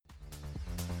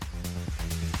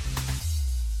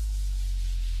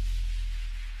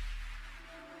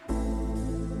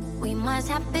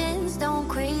must have been stone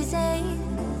crazy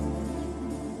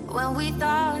when we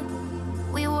thought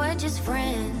we were just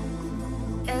friends.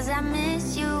 'Cause I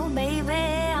miss you,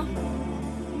 baby.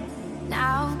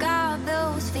 Now I've got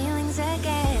those feelings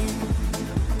again.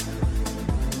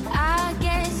 I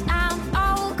guess I'm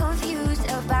all confused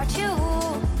about you.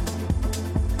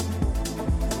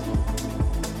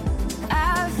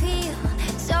 I feel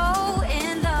so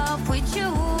in love with you.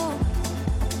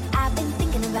 I've been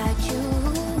thinking about you.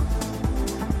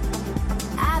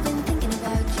 I've been thinking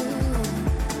about you.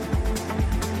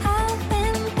 I've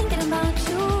been thinking about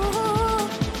you.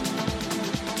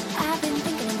 I've been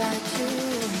thinking about you.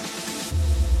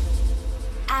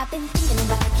 I've been thinking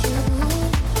about you.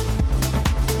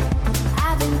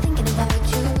 I've been thinking about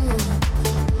you.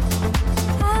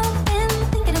 I've been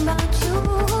thinking about you.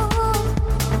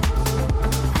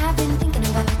 I've been thinking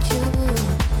about you.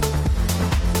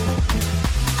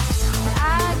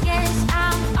 I guess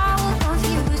I'm all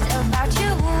confused about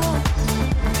you.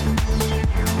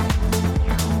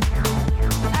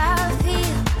 I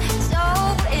feel so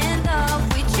in love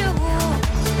with you.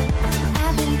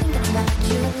 I've been thinking about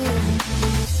you.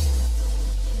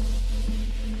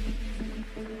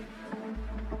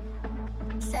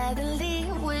 Suddenly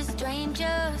we're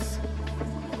strangers.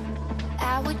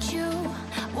 Out with you,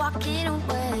 walking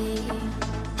away.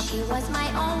 She was my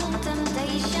own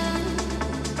temptation,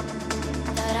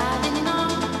 but I didn't know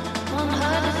on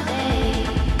her to stay.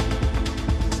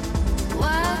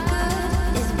 What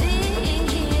good is being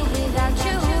here without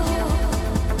you?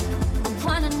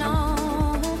 Wanna know?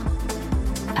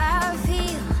 I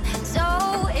feel so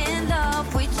in love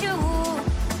with you.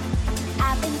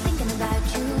 I've been thinking about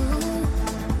you.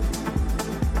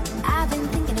 I've been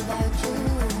thinking about you.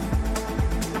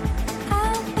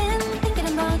 I've been thinking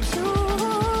about you.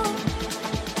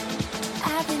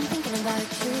 I've been thinking about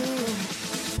you.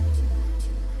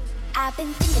 I've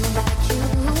been thinking about you.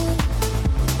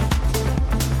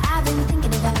 I've been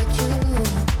thinking about you.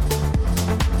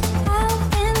 I've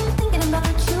been thinking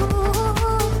about you.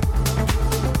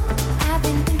 I've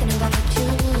been thinking about you.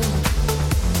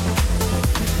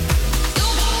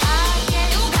 I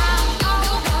guess I'm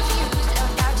all confused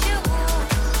about you.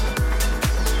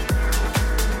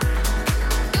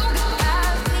 I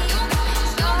feel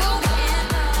so in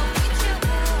love with you.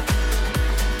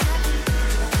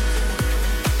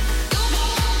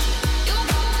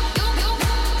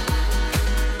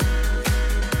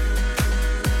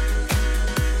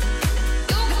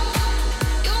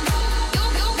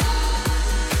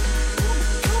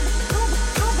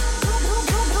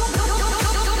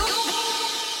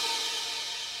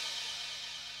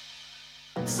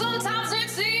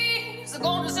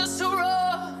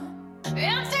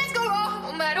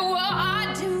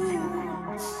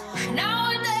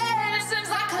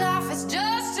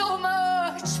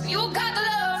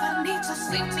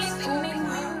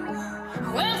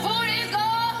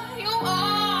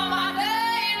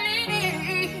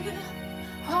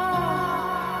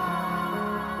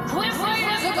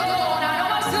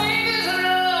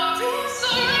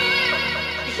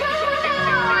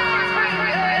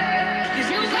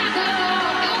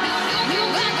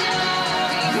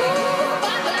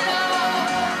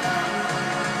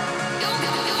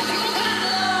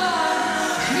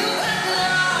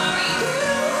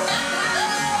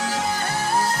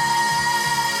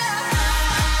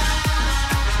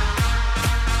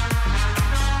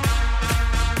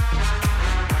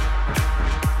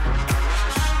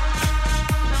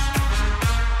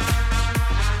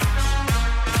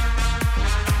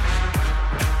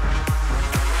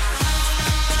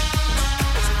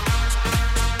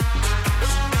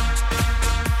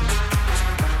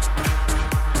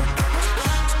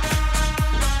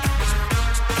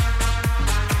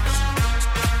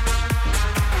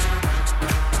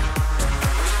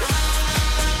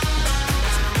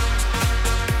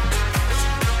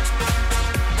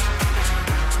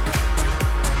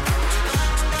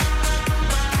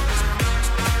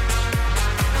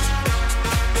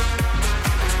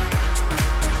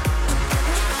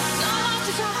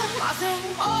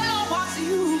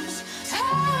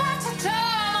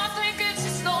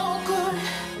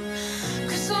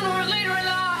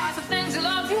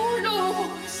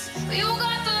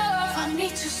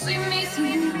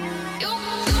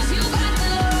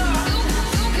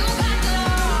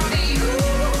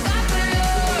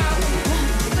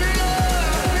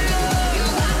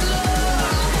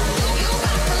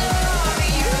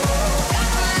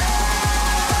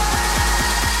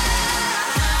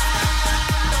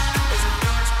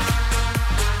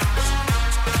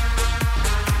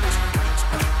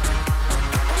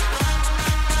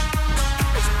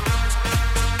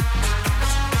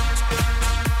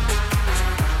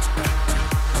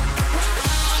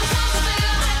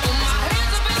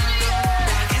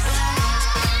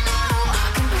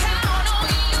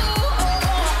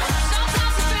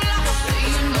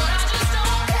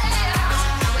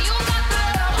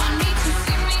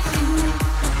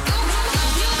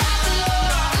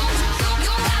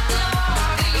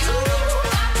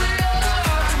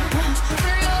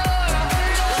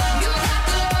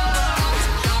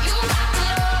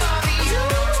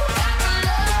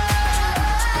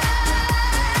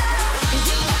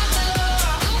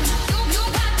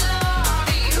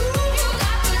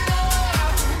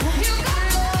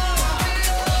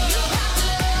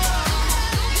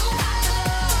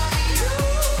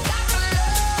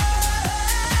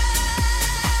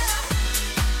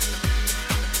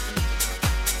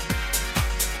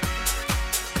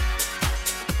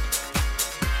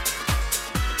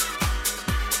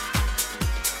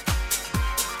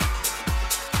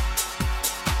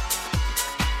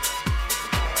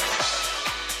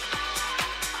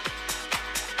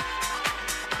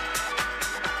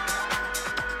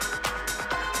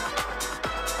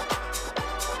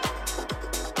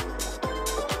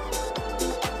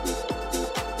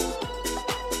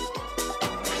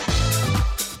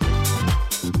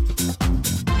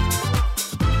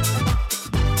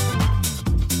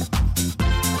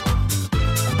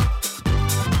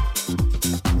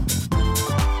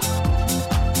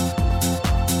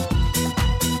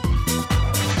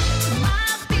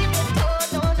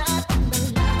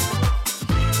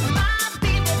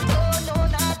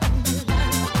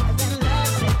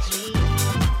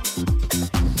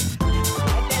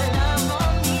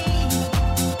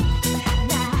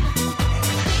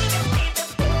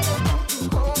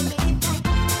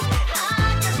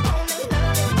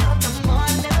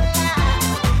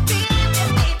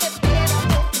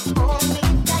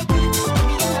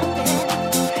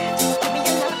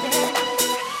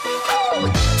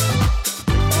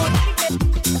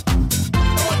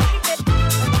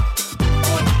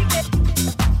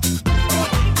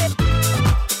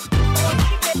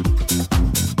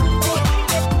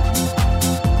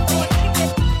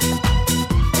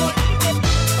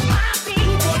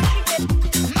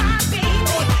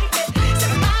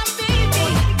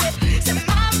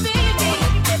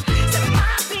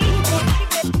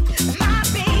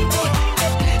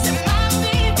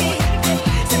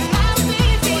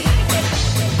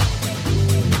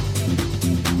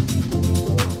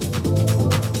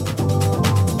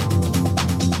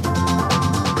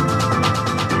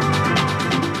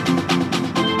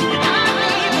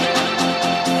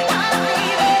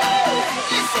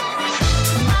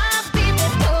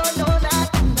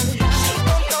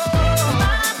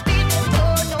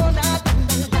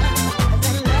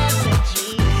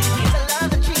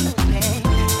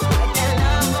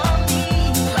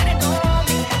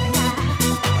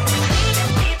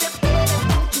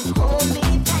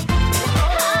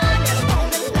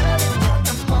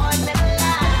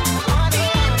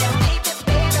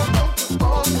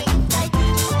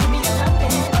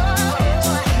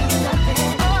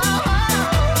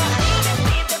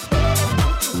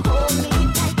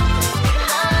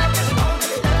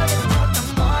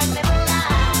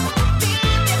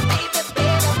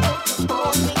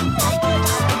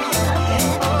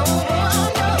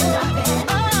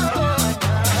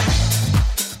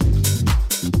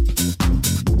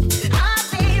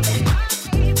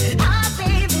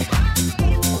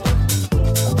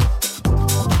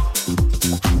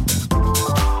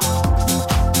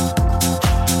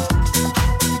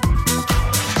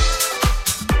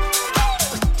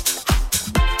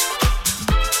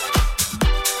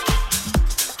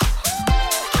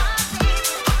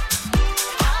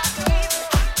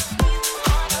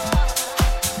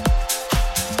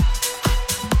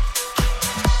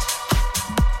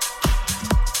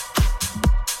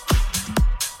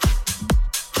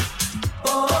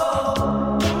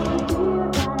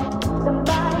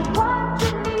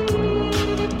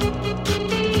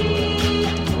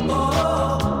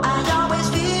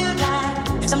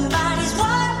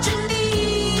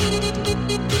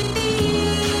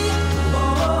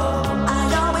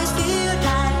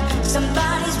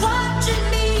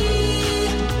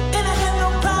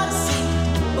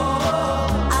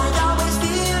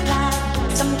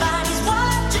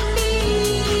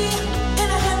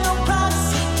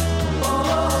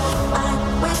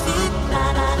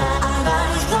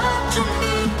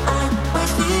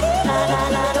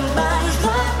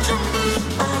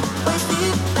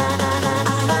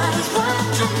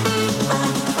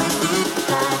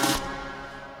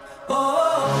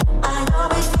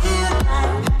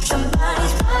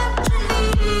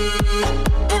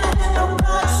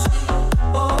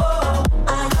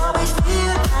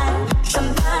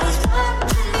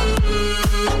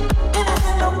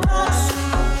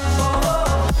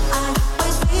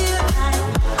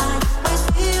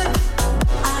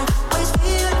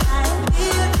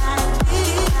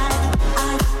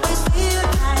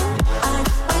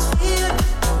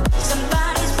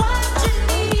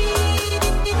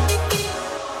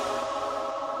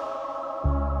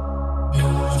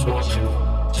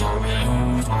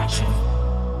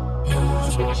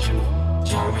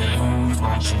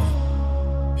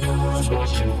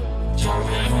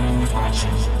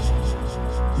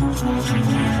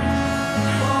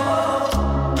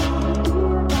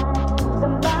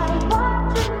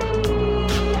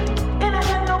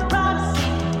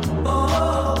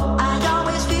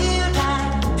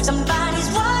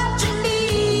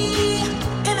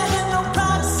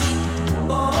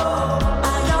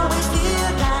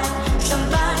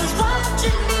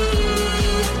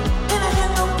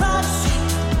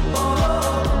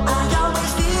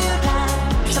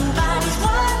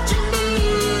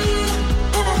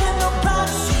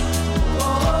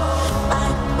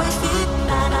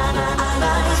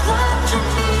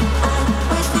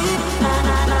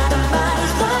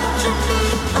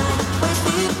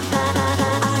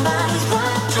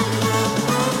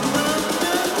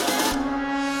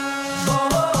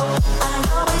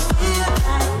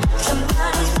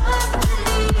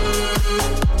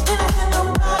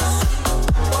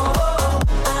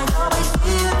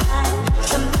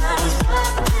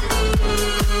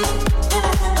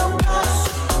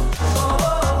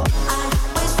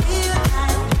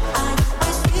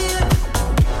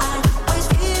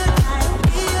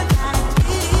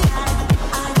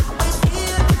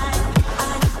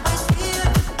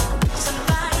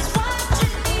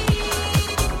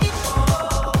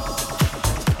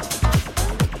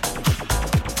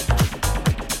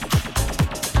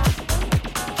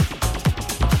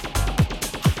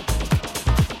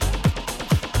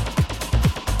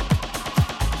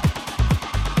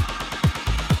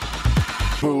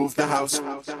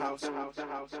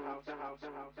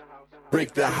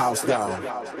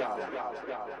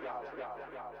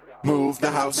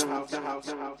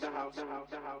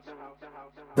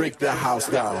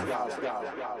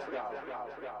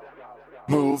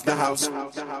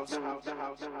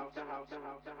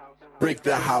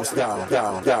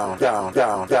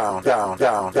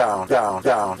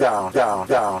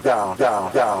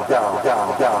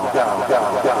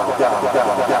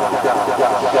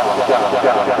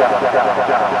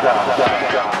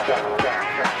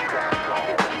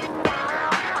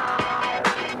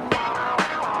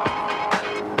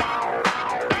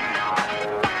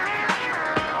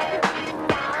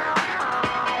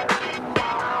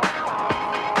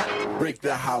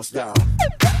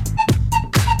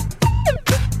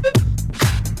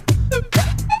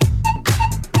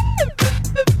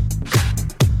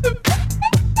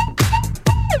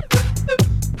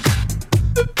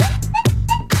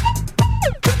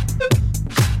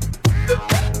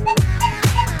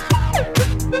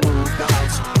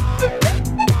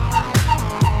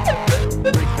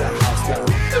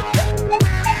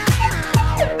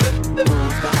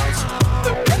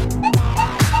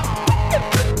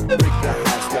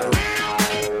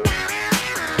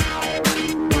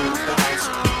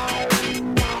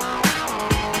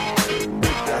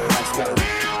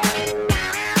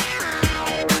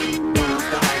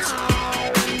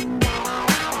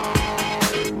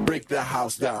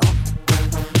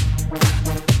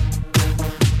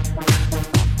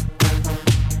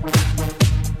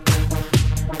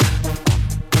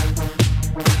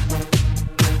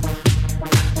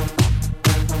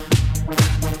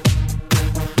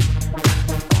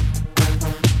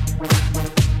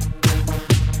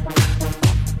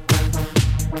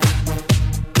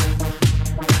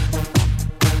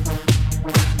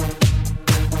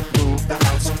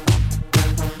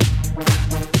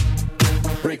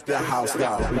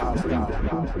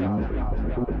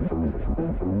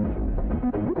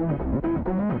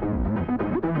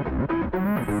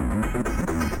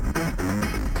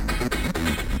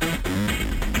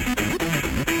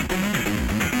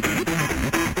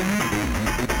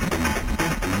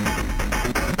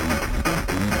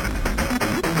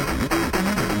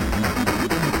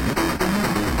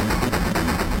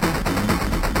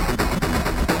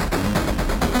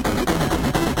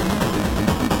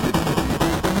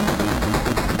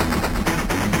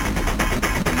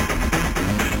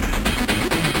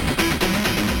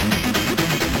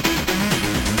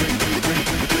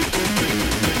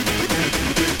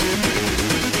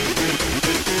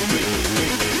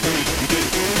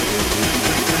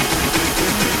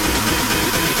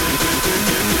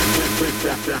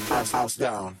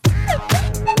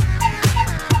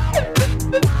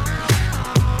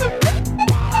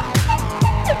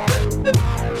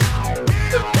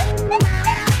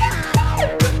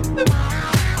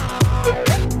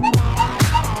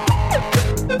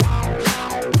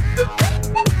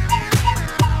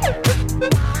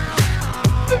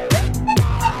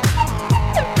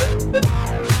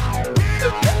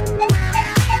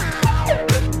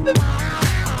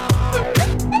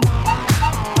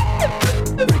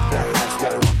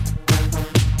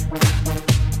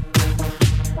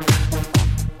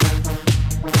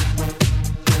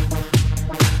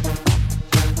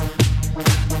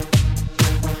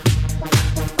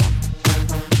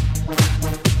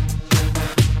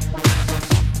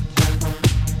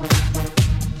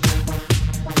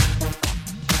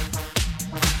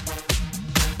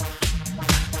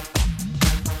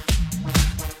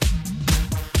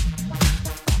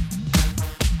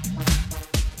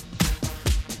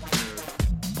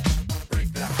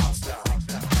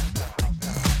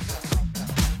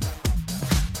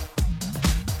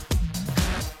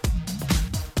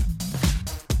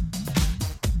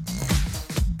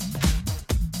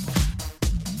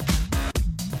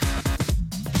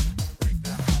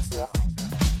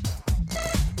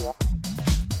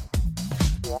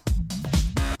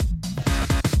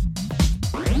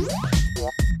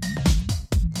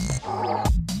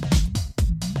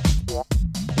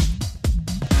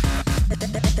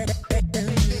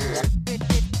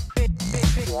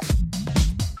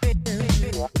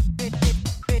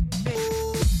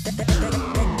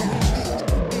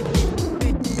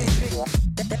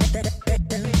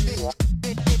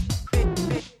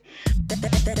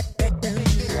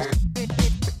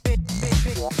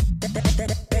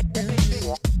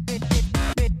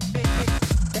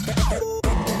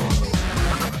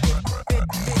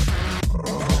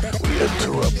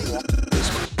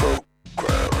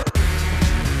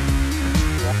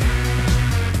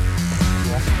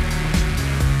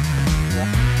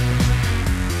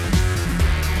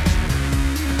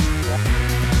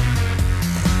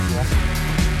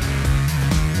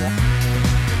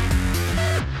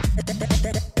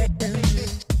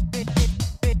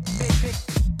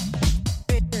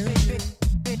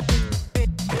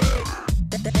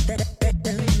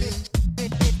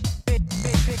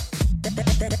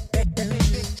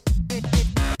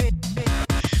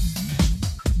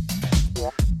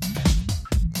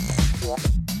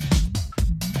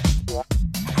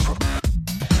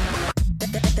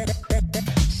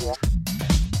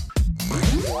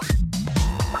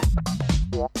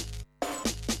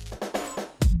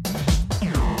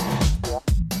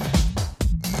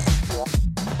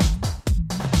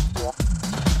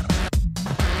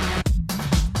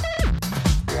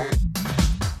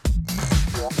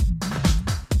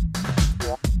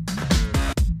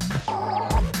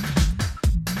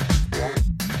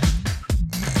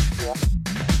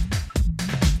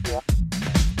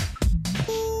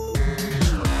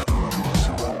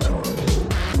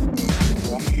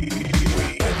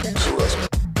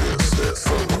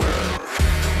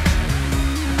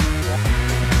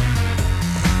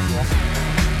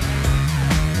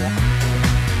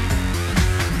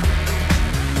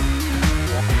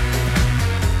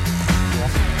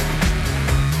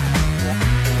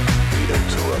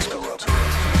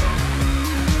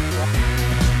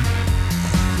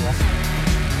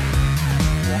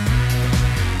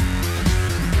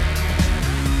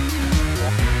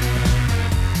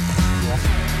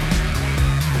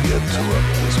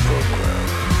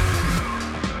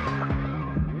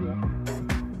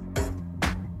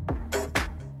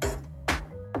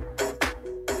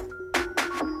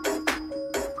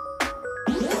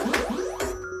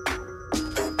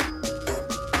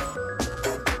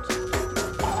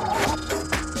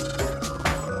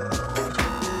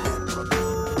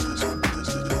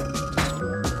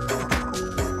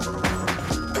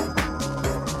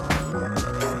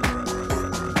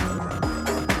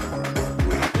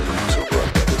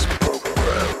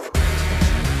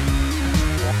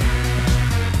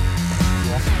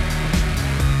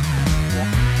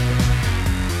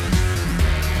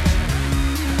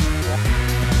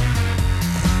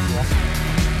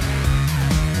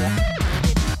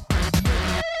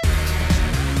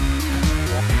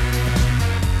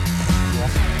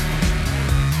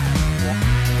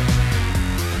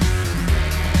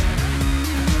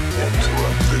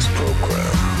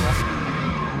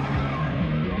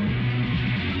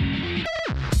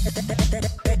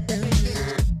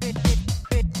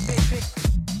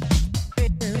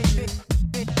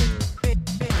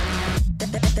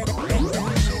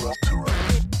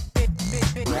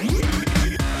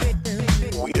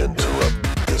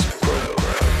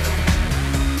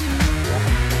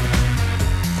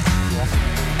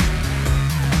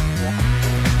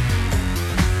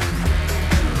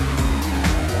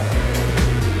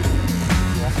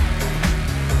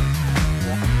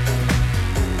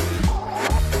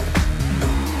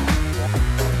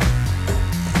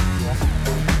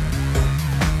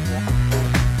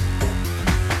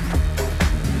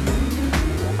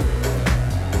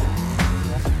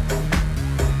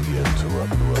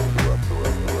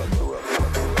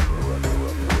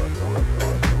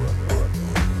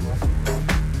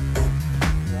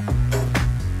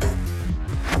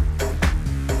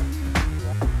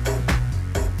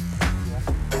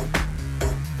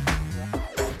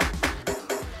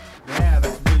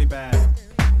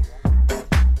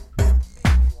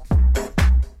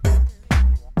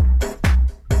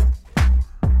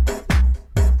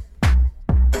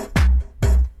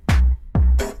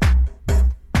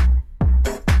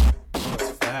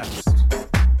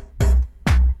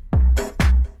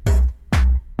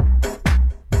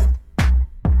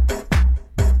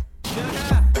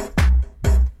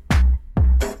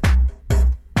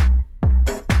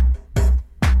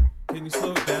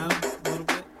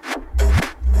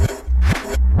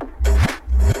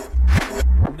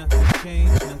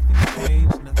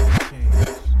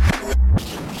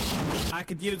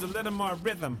 Use a little more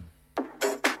rhythm.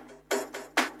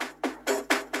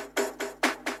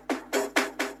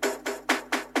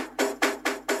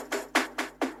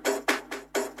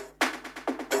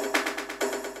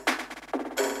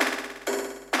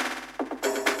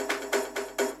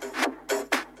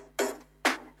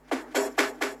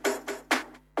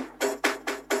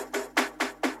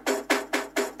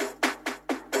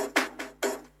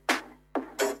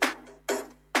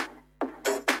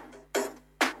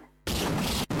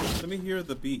 Let me hear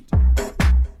the beat.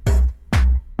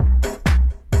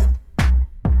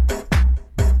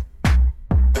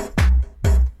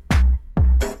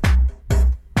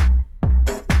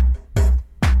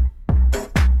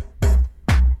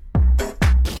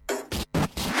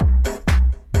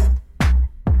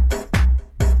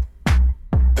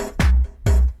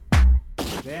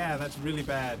 Yeah, that's really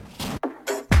bad.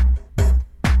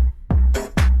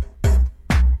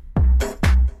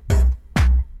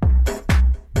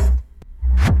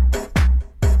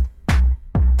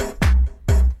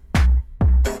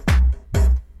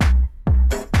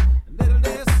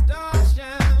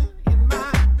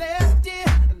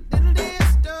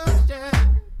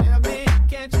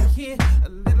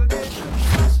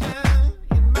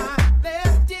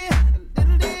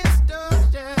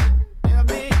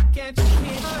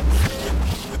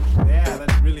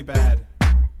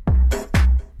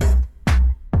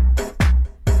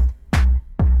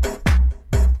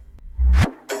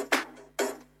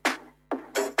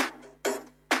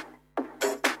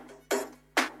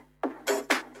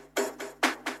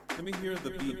 Let me hear the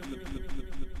beat.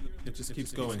 It just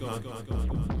keeps going, huh?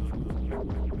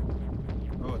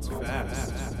 Oh, it's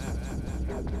fast.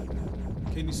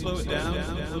 Can you slow it down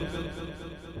a little bit?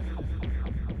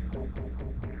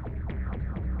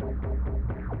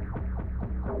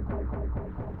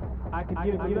 I can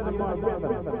use a little more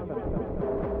rhythm.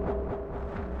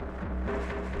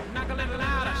 Knock a little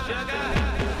louder, sugar.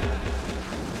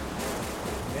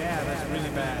 Yeah, that's really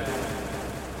bad.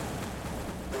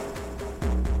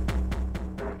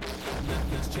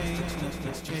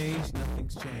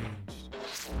 Nothing's changed.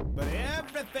 But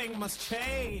everything must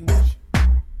change.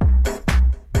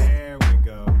 There we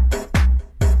go.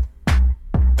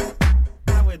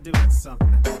 Now we're doing something.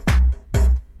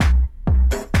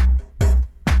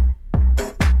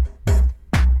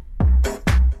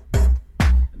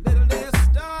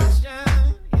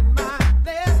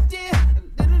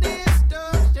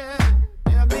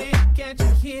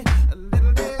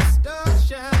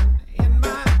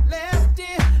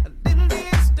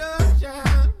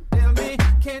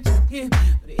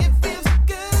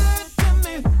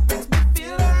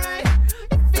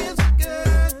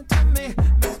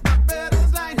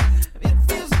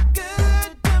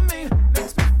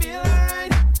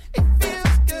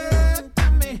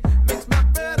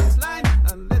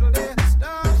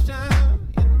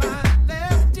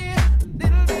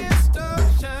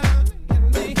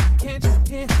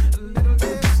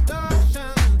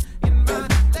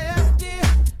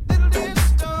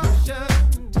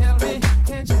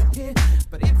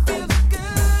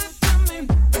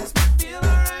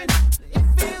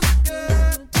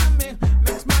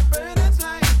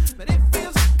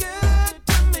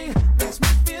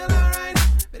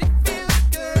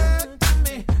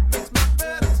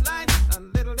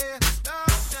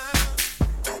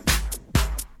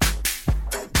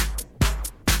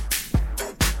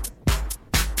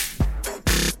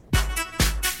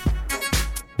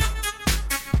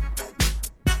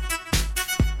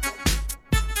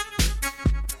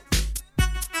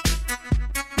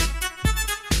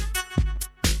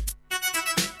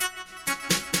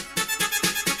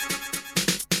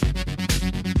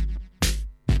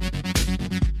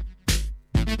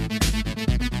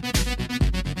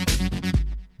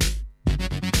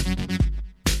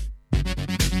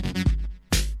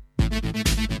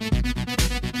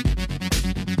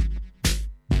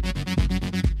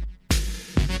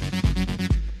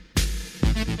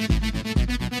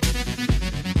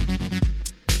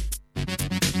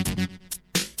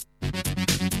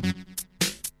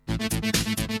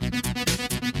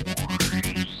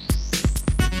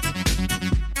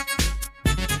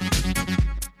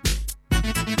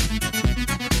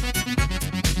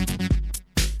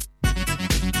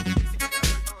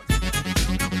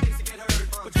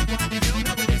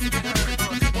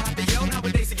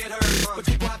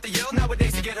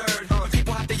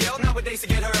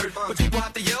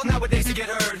 Nowadays to get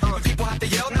heard. People have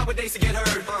to yell nowadays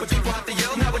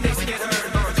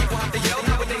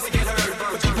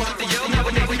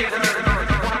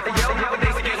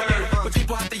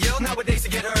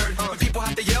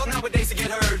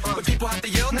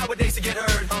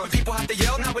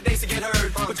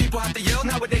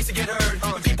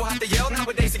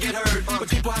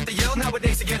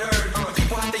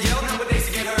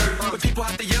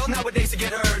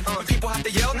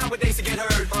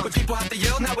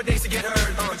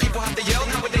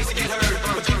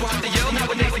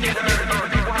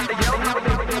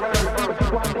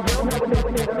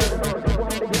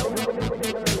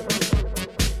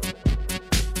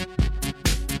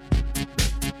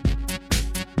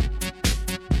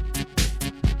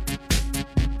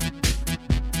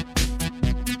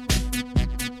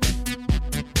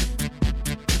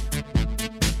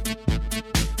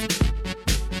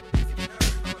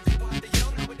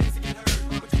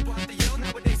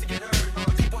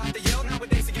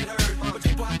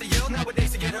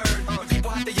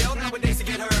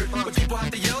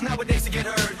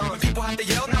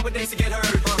to get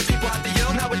heard.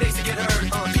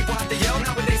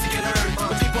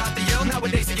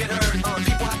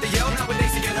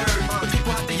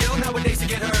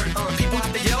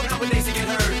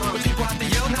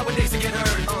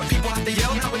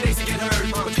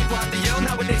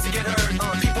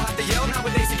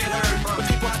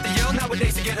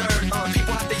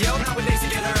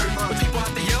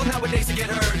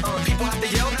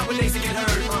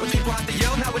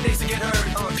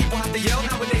 have to yell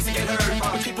nowadays to get heard.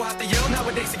 When people have to yell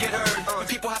nowadays to get heard. When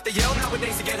people have to yell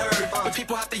nowadays to get heard. When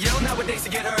people have to yell nowadays to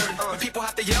get heard. When people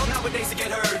have to yell nowadays to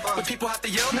get heard. When people have to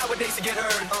yell nowadays to get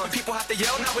heard. When people have to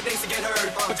yell nowadays to get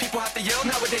heard. When people have to yell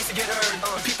nowadays to get heard.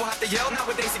 When people have to yell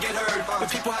nowadays to get heard. When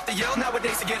people have to yell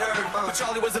nowadays to get heard. But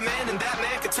Charlie was a man and that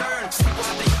man could turn. People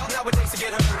have to yell nowadays to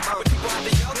get heard. But people have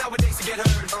to yell nowadays to get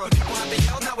heard. People have to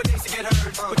yell nowadays to get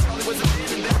heard. But Charlie was a man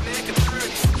and that man could turn.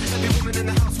 Every woman in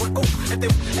the house went oh.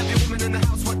 Every woman in the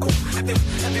house went oh.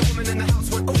 Every woman in the house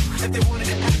went oh. If they wanted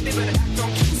to act, they better act on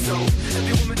cue. So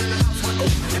every woman in the house went oh.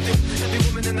 Every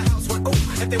woman in the house went oh.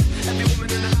 Every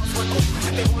woman in the house went oh.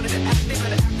 If they wanted to act, they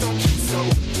better act on cue. So.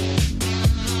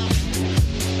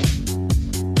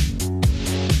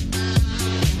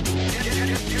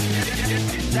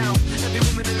 Down. Every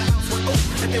woman in the house went oh.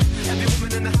 Every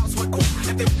woman in the house went oh.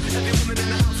 Every woman in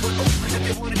the house went oh. If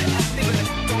they wanted to act, they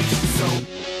better act on cue. So.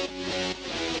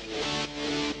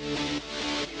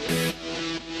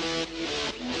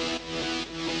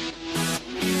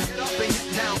 Get up and get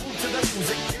down, move to the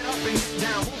music. Get up and get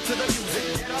down, move to the music.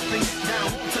 Get up and get down,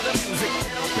 move to the music.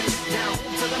 Get up and get down,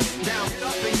 move to the down. Get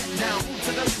up and get down, move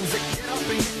to the music. Get up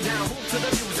and get down, move to the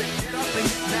music. Get up and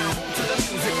get down, move to the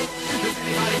music. Does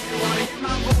anybody here wanna hear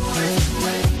my voice?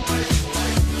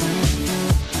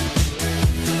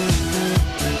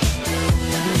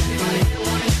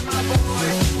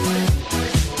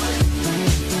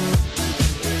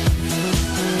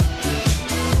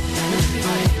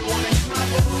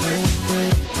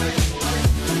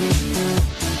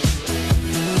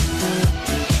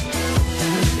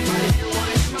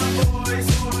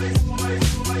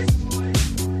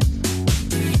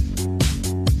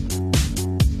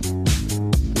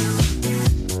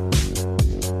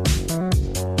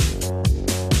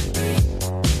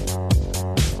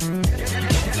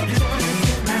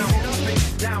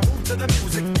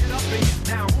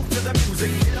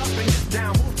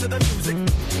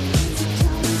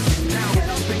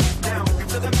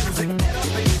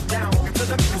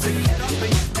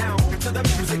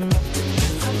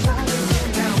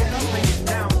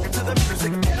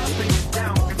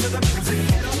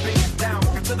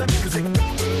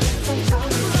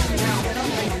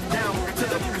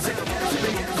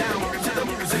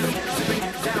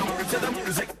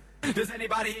 Does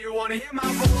anybody here wanna hear my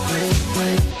voice?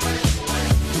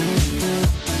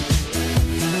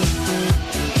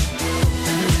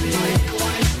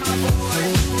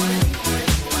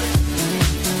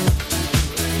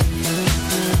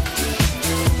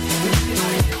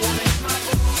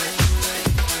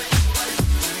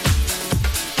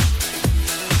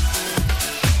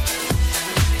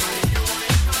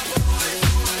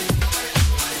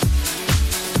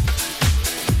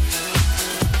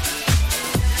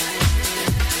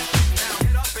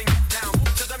 Get up and get down,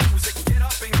 move to the music.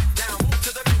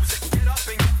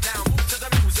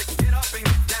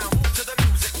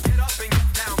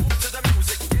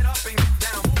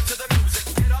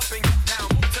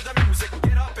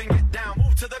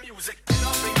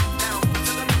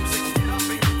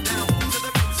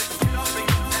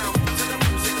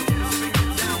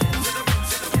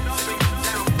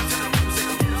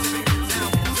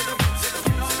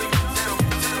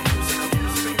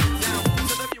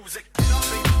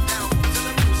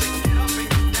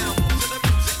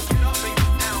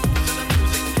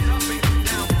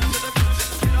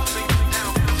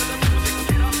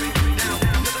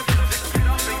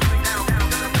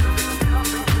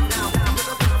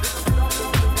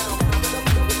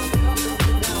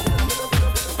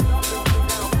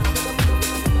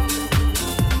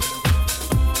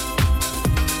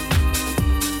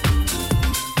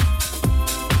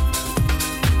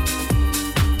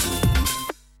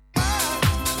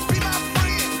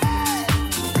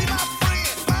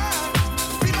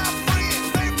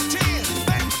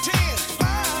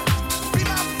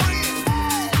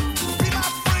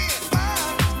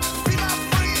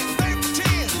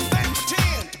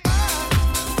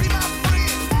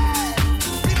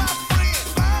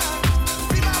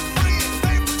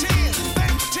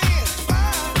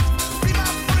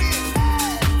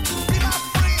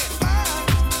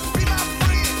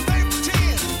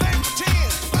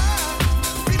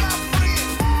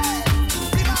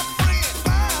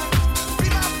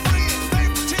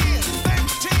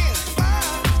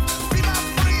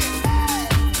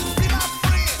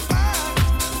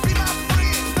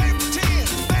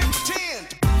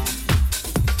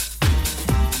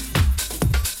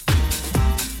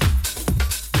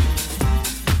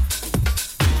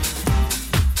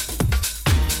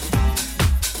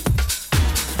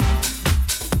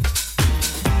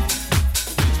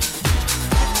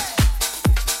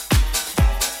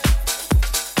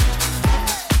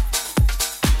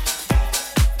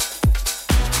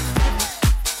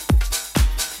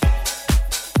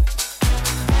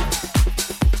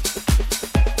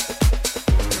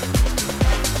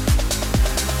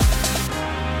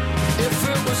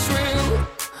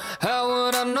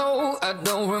 I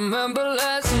don't remember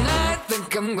last night.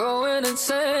 Think I'm going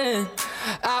insane.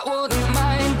 I wouldn't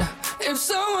mind if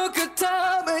someone could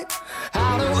tell me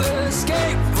how to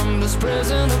escape from this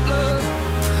prison of love.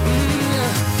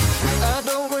 I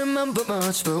don't remember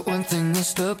much, but one thing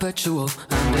is perpetual.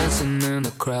 I'm dancing in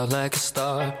the crowd like a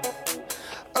star.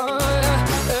 Oh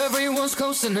yeah, everyone's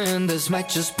coasting in. This might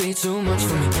just be too much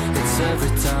for me. It's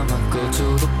every time I go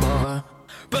to the bar.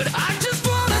 But I just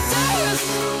wanna dance.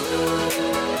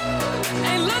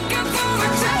 Ain't looking for a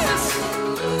chance.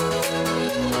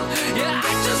 Yeah,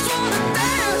 I just wanna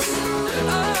dance.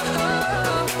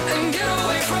 And get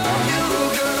away from you,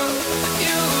 girl.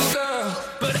 You, girl.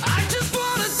 But I just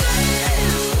wanna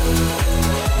dance.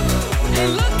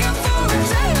 Ain't looking for a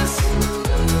chance.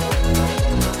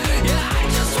 Yeah, I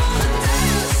just wanna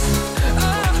dance.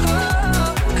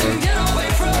 And get away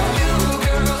from you,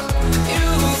 girl. You,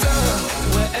 girl.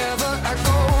 Wherever I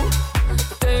go,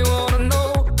 they wanna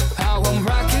know how I'm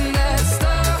rocking that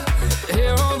stuff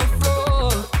here on the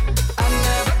floor. I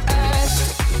never asked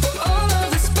for all of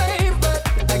this fame, but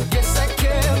I guess I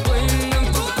can't blame them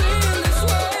for being this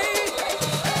way.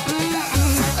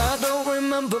 I don't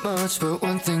remember much, but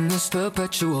one thing is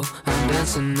perpetual. I'm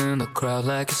dancing in the crowd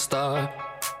like a star.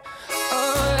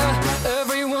 Oh yeah,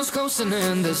 everyone's coasting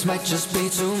in. This might just be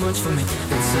too much for me.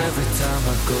 It's every time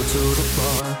I go to the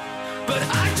bar. But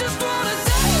I just wanna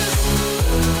dance.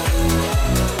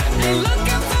 Ain't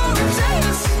looking for a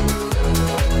chance.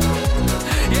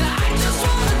 Yeah, I just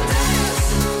wanna dance.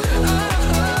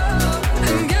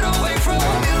 And get away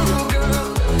from you, girl.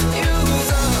 You,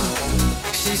 girl.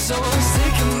 She's so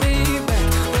sick of me back,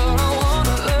 but I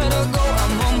wanna let her go.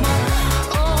 I'm on my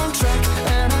own track,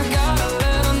 and I gotta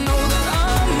let her know that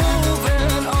I'm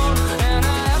moving on, and I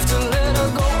have to let her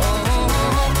go.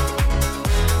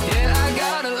 Yeah, I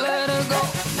gotta let her go.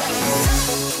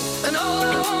 And all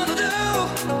I wanna do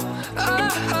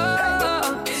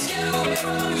is get away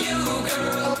from you,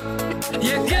 girl.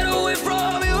 Yeah, get away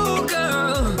from you,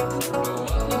 girl.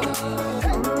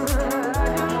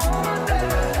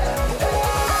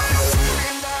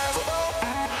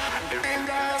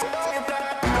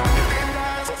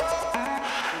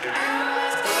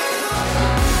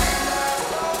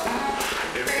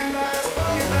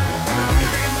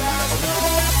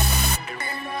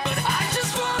 But I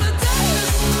just wanna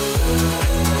dance.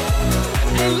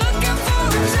 Ain't looking for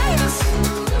a chance.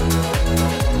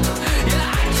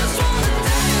 Yeah, I just wanna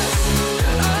dance.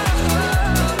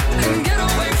 And get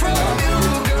away from you,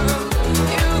 girl.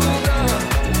 You, girl.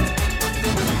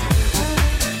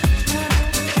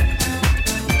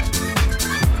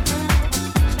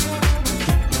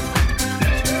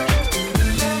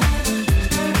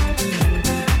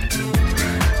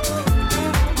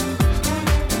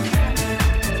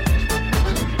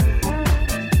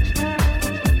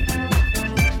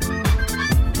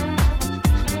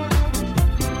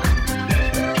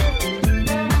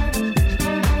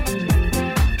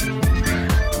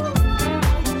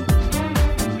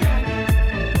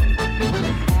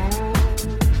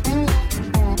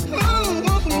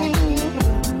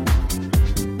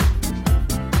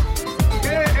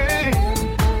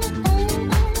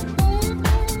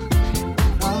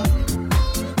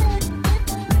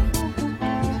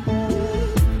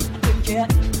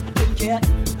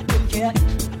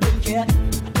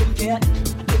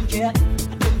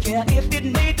 If it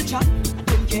made the chart,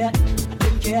 didn't care if it made the chart.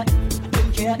 Didn't care if it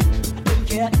made the chart.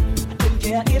 Didn't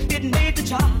care if it made the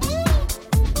chart.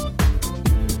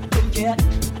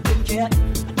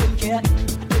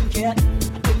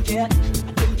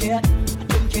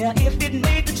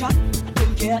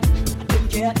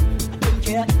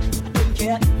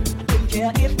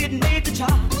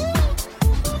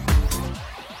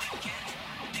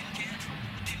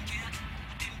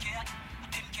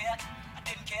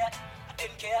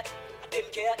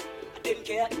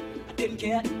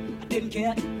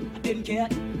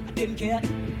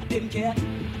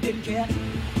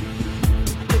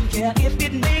 If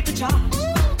it made the chart,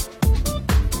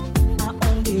 I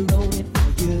only wrote it for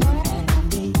you and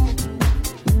me.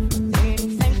 They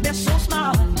think they're so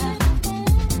smart,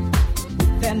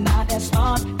 they're not as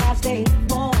smart as they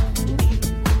want to be.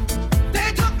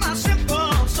 They took my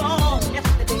simple song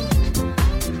yesterday,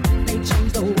 they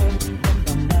changed the words and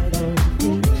the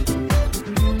melody.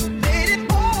 Made it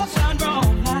all sound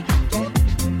wrong, yeah.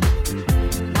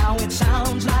 Now it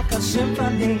sounds like a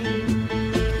symphony.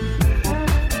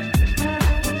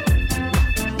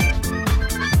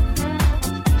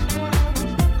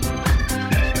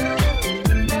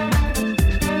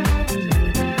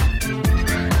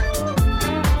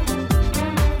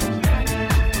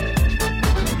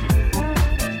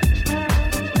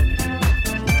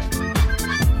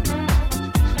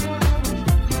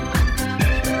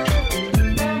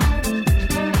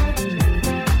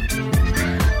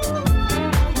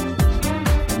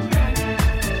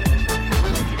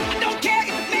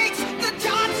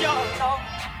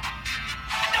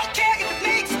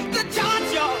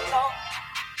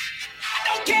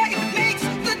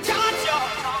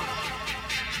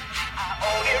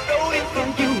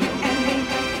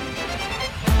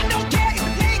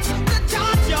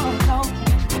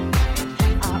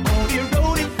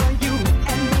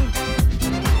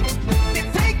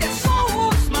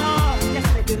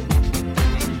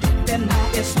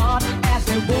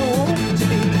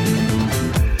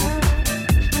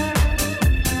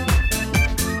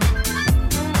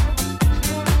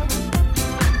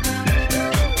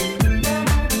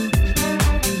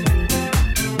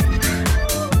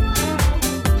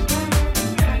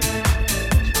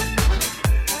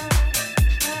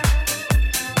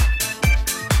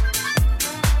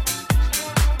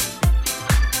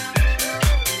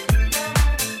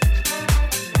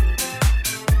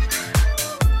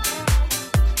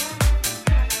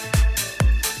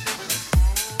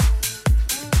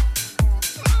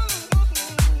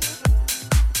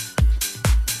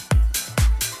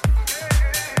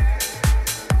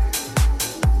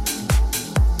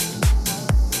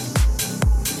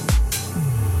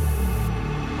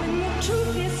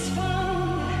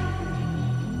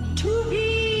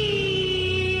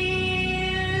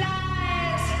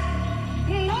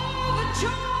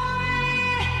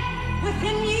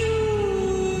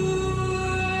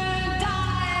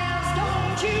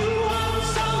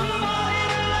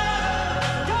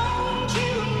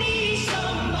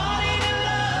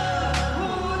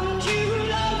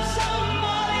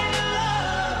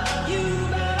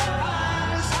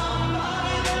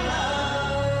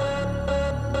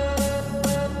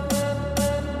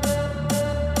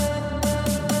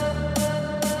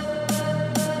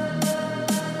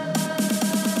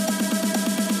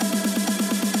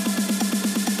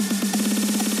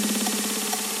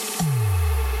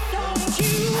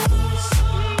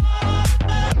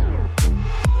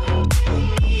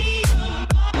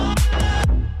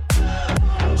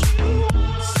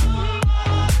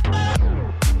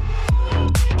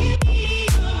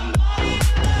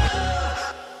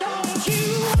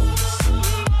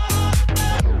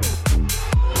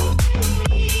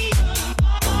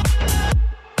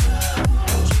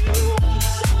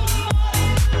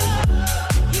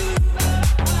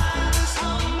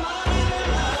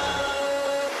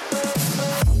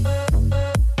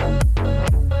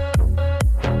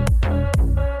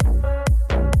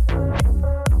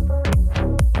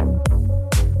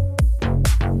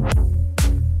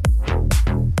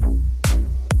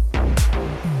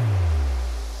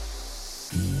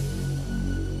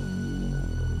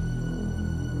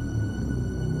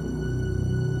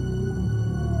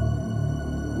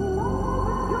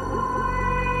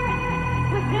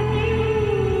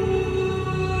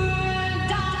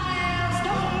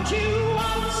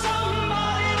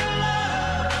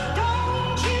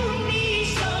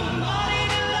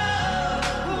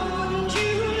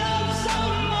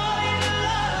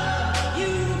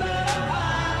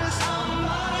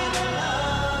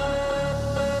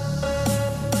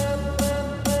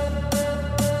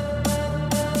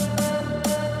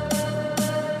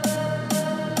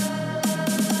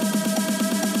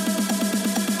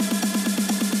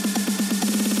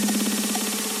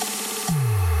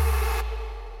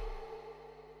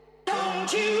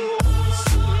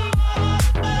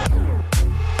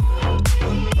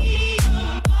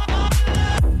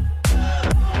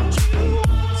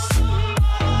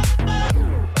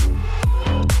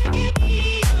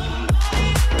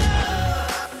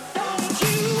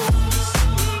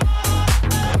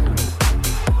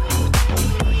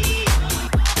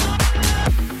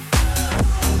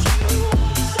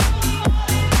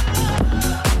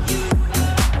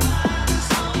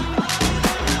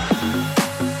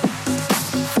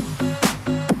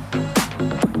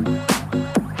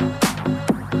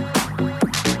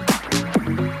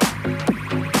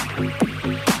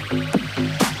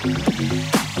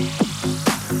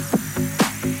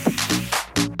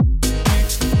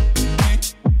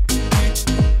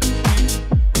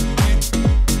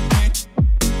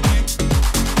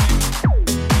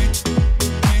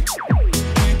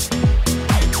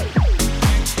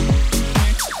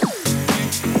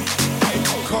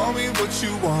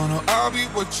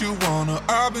 what you wanna.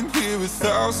 I've been here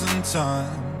 1,000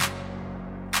 times.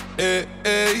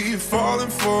 Hey, falling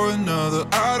for another,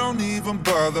 I don't even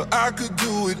bother. I could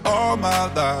do it all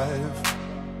my life.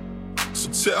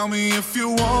 So tell me if you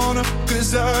wanna,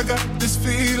 cause I got this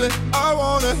feeling. I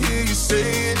wanna hear you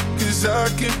say it, cause I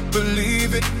can't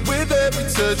believe it. With every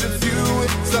touch of you,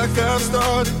 it's like I've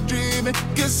started dreaming.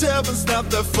 Cause heaven's not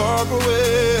that far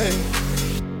away.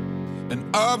 And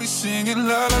I'll be singing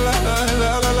la la la la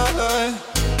la la la la.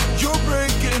 You're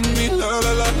breaking me la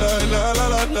la la la la la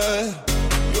la la.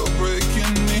 You're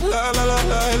breaking me la la la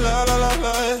la la la la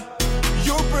la.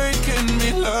 You're breaking me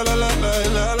la la la la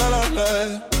la la la la.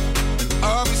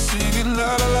 I'll be singing la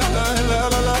la la la la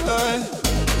la la la.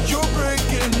 You're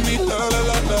breaking me la la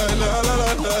la la la la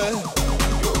la la.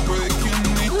 You're breaking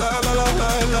me la la la la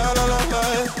la la la la.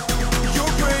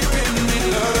 You're breaking me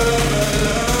la la la la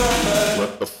la la la.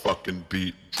 Let the fucking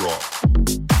beat drop.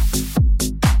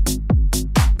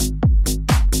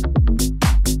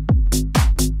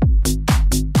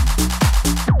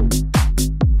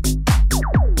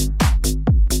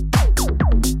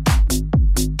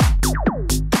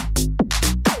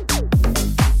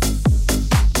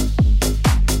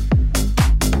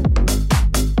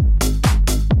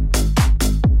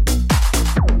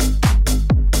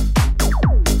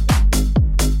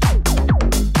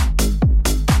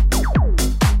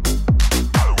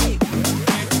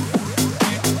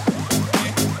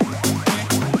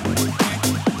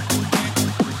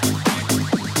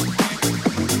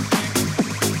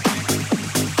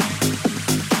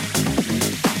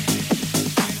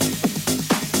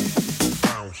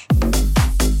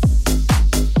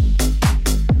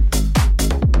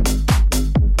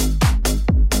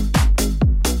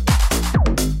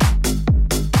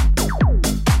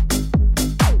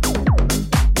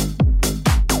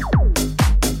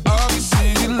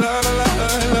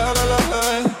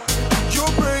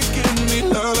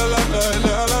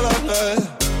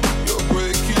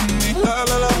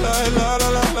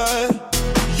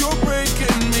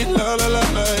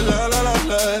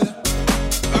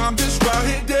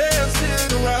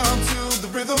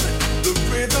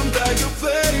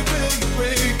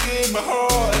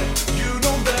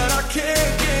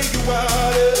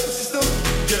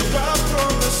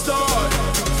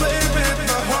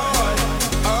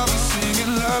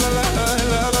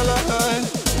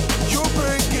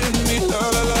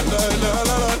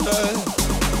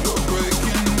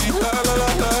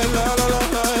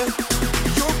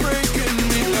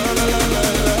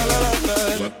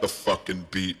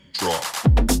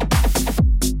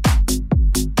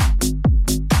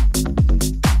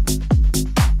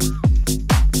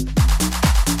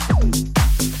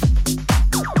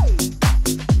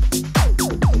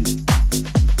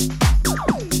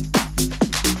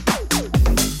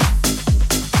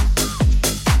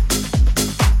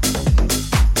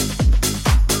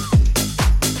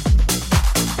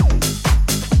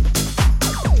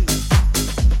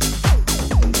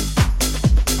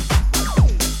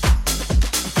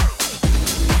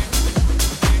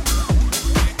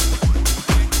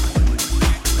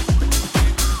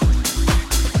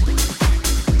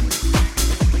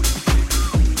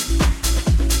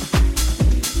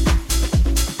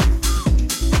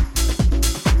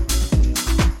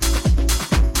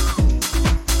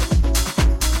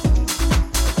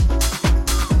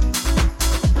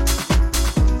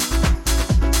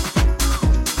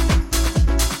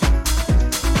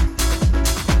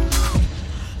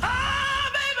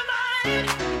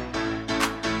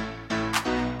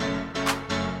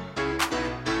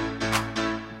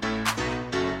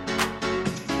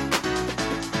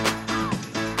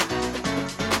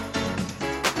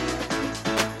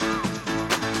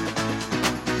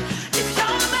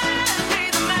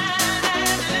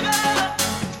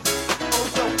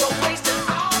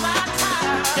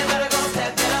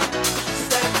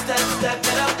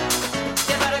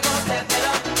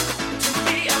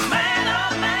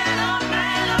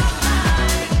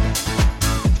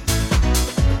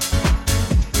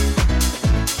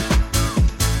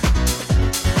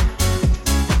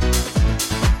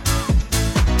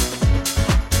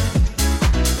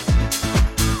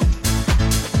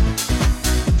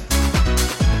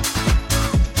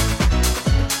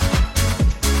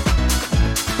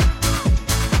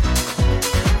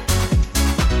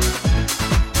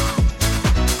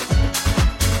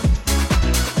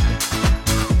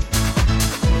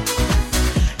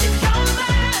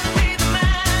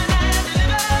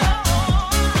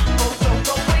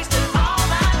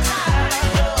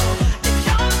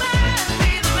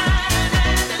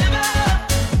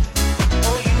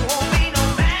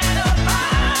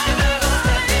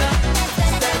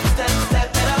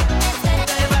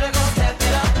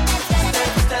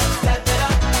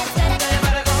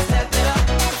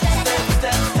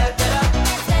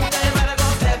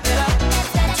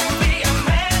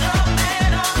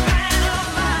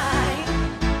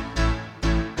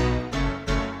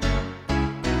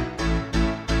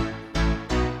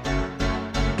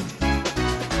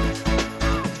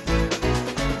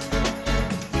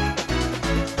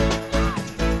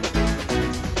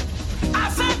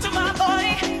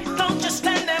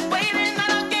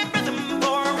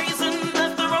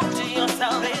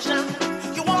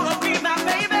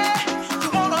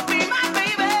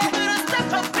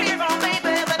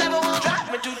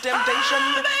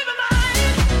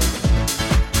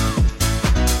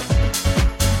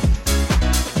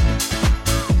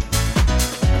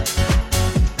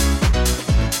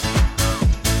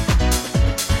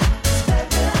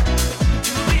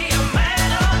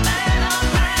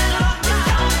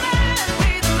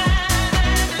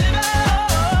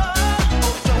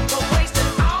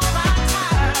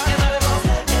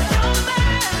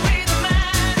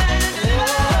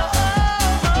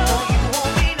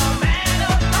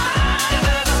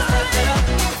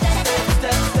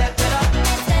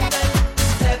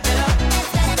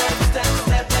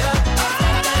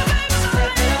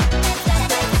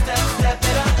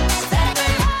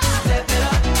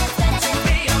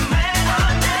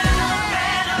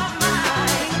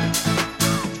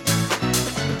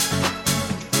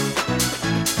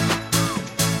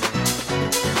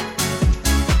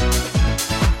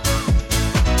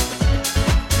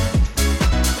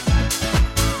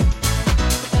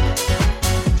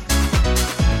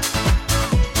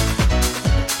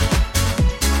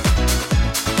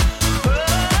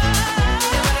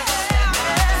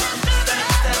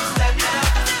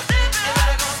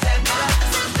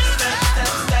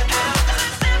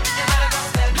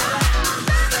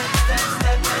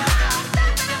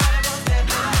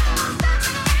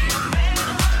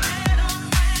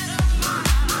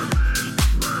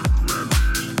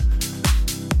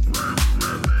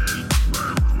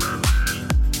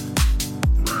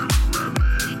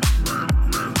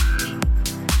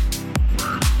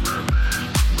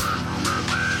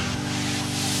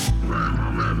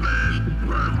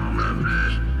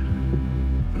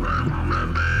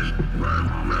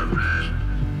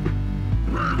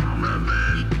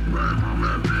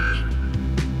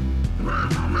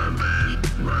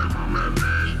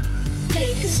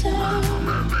 Take it slow,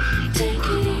 take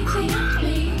it easy on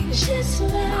me. Shit's so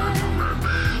loud on the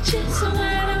beat. Take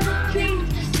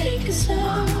it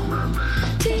slow,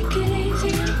 take it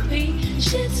easy on me.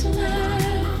 Shit's so loud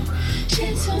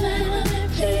on the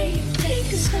beat.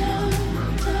 Take it slow,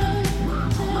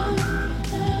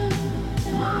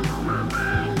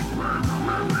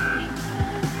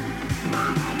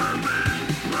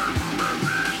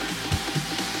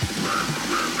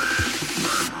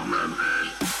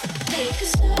 take it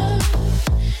slow,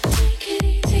 take it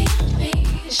easy on me.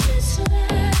 Shit's so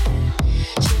loud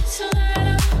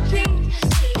on the beat.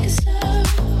 Take it slow,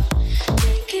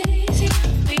 take it easy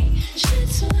on me.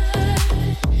 Shit's so loud on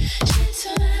the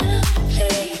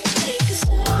beat. Take it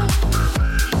slow,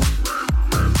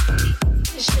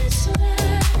 shit's so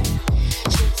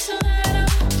loud on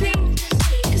the beat.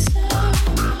 Take it slow,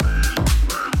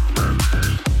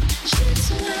 shit's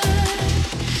so loud on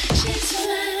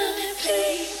the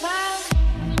beat.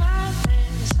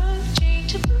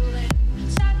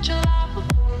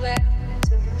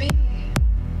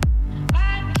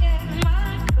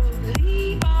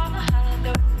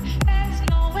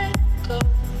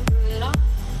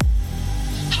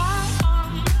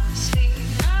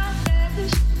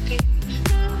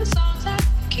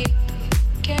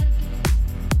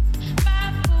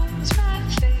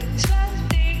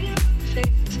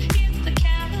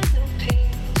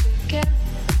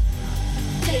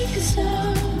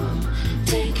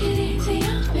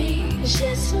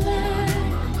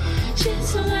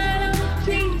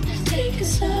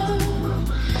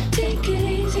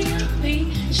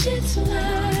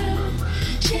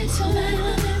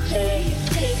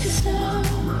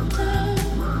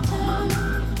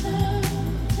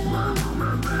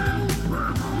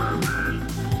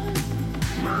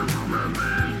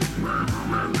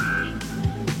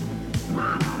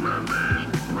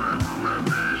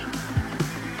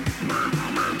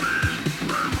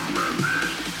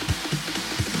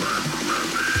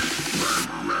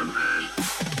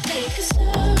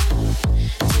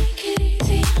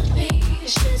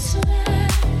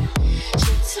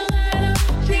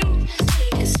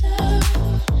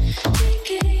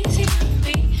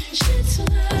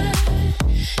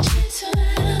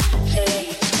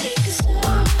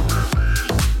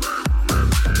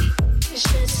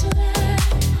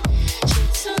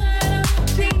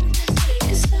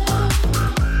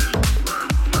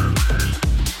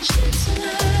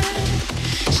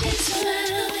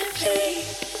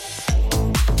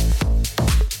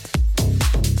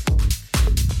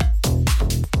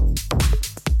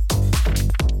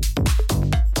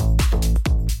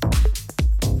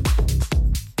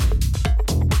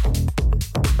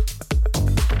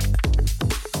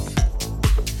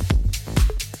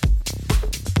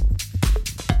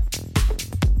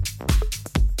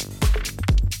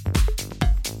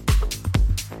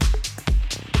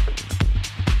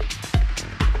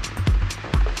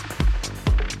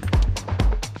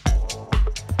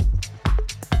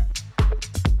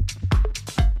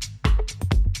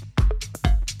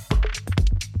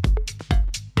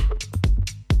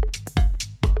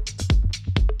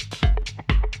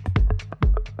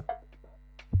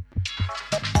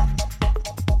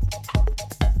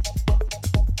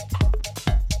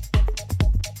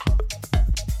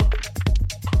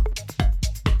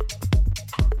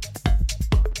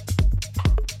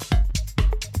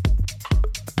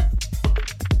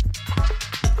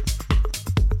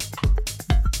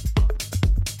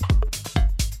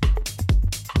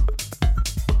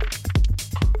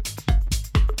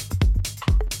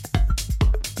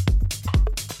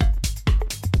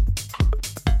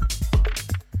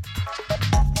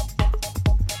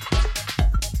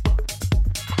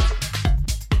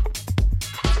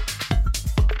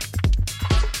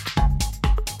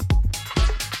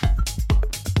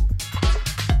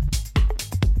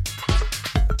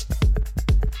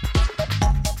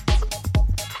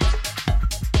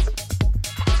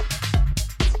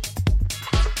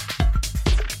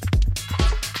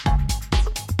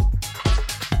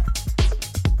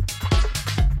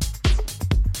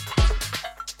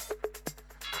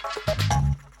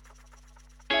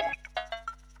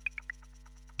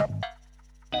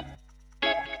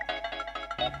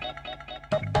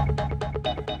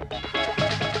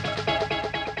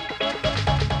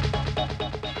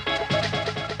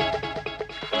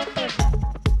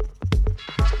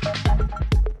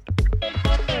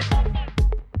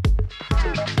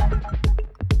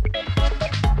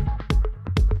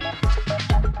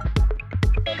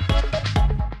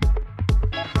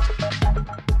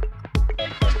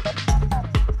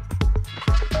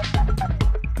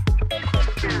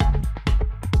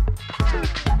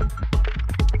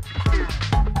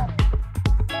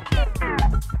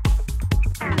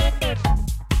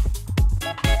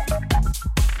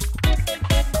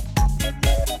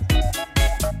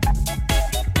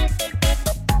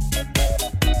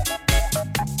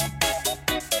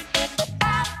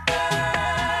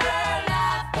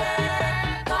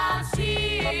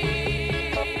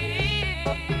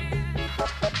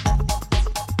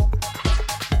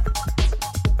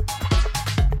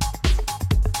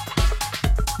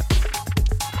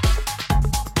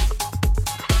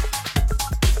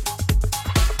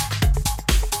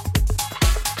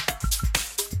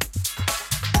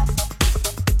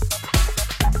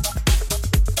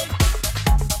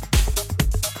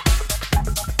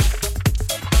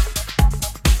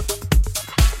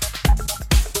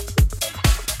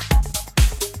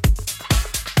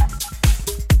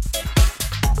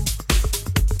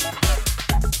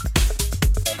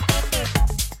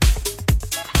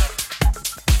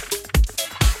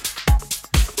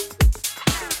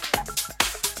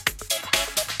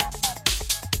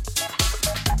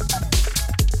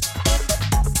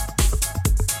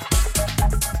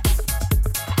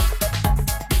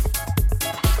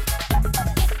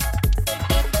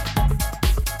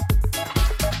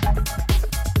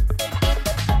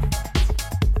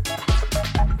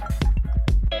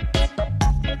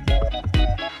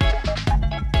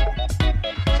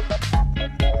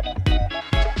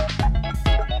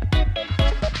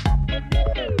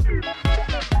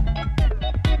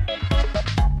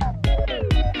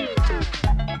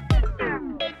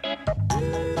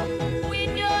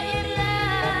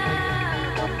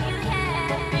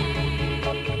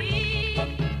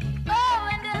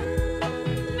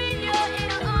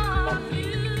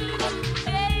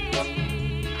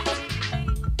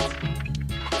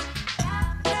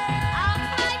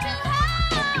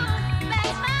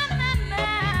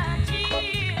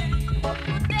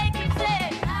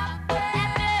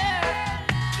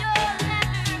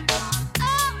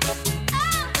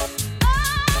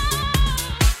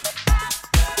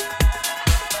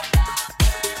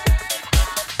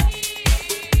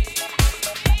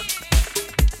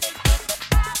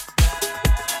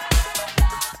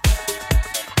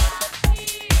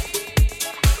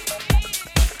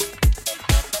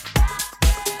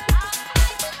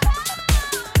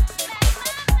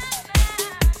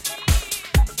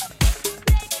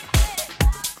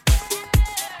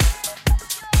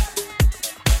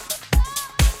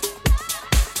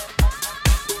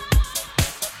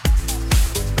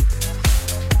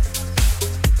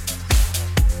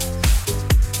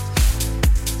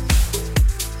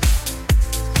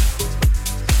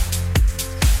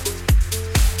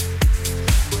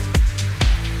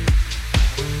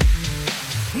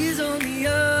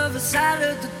 side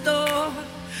of the door,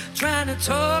 trying to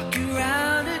talk you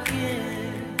round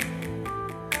again,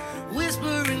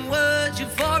 whispering words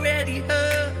you've already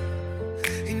heard,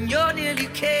 and you're nearly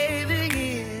caving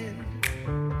in.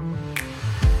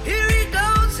 Here he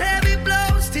goes, heavy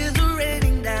blows, tears are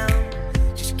raining down.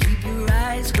 Just keep your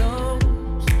eyes closed.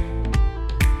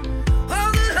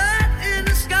 All the hurt and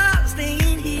the scars, they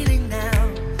ain't healing now.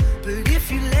 But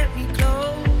if you let me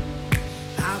close,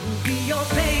 I will be your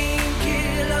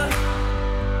painkiller.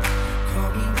 Call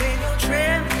me when you're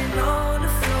trembling on the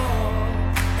floor,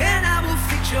 and I will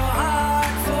fix your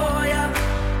heart for you.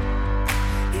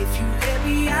 If you let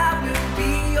me, I will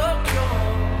be your cure.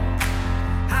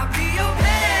 I'll be your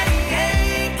painkiller.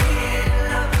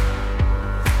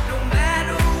 No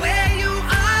matter where you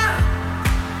are,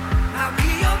 I'll be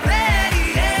your painkiller.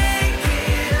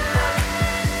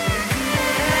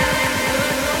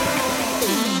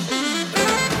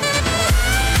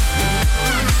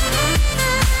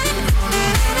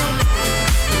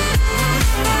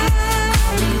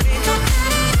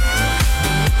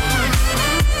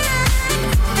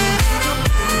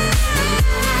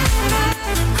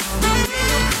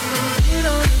 Put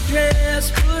on a dress,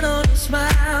 put on a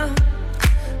smile,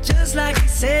 just like he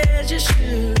said you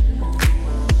should.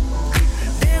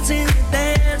 Dancing the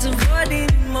dance, avoiding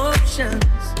emotions,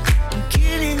 and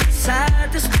killing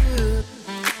inside this good.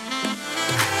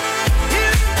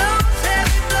 Here it goes,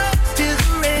 heavy blows, tears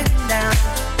are raining down.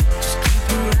 Just keep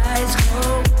your eyes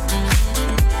closed.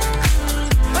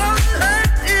 All the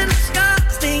hurt and the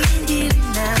scars, they ain't healing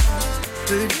now.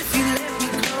 But if you let me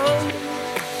go,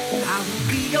 I will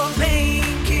be your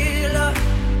painkiller.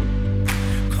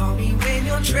 Call me when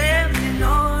you're trembling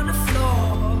on the floor,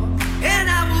 and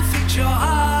I will fix your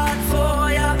heart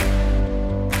for you.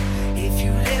 If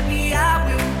you let me, I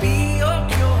will be your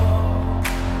cure.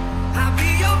 I'll be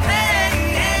your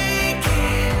painkiller.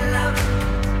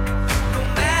 No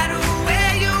matter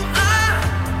where you are,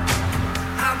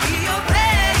 I'll be your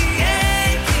painkiller.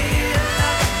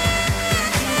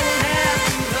 You won't have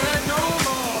to hurt no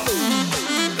more.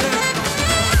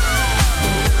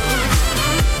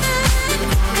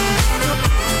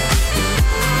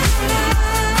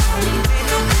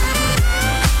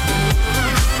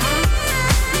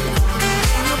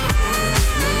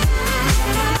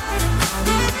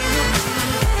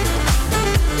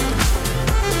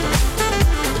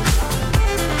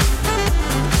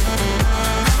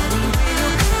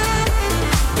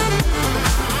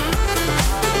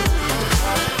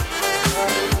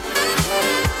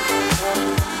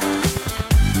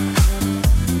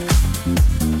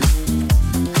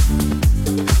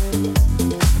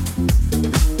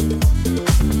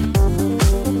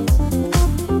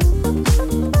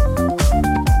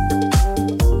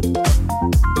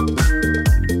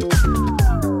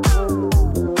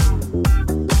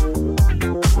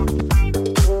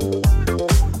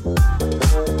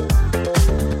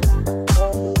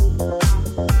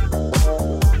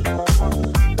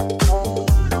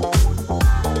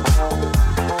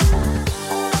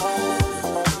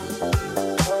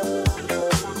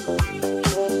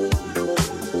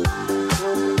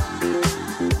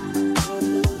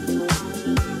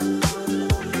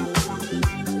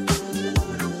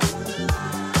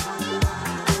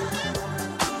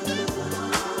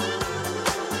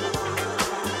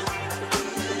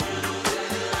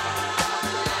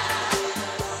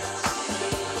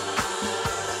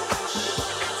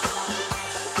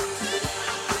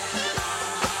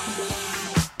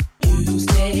 You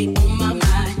stay on my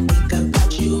mind, think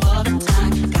about you all the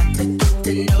time. Got to get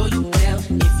to know you well.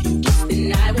 If you kiss,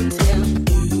 then I will tell.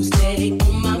 You stay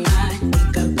on my mind,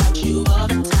 think about you all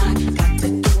the time. Got to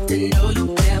get to know you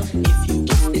well. If you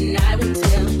kiss, then I will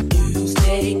tell. You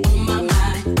stay on my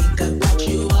mind, think about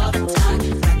you all the time.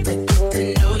 Got to get to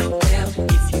know you well.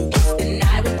 If you kiss, then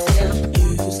I will tell.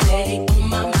 You stay on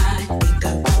my mind, think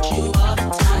about you all the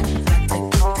time. Got to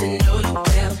get to know you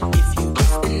well. If you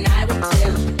kiss, then I will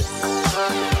tell.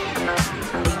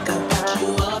 Think about you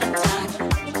all the time.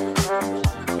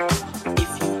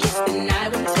 If you kiss, then I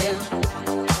will tell.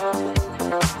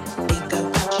 Think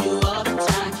about you all the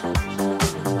time.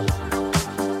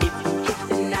 If you kiss,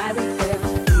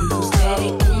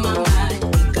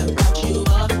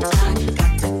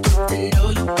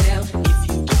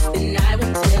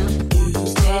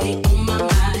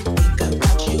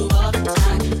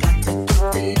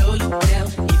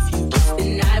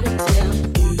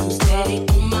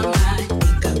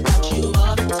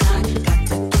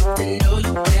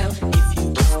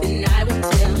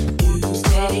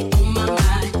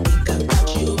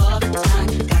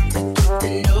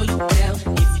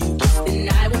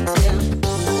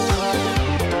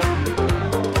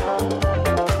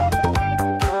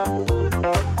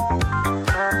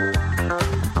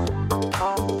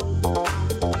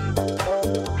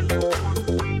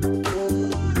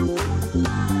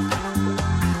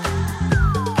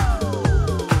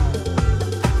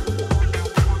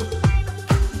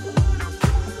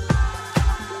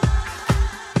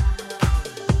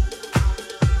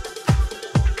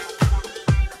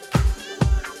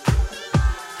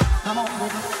 Come on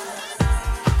with it.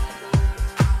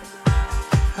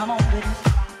 Come on with it.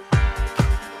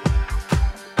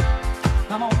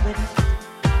 Come on with it.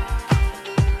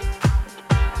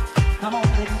 Come on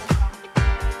with it.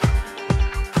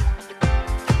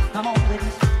 Come on with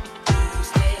it.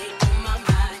 Stay in my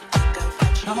mind. Think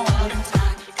about you Come on all with the it.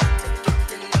 time. Got to get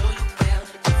to know you well.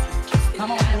 If you kiss me,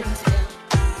 Come on I with will it. tell.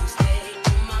 Stay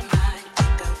in my mind.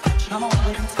 Think about you Come on all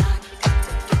with the it. time. Got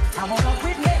to get to Come know on you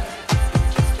with me. well. If you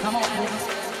kiss me, Come on I with will it.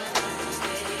 tell.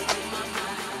 Stay in my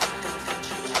mind. Think about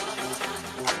you all the time.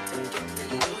 Got to get to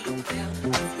know you well.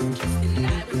 If you kiss me,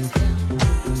 I will tell.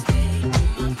 Stay in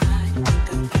my mind. Think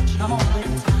about you Come all on with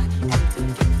the it. time. Got to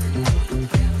get to know you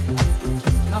well.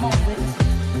 Come on with it.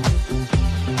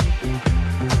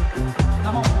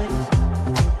 Come on with it.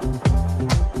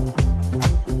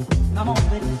 Come on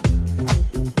with it.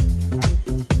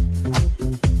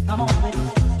 Come on with it.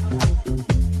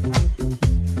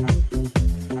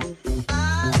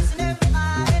 Listen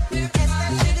everybody,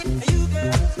 especially you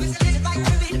girls, we live like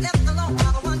to be left alone by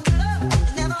the one you love,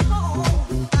 never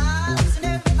home. Listen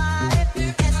everybody,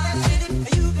 especially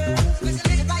you girls, we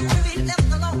live like to be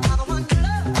left alone by the one you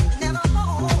love, never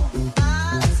home.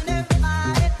 Listen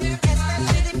everybody,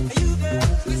 especially you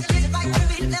girls, we live like to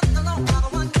be left alone by the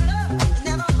one you love,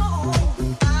 never home.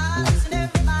 Listen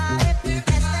everybody,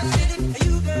 especially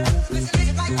you girls, we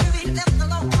live like to be left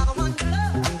alone by the one you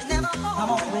love, never home.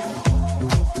 Come on with it.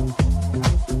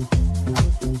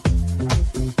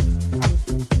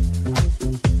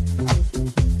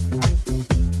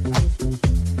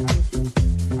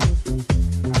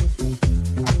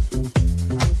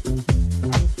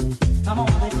 Come on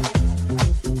with it.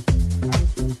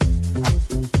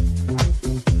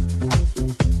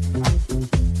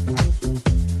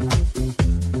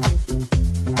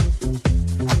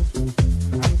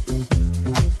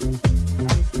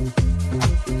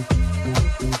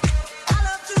 I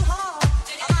love too hard,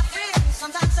 my friends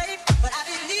sometimes say, but I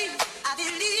believe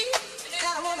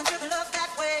that a woman should love that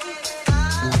way.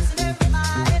 Listen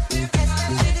everybody,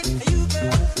 especially you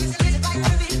girls, we live like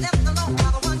to be left alone by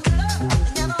the one you love,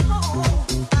 never home.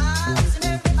 Listen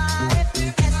everybody,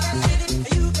 especially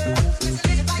you girls,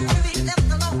 we live like to be left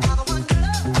alone by the one you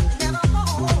love, never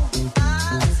home.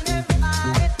 Listen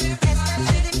everybody,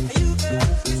 especially you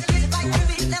girls, we live like to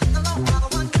be left alone by the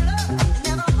one you love,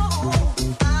 never home.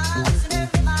 Listen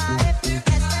everybody,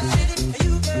 especially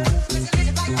you girls, we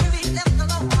live like to be left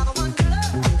alone by the one you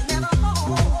love, never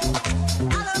home.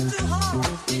 I love too hard,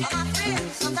 my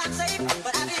friends sometimes say,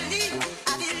 but I believe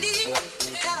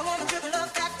that a woman should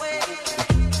love that way.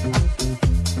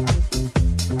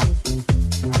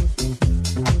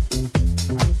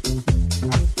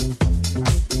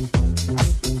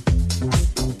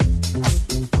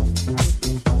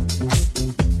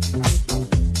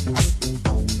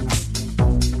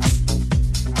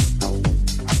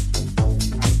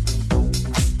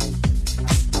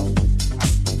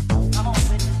 Come on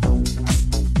with it.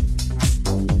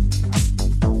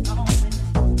 Come on with it.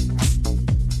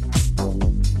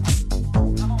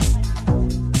 Come on with it. Come on with it.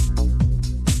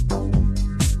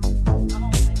 Come on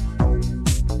with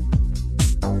it.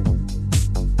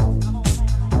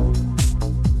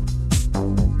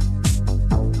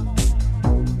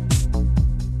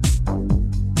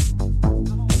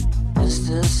 Is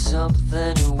this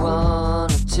something you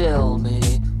wanna tell me?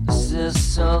 Is this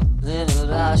something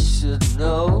that I should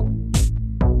know?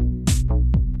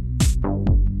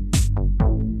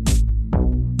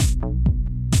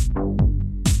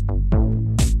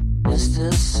 Is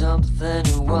this something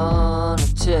you wanna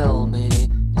tell me?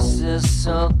 Is this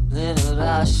something that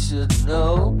I should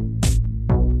know?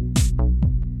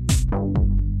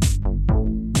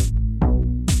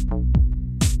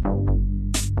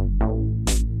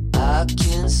 I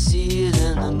can see it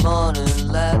in the morning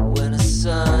light when the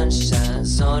sun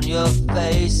shines on your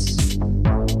face.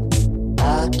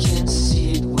 I can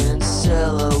see it when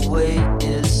silhouette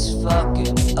is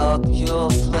fucking up your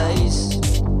place.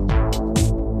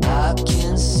 I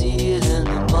can see it in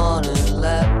the morning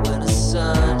light when the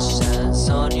sun shines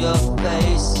on your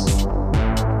face.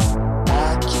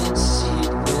 I can see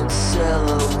it when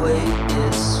silhouette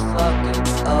is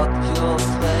fucking up your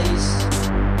place.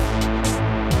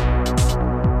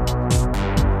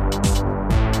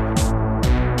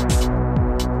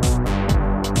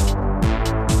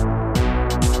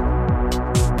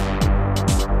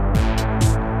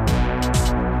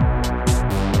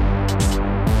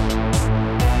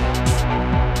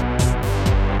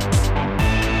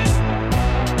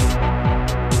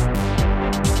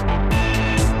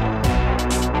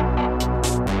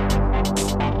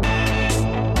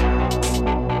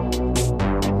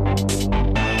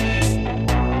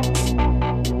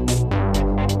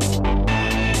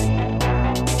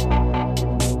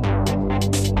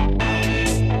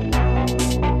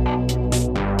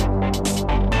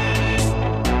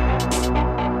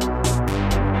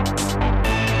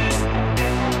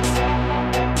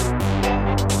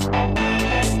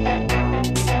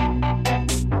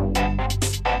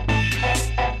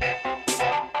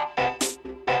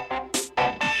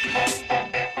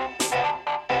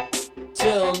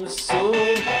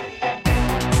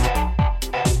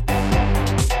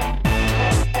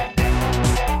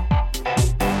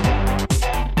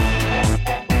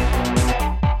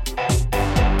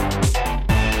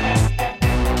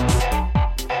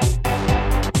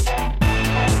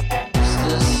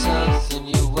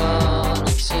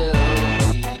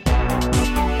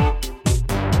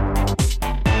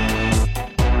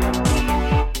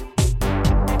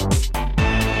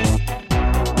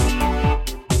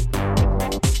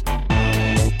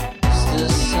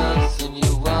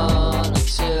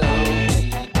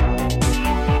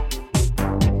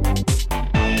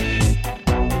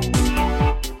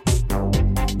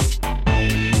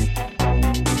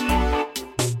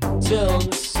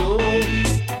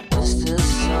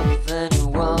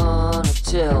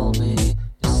 tell me?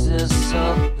 Is this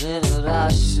something that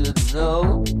I should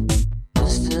know?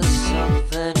 Is this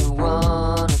something you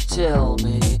wanna tell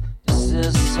me? Is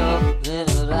this something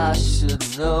that I should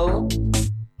know?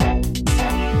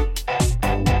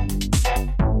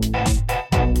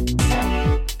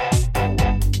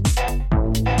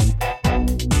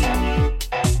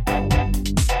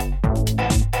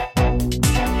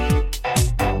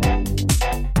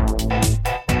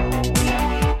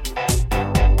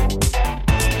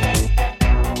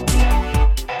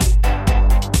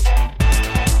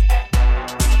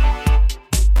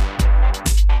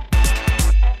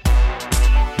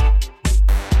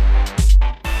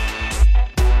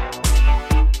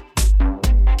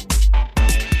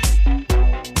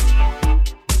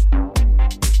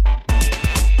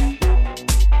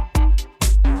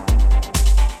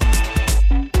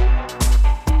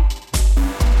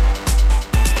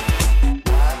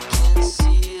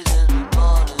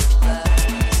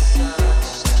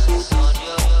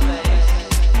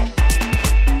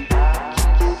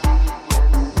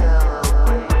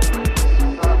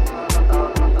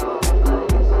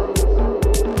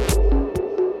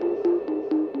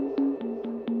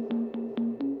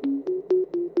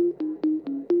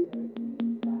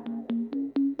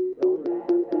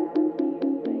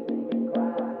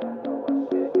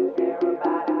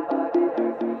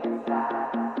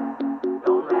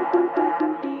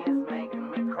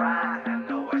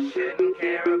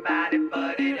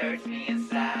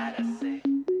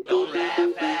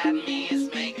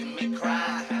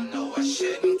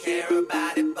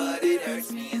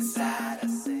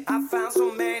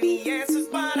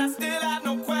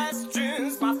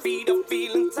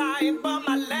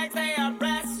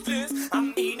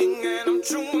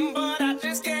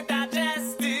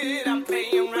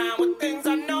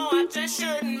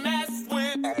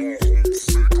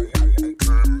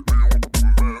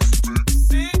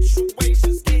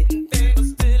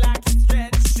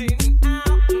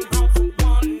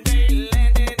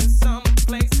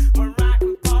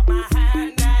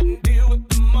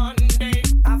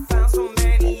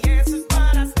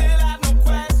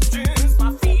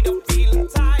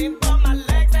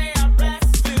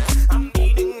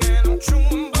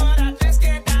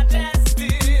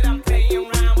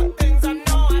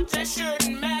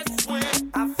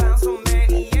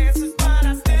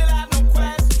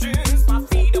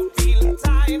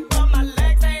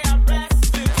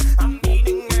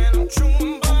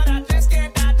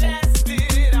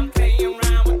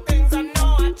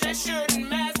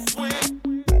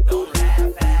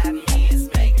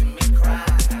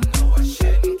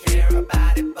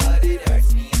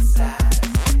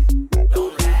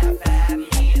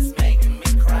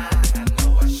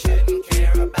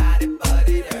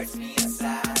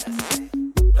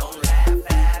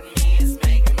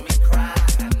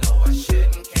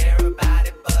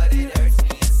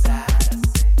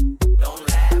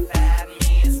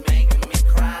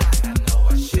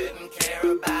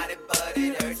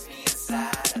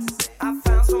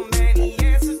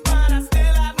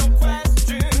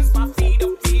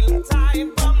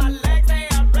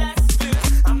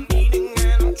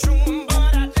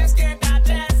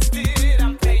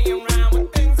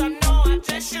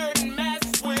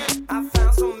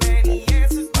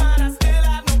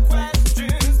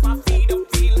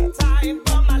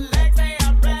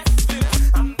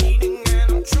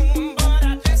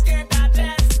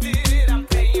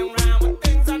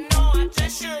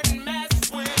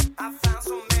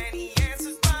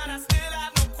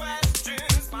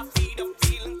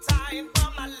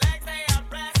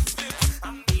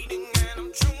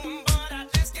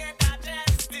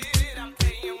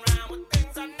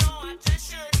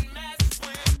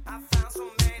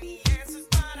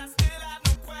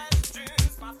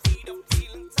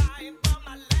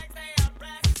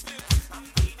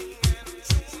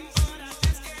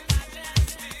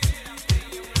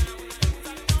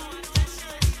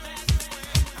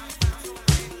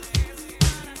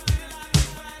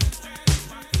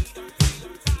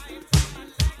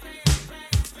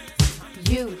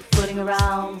 You fooling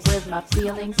around with my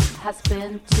feelings has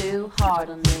been too hard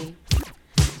on me.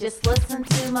 Just listen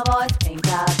to my voice, ain't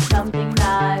got something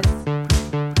nice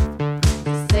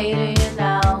to say to you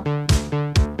now.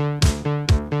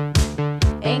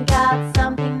 Ain't got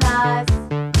something nice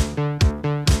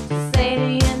to say to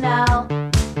you now.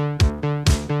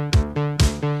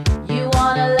 You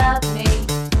wanna love me,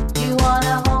 you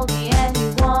wanna hold me, and you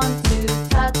want to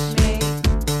touch me,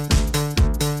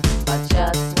 but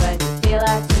just when you feel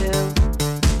like to,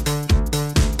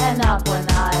 and not when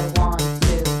I want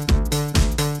to.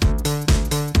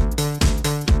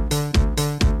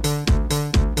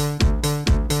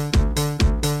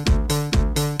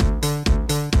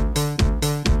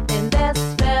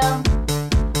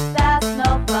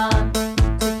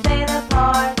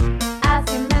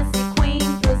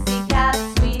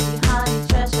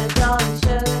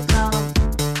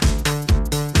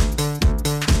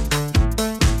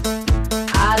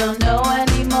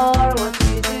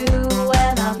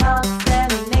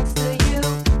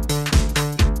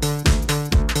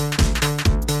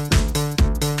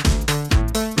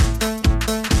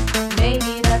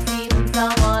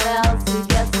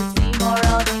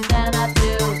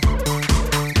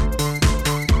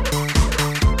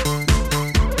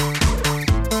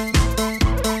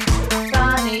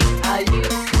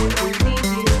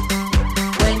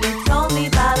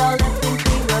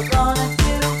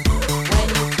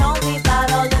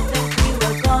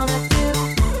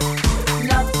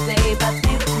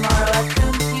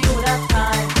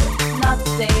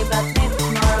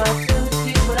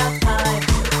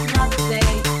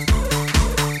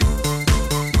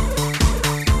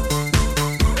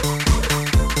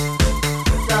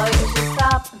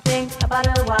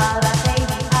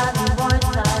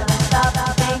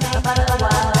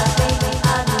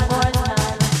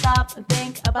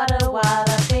 water,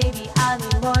 water, baby, I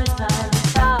need more time.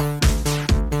 Stop.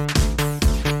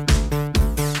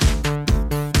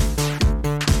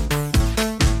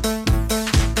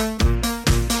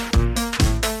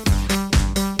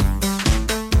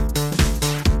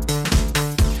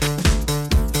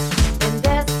 In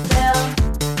this film,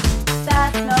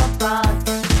 that's no fun.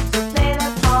 So play the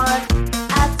part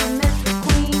as the Mr.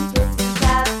 Queen,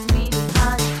 pussycat, sweetie,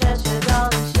 honey, treasure,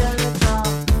 darling, sugar plum.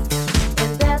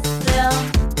 In this film,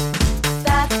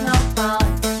 that's no fun.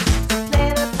 So play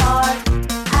the part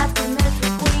as the Mr.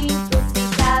 Queen,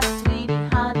 pussycat, sweetie,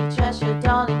 honey, treasure,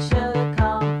 darling, sugar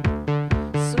come.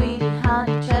 Sweetie,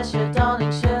 honey, treasure,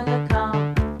 darling, sugar come.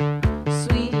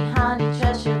 Sweetie, honey,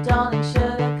 treasure, darling,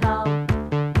 sugar come.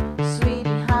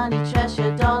 Sweetie, honey,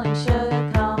 treasure, darling,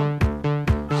 sugar come.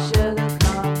 Sugar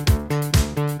come.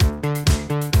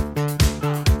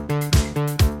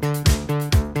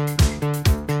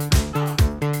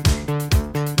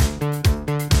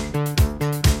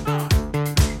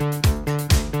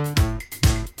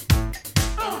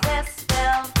 In this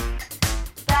film,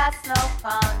 that's no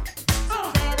fun. So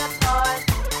play the part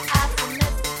as the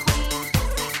Mr. Queen,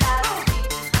 pussycat,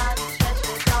 sweetie, honey,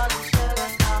 treasure, darling, sugar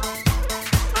come.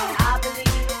 I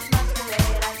believe it's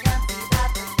masquerade. I can see that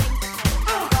the things change.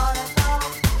 You're gonna go.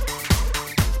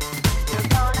 You're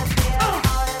gonna feel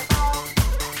all alone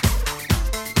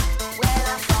when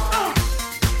I'm gone.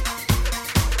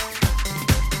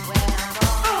 When I'm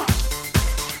gone.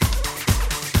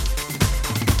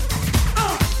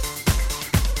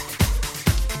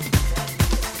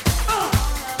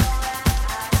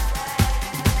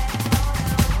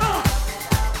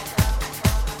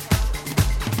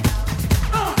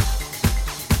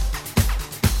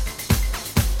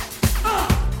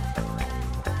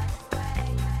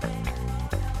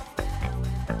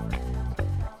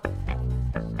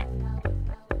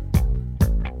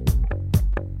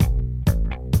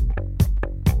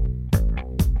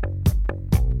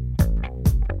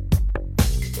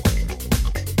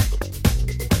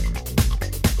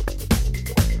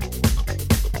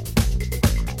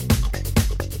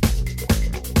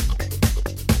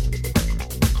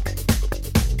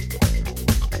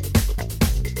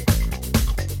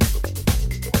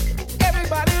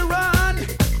 Everybody run,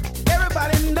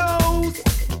 everybody knows,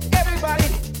 everybody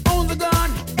owns a gun,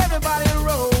 everybody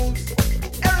rolls,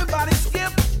 everybody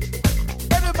skip,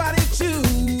 everybody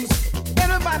choose,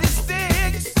 everybody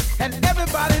sticks, and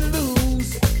everybody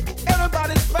lose.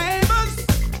 Everybody's famous,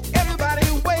 everybody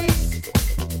waits,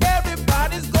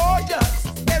 everybody's gorgeous,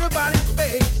 everybody's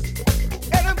fake,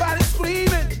 everybody's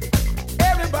screaming,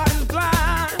 everybody's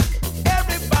blind,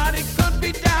 everybody could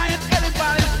be dying,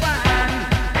 everybody's fine.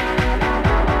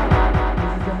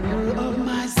 Of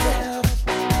myself.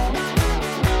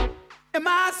 Am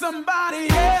I somebody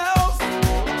else?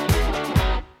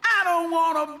 I don't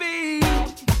wanna be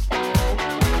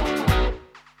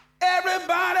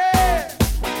everybody.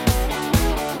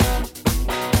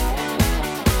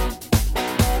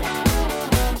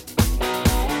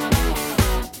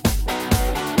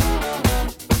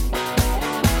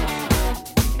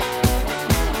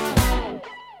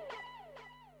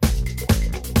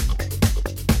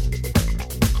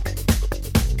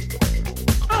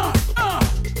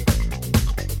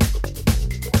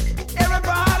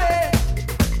 Everybody.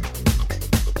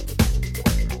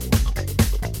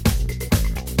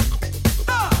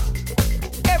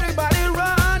 Everybody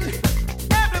run,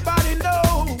 everybody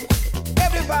knows,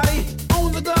 everybody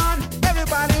owns a gun,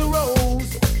 everybody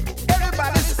rolls,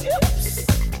 everybody skips,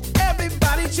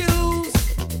 everybody choose,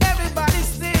 everybody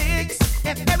sticks,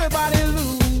 and everybody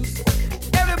lose.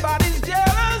 Everybody's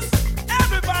jealous,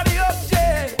 everybody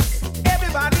objects,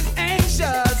 everybody's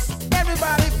anxious,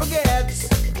 everybody forgets,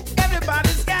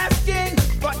 everybody's asking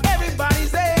for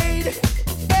everybody's aid,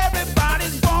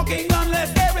 everybody's walking unless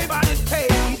everybody's paid.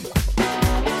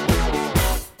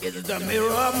 Is the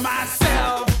mirror of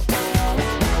myself.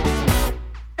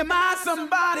 Am I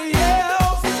somebody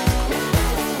else?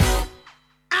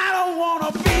 I don't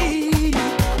wanna be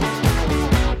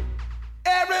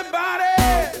everybody.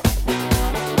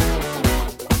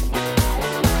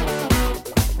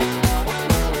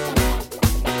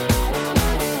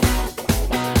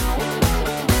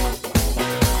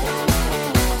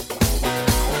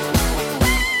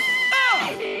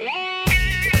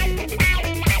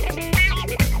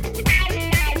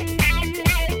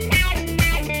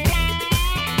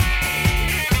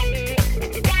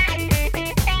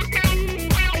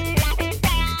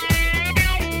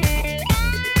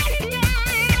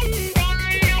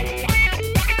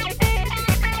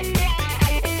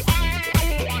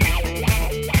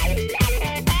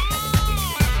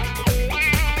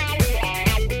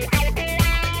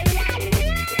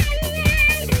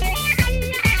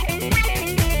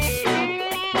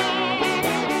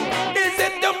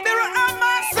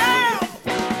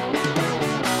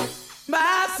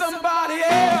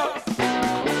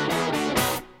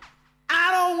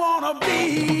 wanna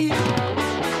be.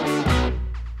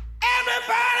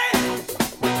 Everybody.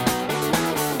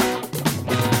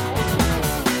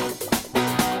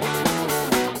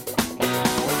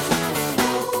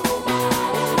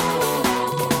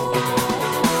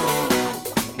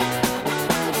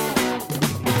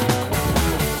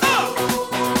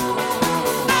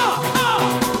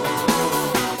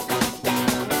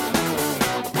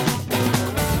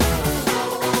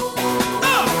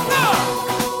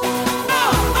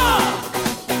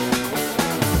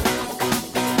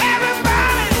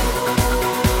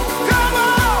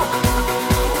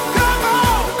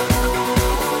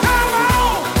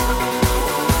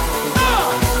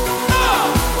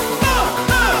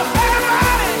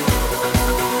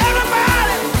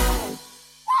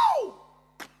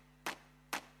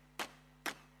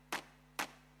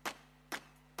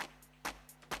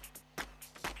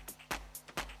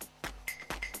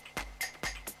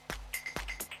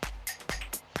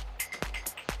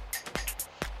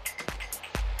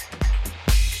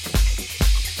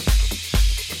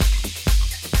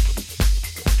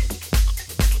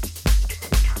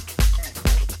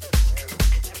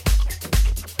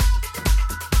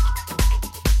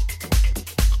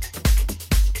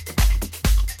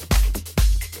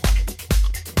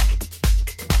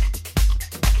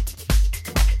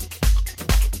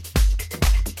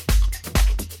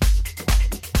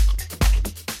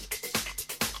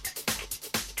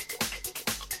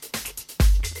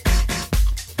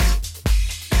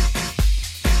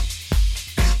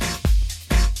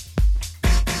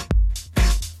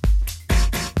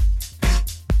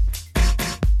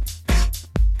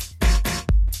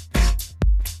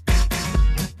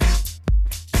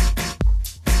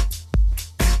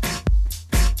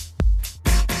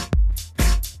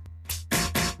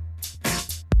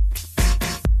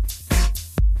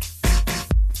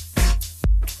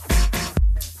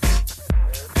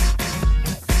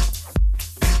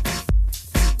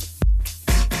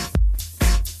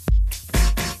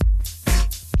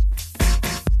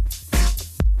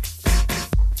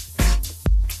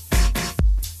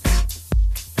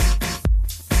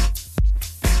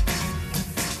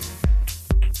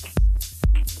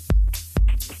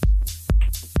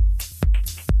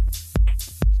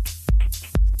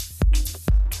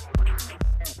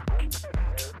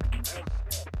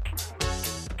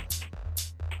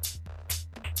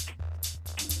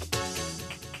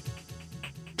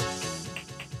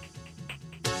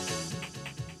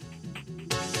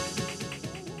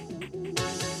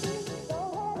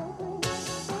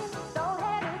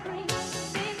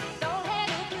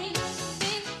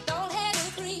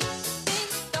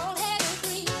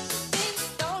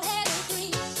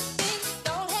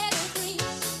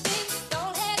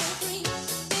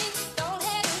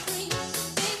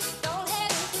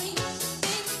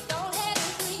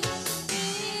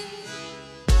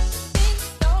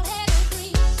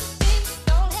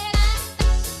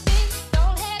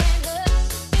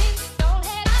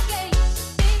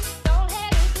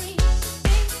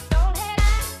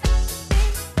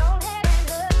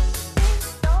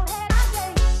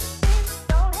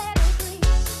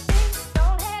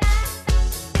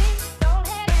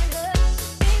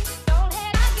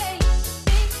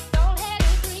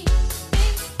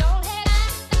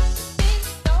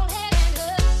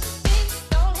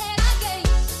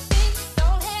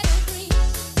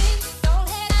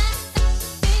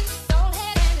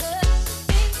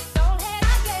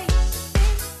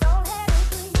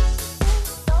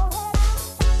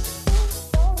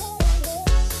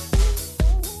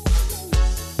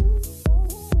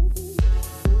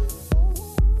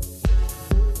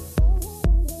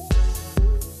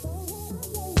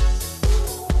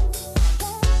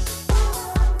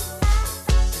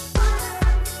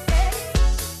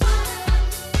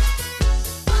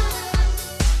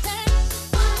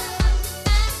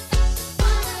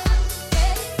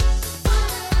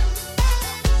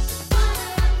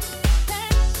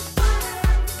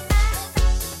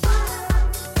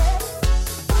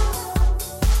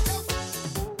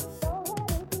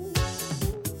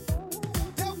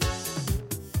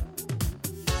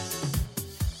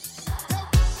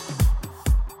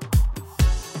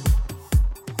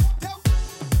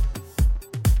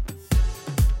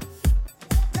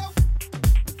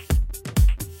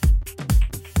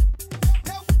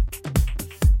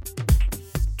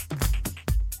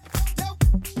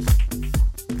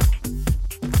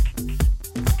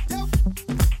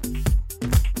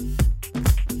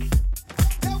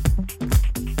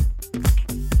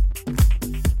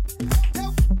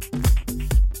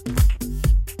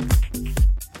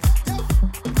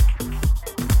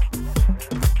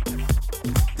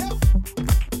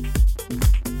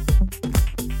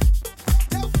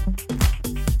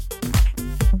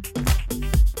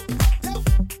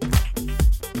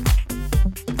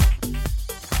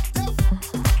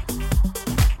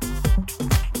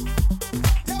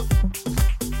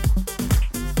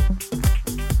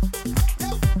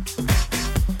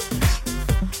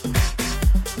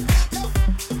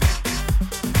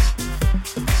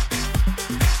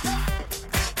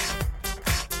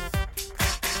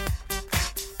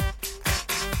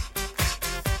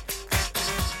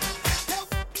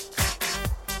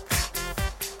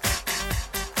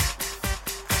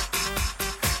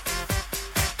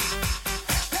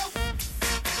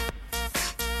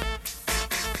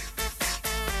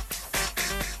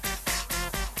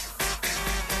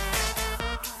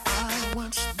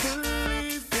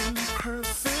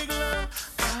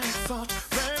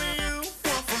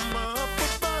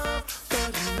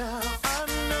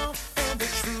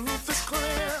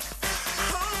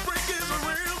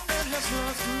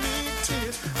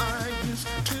 tears. I used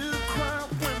to cry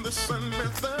when the sun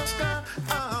met the sky.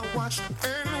 I watched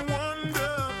and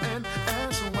wondered and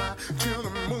asked why, till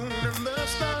the moon and the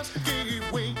stars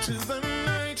gave way to the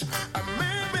night. A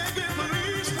man begging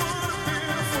please, what a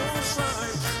beautiful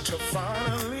sight. Till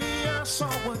finally I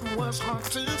saw what was hard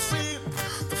to see.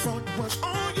 The fault was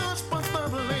all yours, but the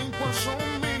blame was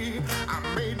on me. I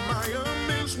made my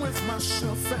amends with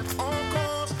myself at all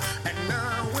costs, and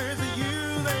now with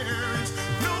you there is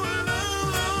no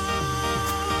love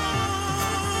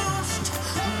lost.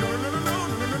 No, no, no, no,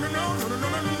 no, no, no, no, no, no,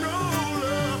 no, no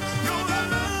love, no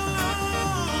love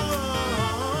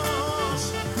lost,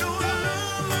 no love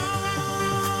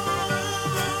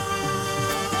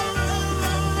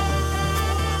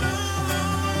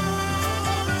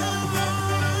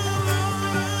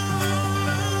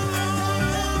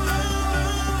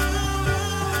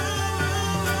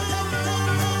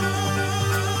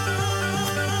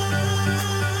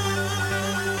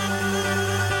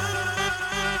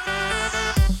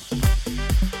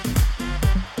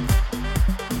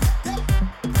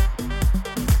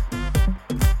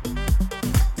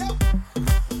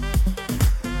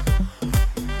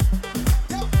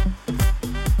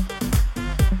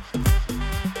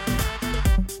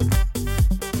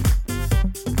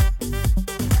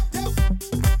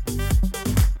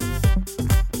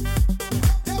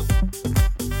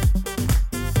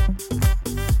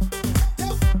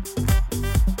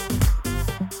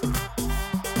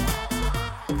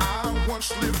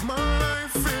live my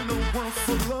life in a world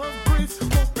full of grief,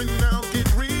 hoping I'll get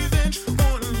revenge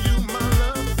on you, my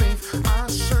love thief. I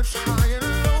searched high and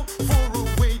low for a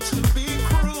way to be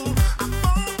cruel. I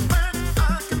thought that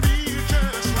I could be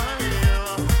just like you,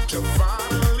 till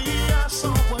finally I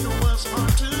saw what was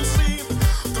hard to see.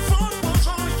 The fault was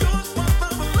all yours, but the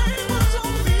blame was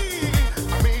on me.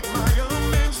 I made my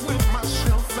amends with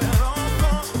myself at all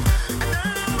costs, and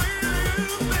now with you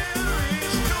there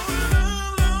is no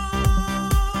love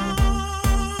lost.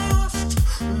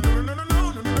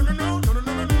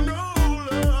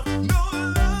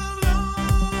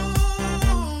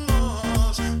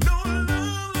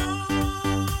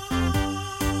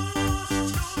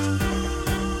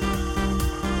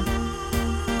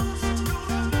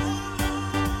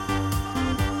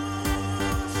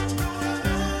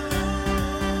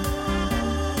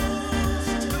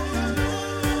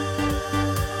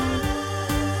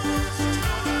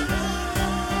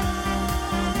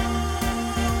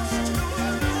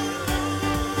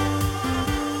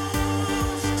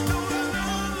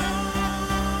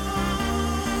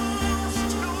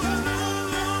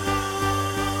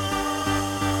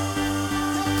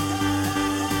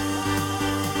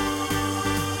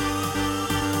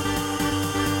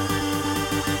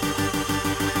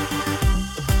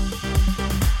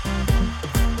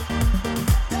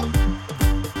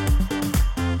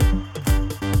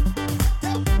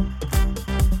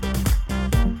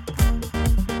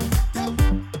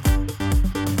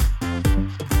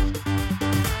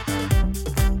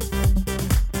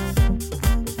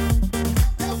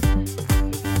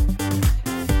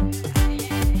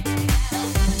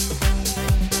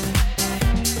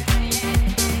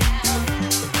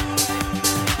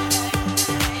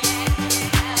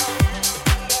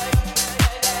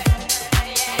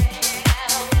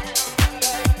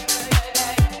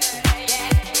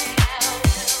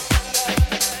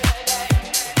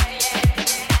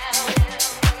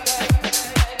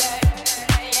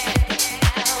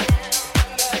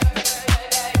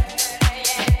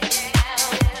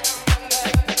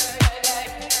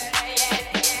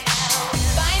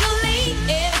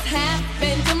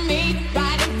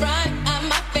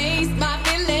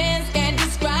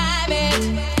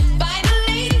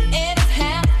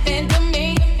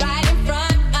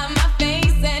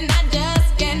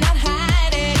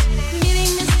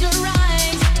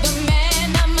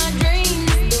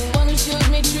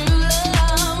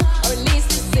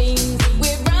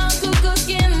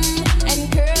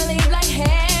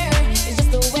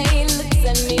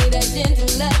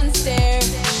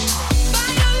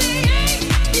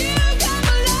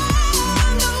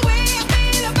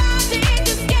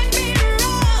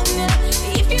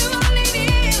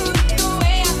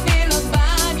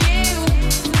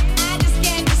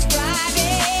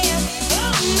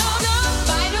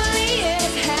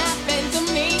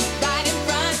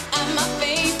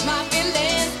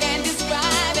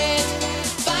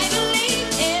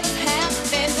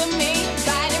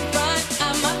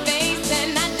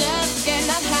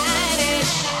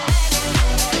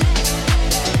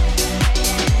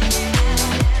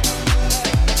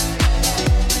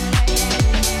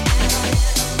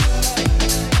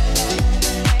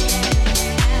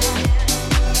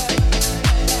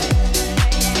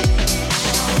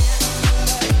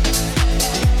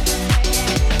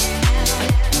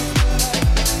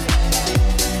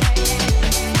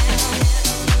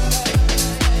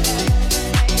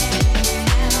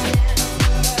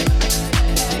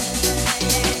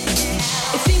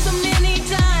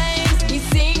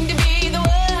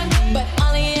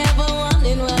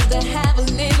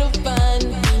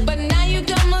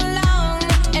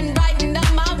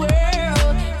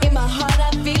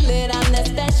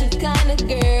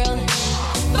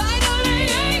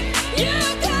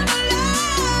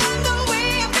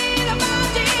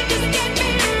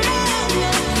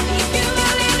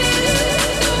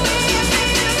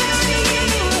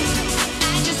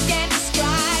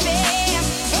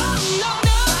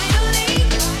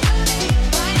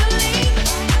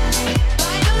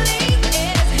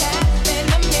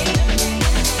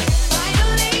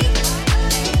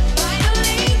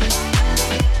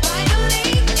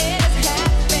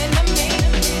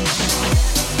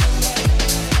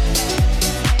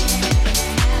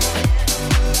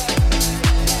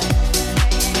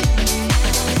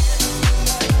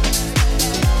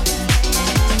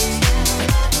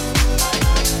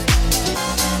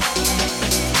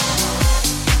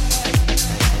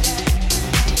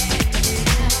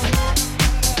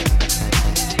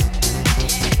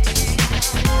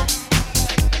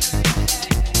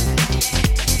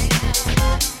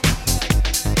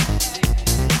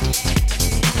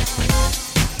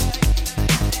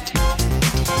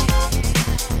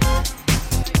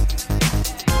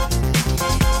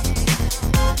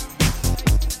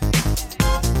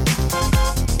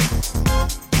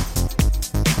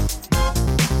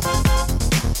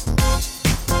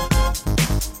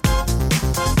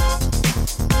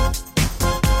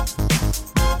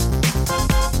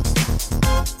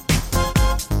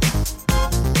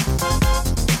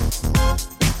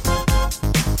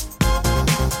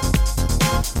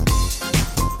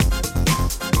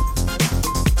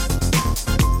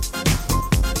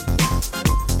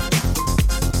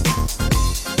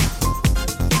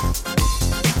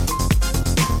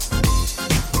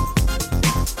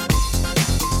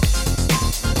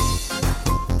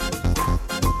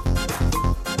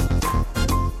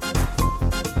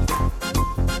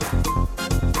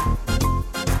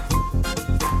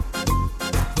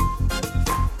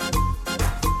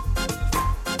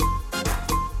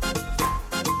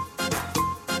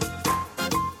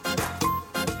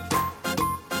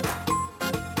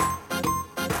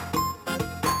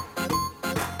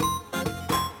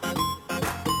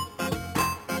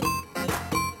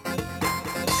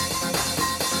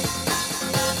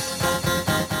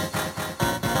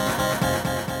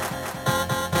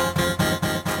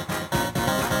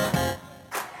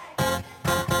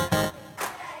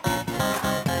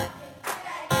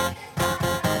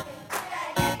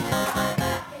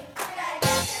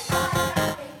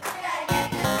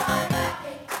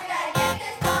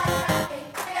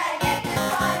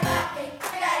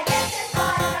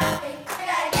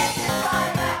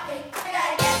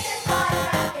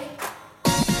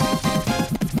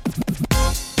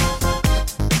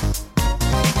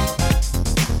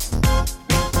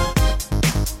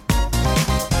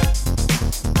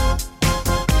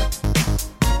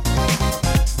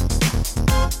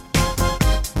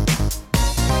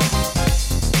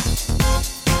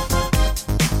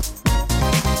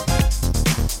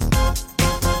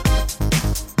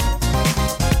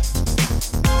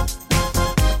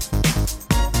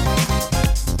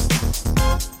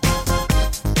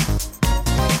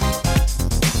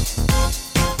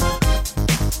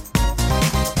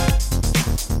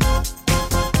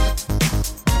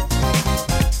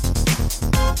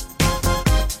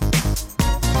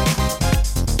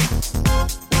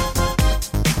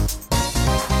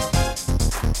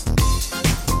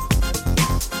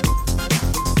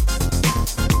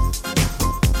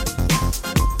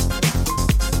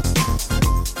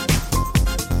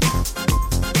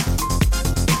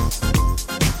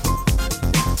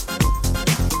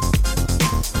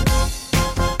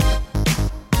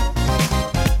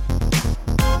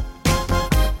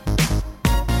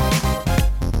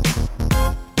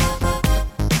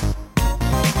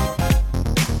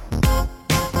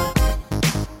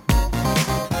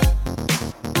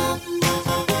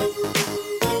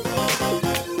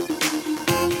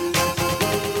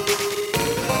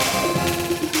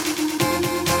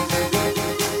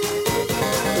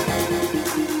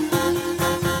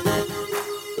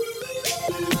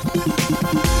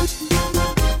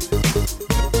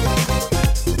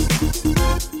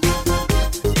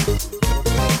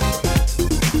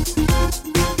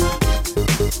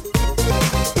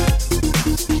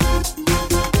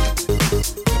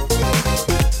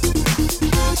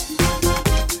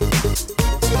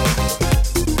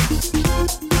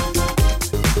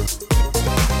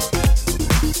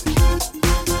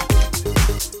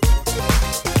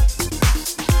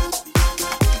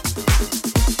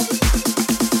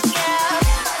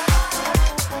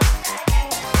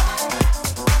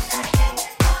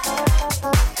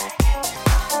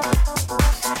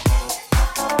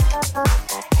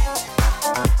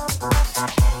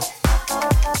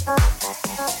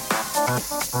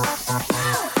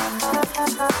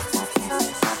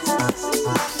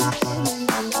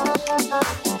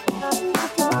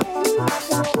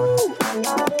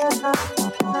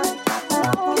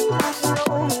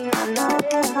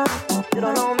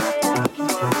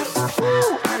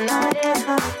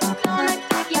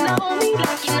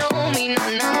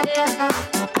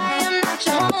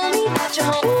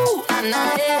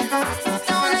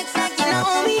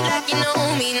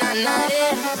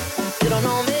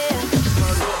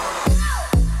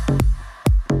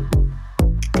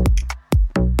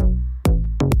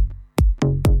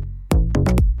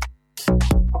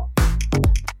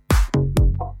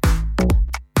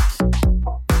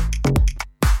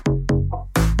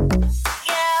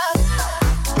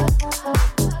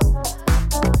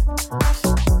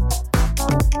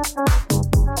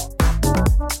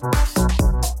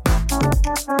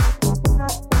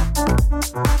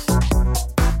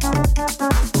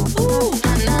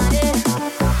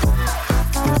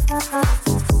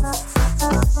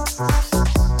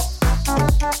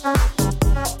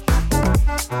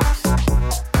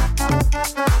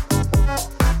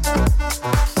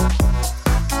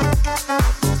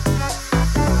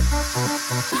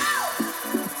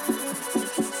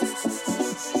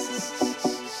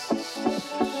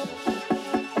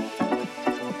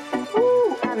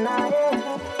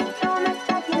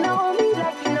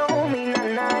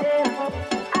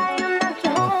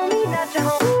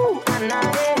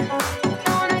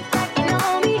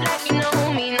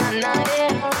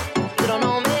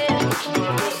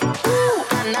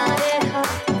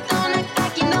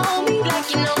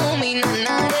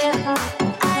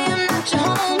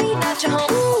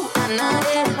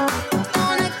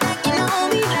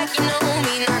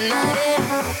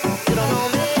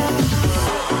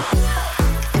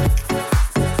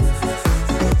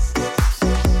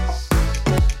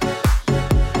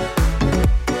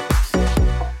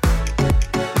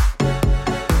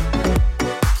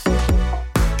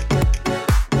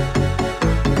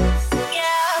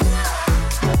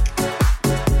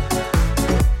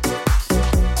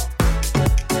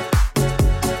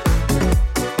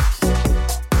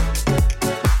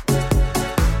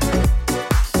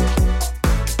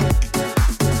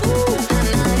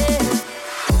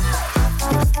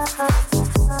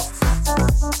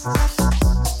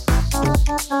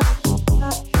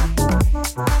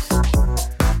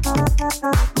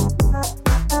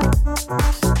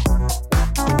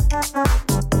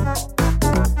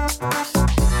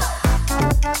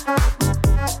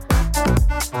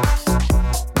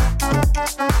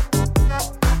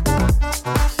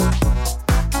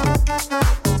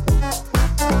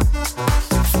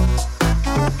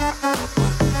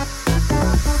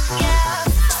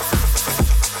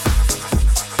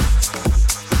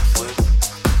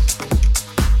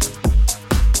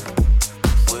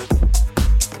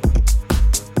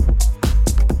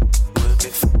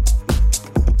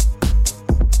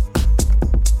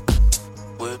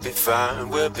 fine,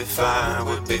 we'll be fine,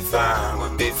 we'll be fine,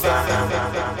 we'll be fine.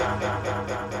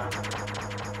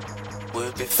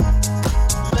 We'll be fine.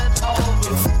 Let all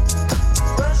the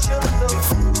pressure look,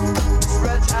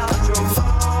 stretch out your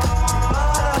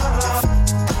heart.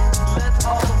 Let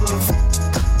all the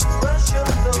pressure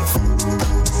look,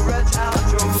 stretch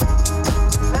out your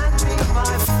and be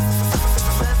my.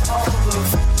 Let all the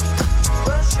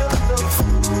pressure look,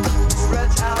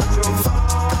 stretch out your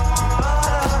heart.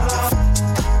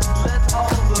 Let all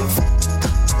the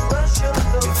pressure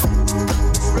look,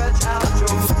 stretch out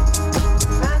your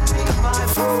and be my.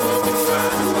 We'll be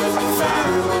fine, we'll be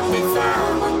fine, we'll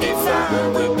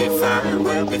be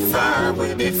fine,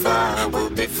 we'll be fine, we'll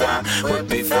be fine, we'll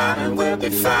be fine, we'll be fine, we'll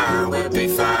be fine, we'll be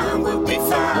fine, we'll be fine, we'll be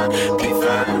fine, be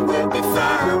fine, we'll be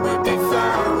fine, we'll be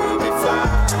fine, we'll be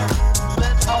fine.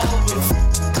 Let all the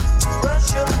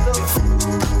pressure look,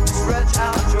 stretch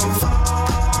out your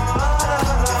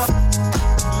heart.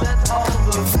 Let all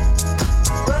the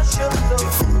pressure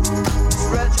look,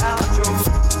 stretch out your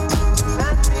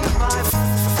and be my.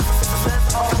 Let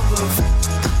all the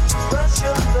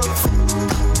pressure look,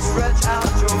 stretch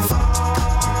out your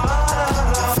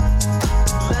heart.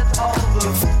 Let all the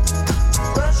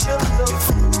pressure look,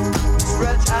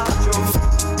 stretch out your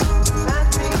and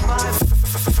be my.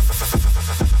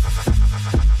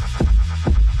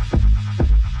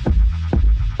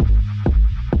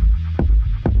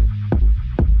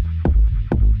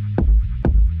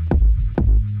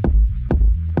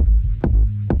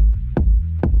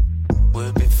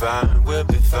 We'll be fine, we'll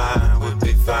be fine, we'll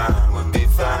be fine, we'll be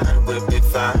fine, we'll be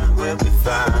fine, we'll be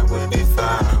fine, we'll be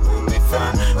fine, we'll be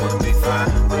fine, we'll be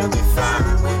fine, we'll be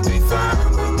fine, we'll be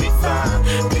fine, we'll be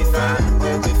fine, be fine,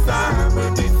 we'll be fine,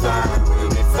 we'll be fine, we'll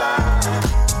be fine.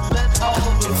 Let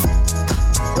all the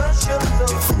pressure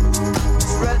look,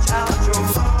 stretch out your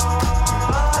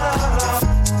heart.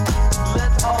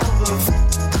 Let all the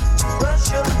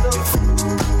pressure look,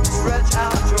 stretch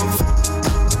out your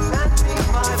and be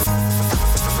my.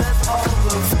 Let all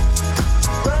the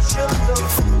pressure look,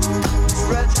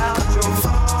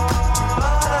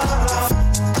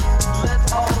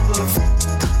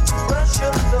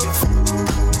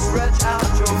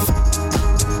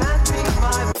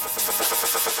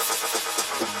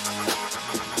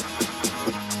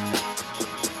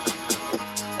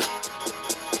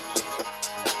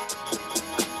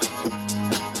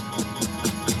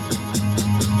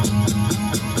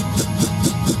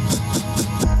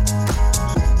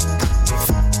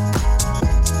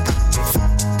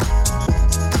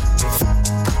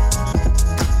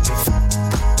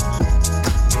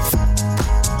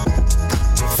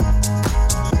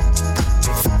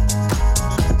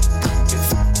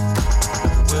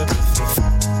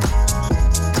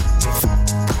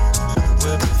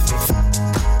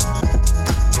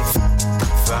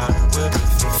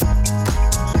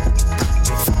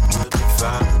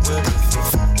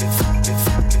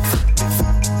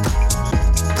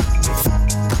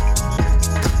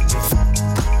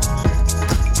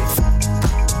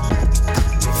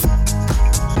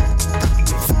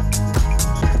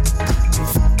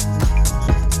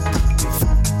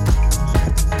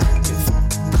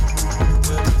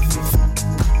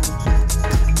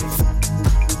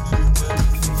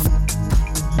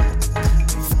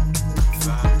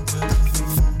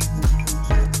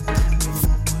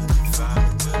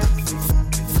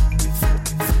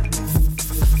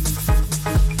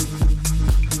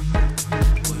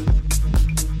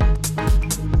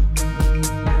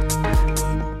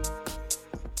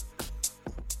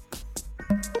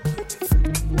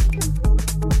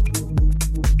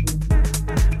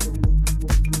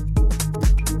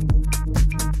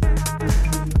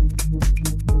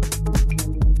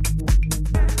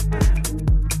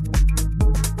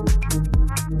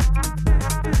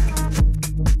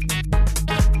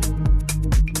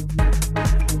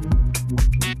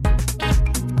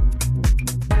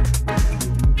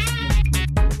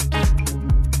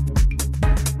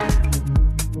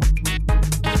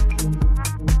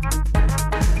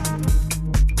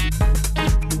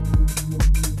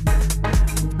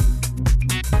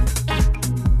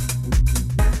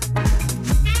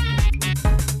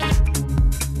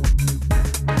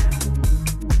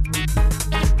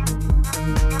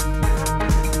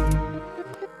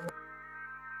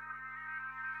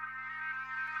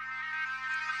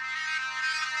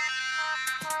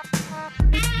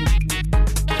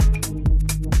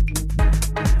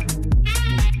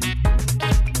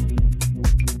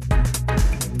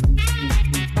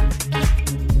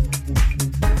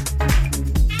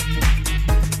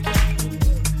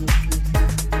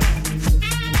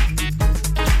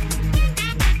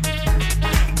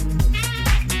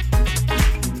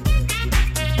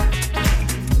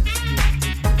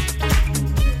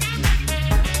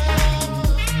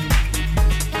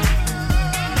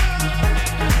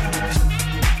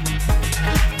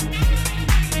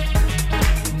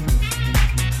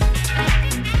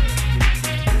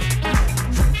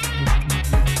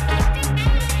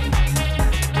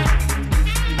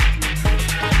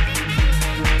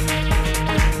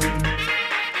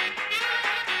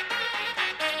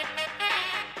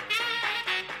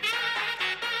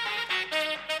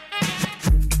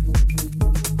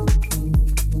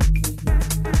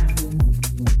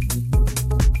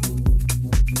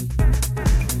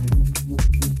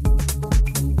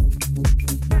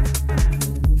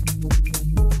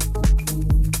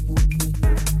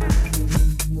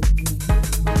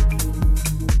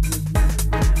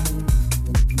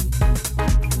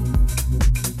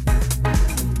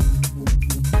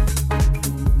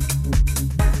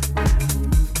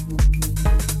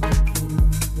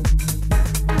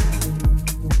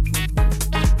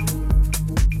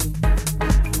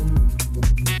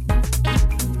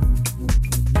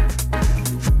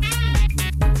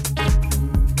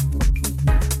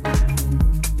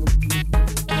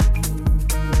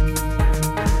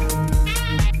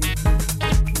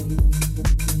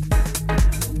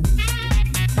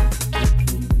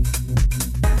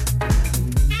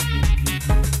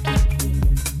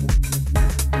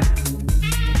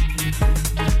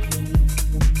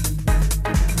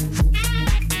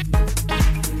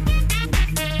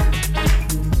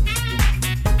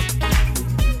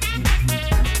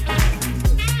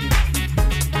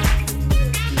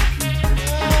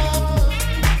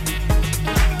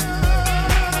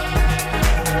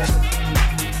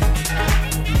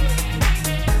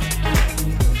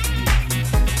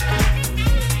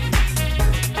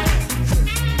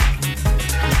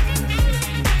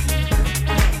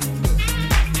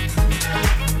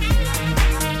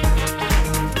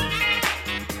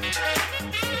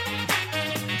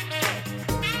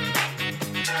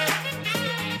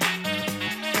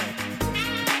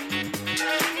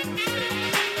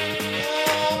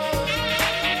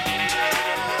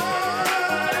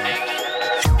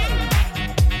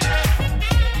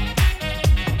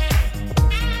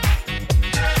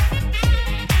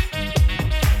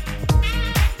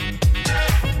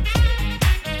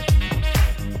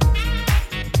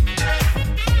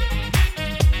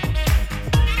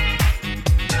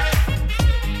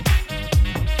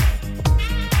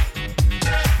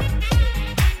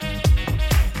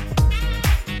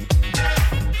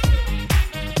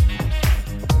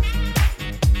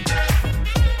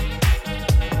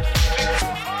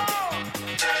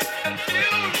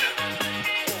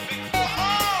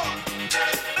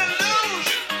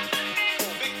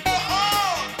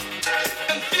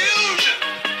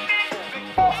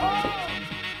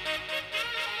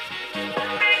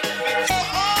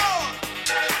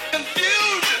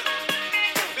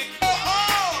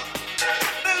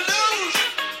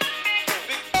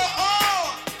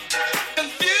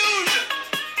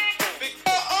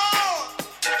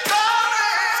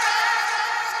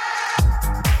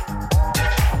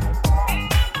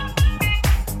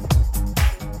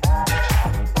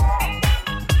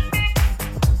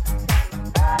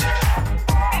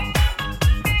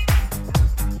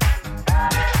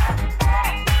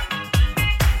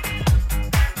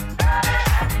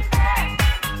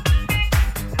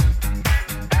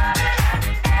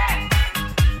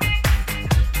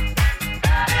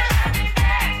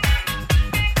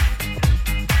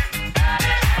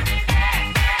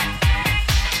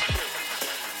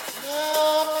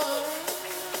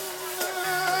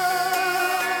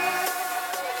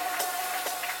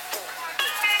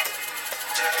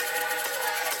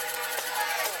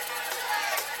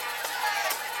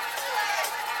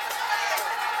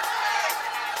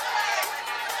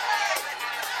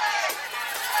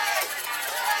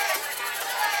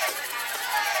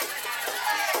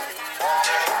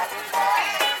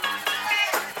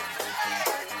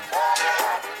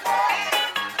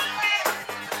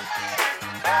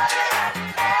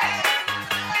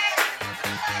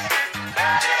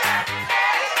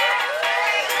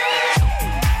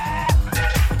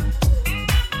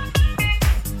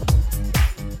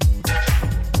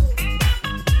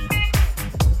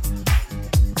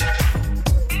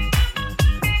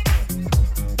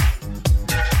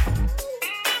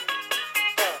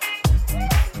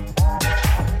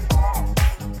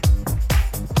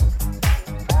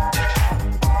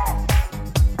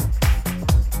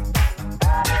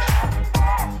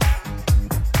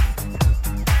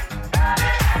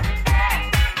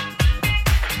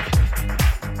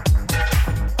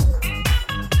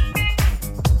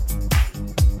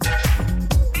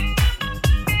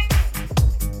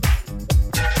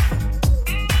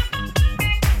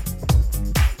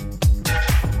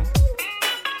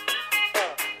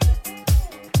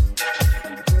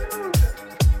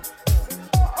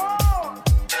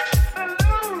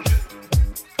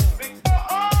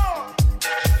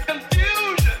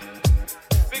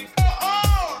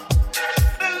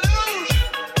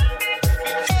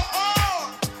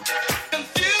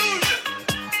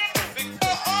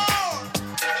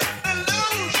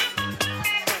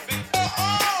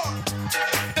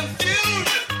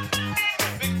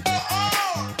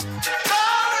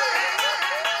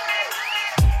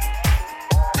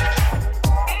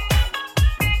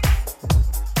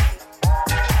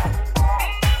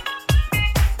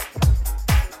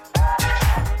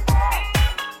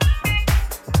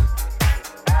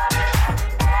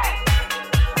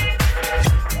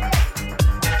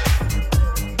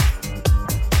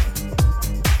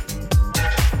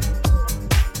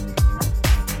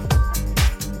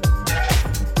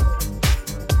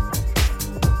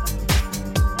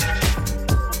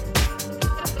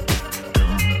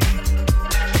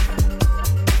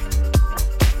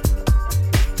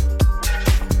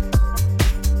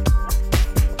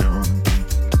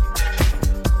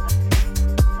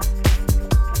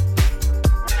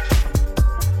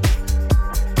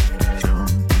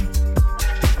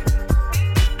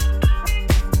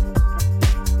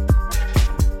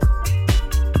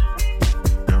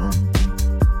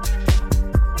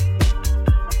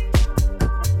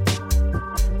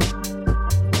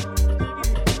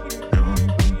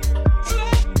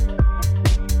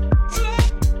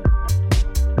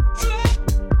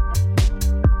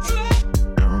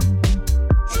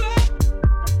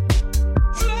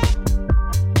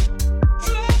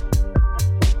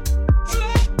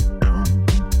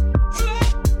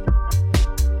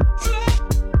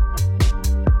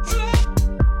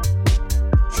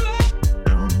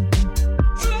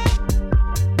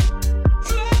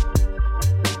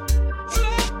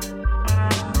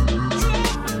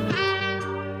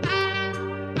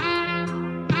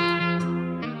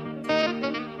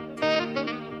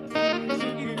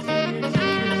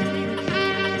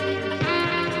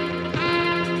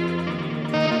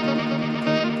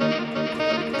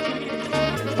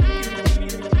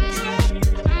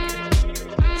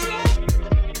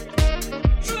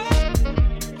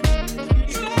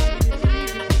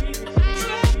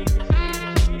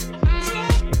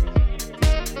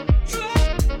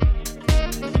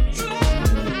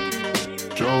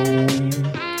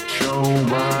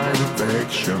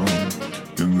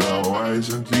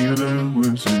 Isn't either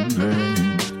was in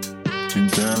vain. Sing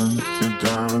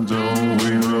down, don't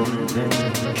we love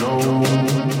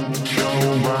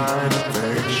show my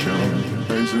affection.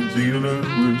 Isn't either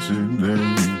was in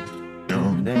vain.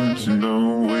 Don't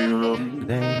we love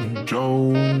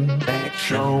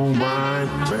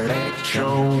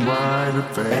show my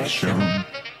affection.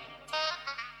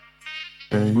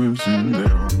 Hey, was in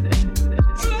there.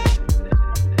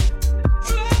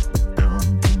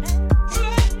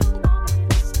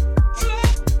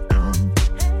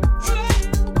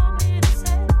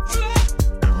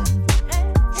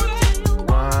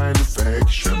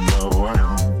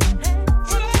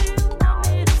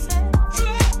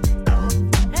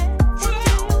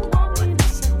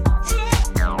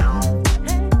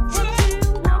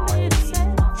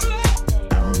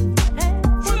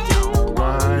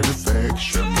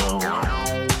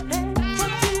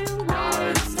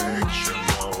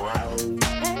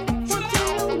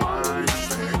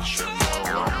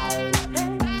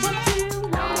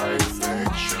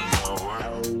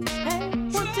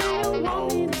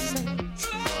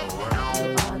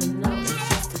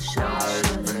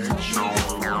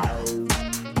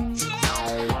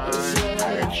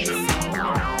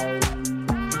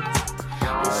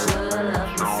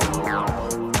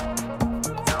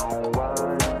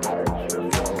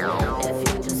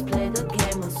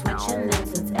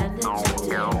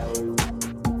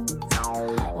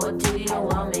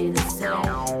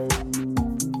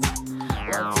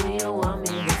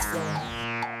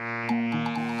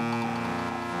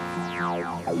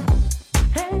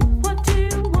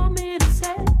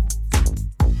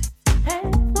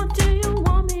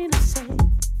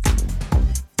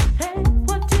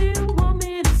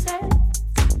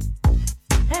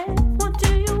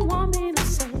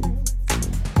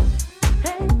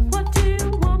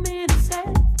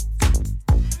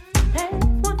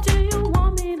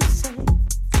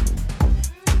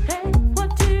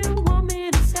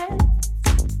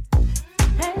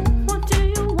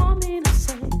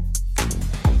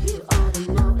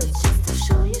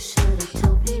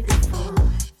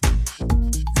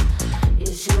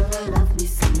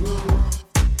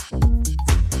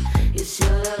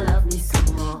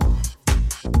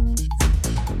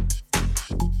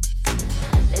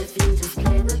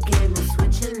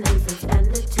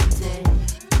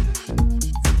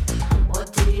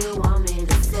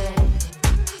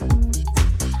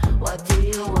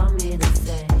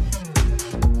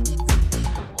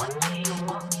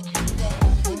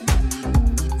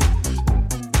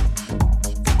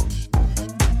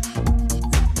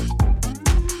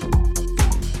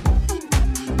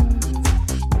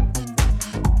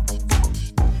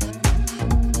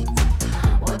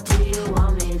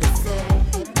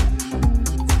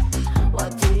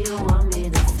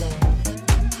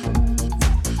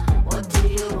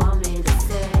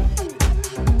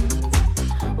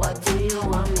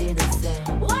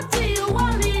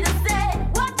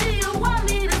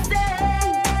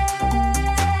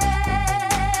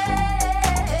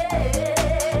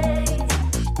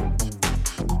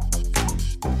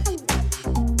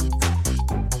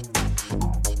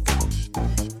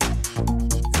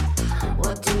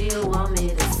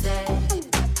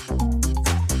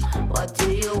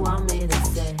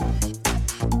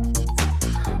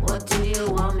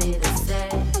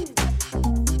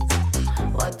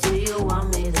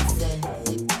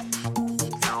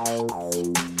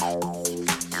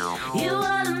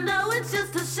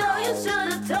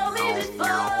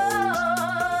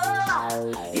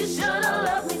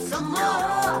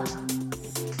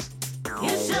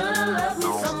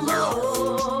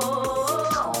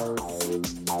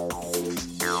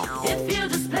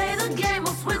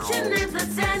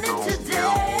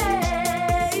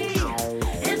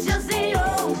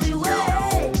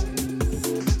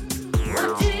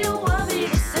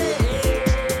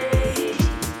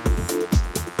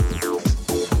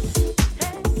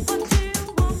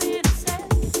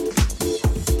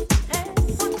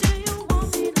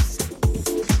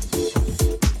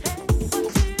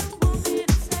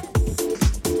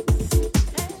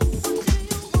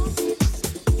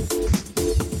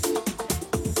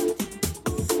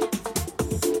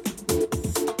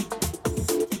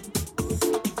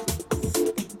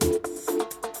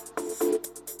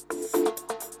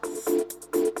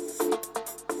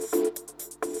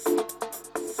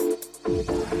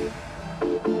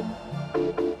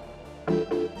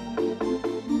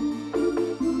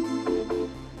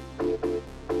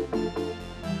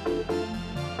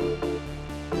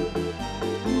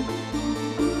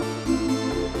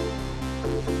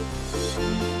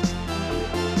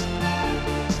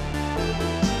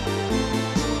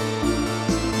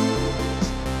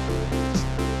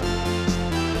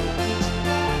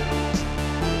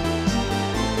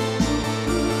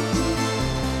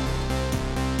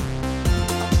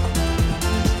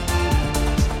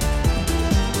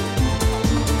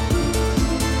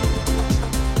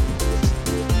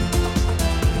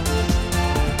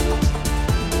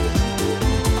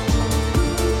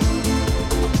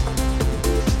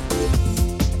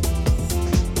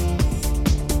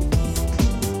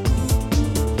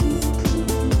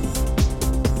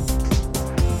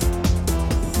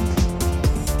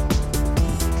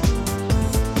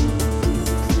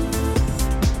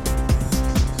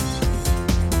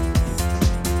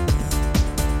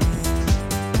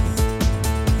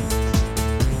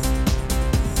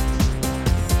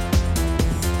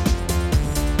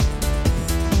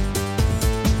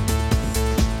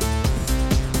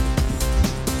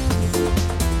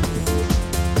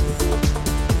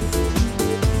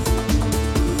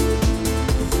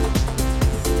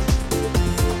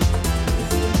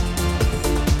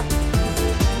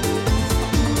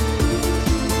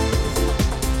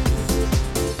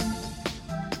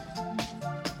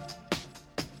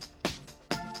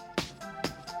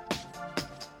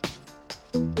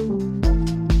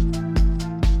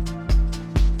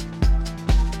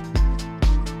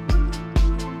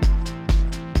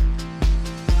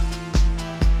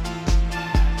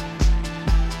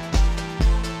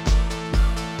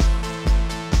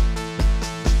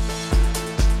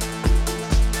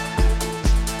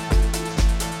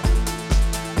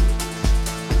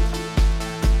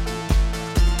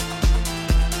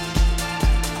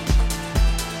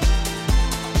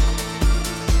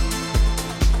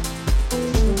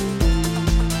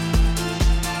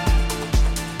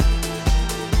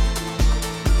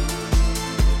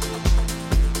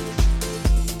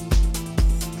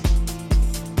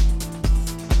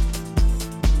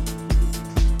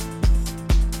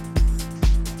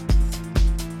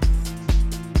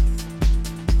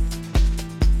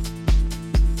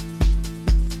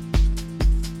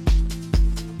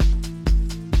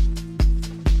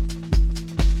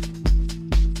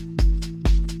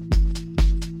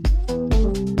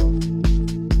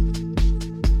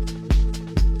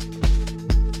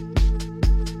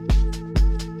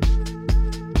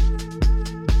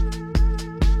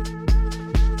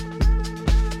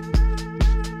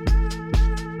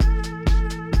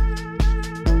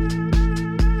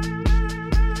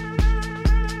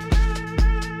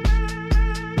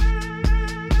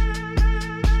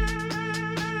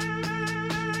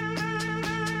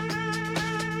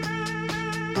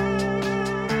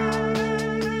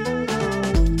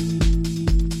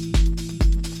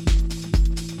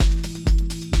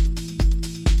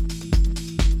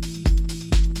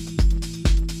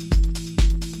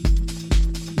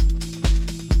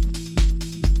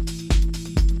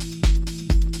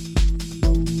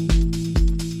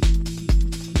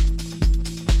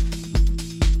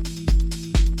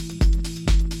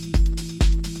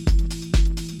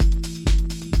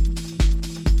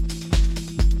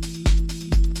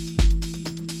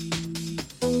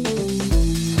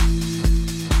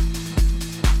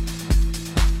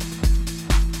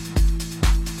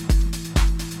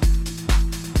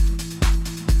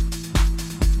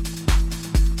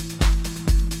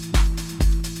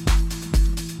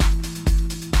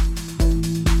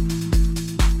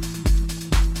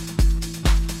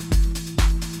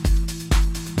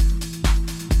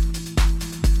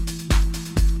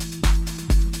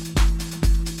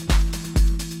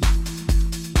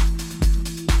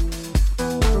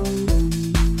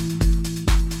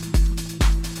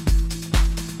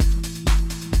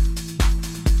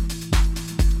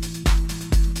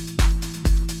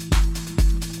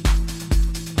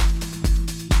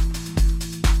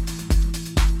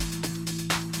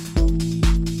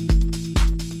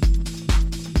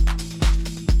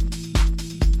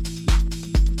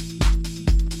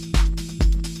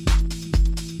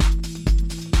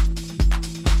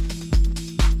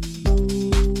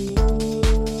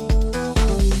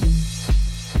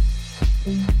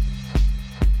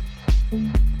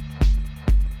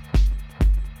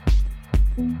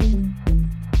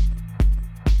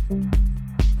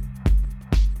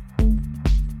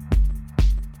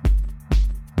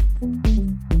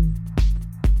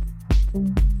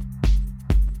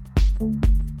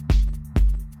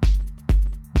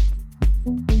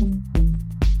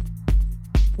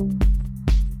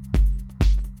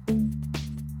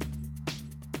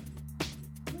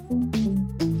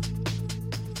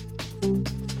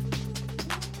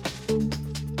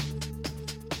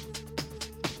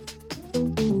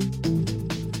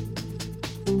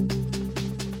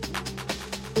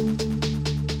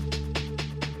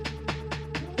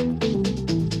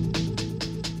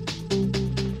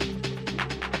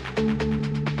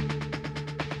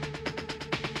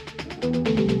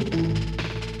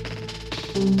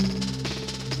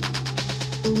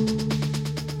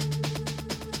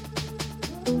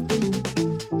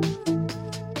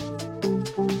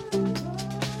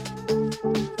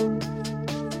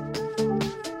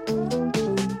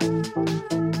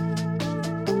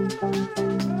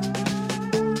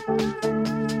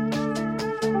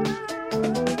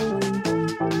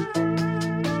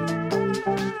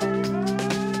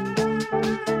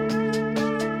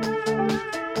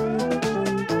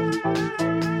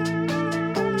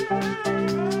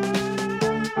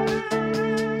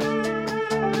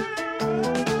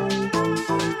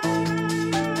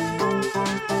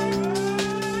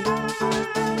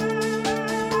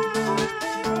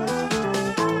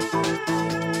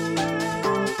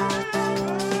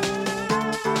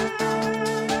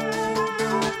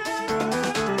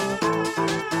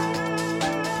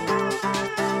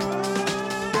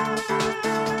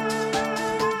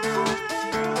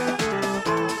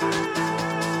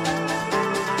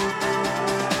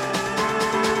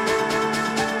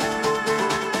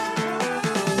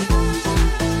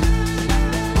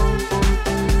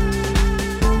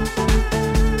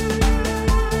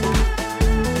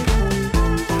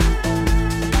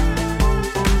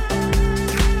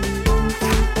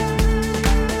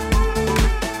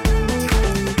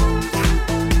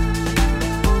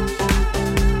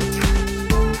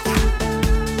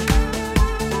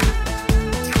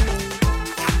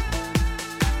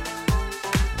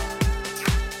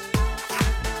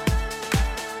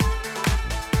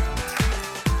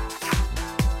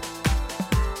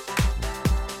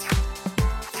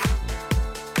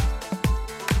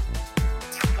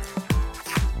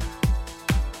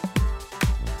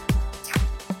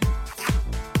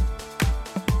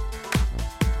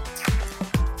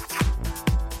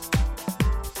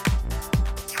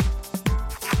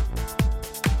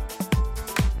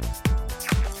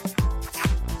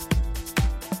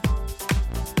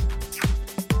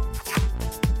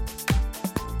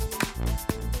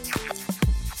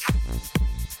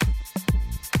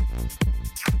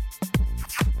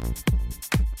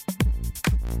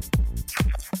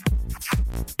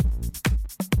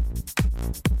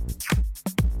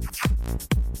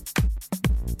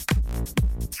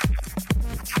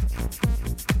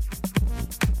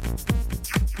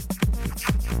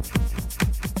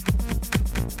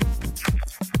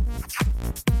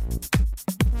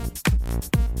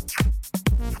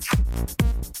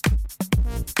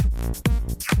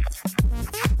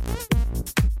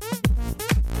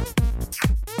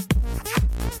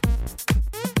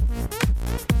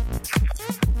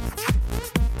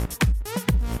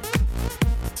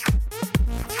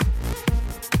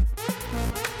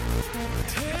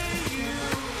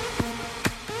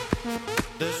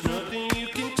 nothing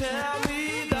you can tell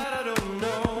me that I don't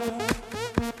know.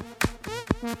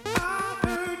 I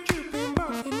heard you've been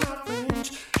working my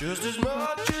fringe just as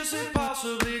much as it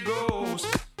possibly goes.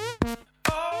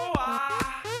 Oh,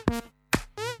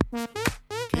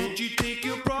 can't you take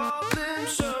your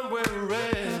problems somewhere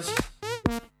else?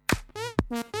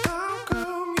 How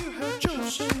come you have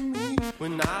chosen me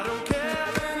when I don't care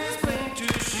and it's plain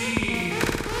to see?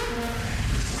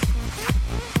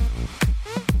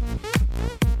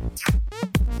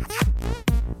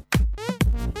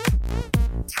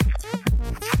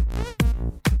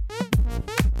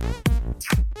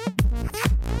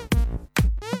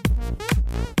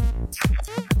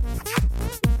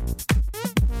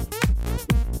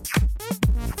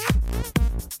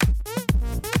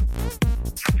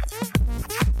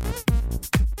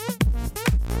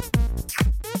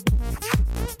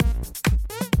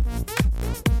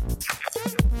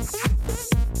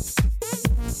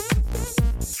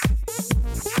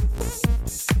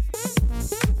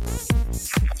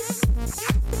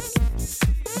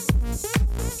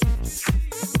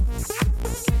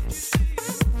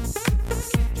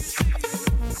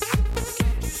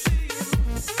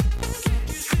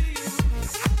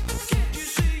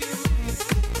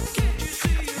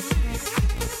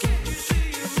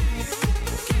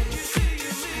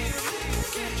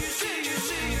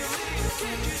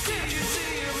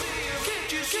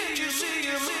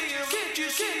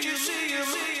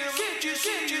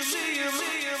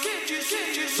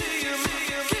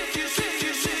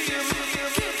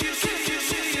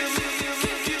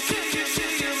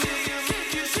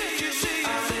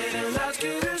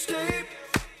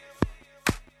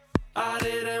 I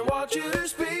didn't want you to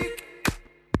speak.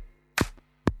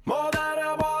 More that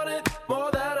I wanted,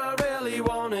 more that I really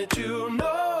wanted to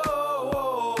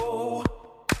know.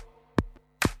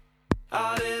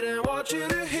 I didn't want you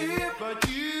to hear, but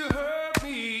you heard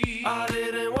me. I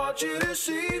didn't want you to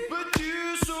see, but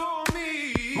you saw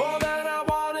me. More that I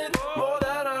wanted, more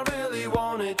that I really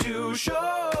wanted to show.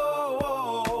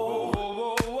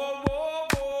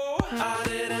 I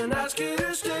didn't ask you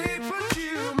to stay, but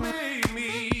you made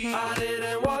me. I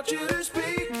didn't want you to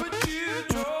speak, but you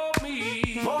told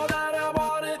me. More that I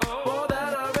wanted, more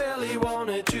that I really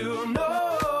wanted to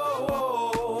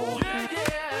know. Yeah,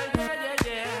 yeah, yeah, yeah,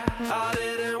 yeah. I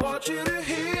didn't want you to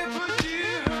hear, but you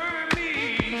heard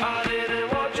me. I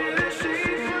didn't want you to see,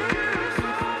 but you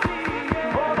saw me.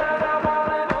 More that I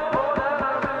wanted, more that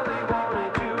I really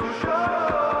wanted to show.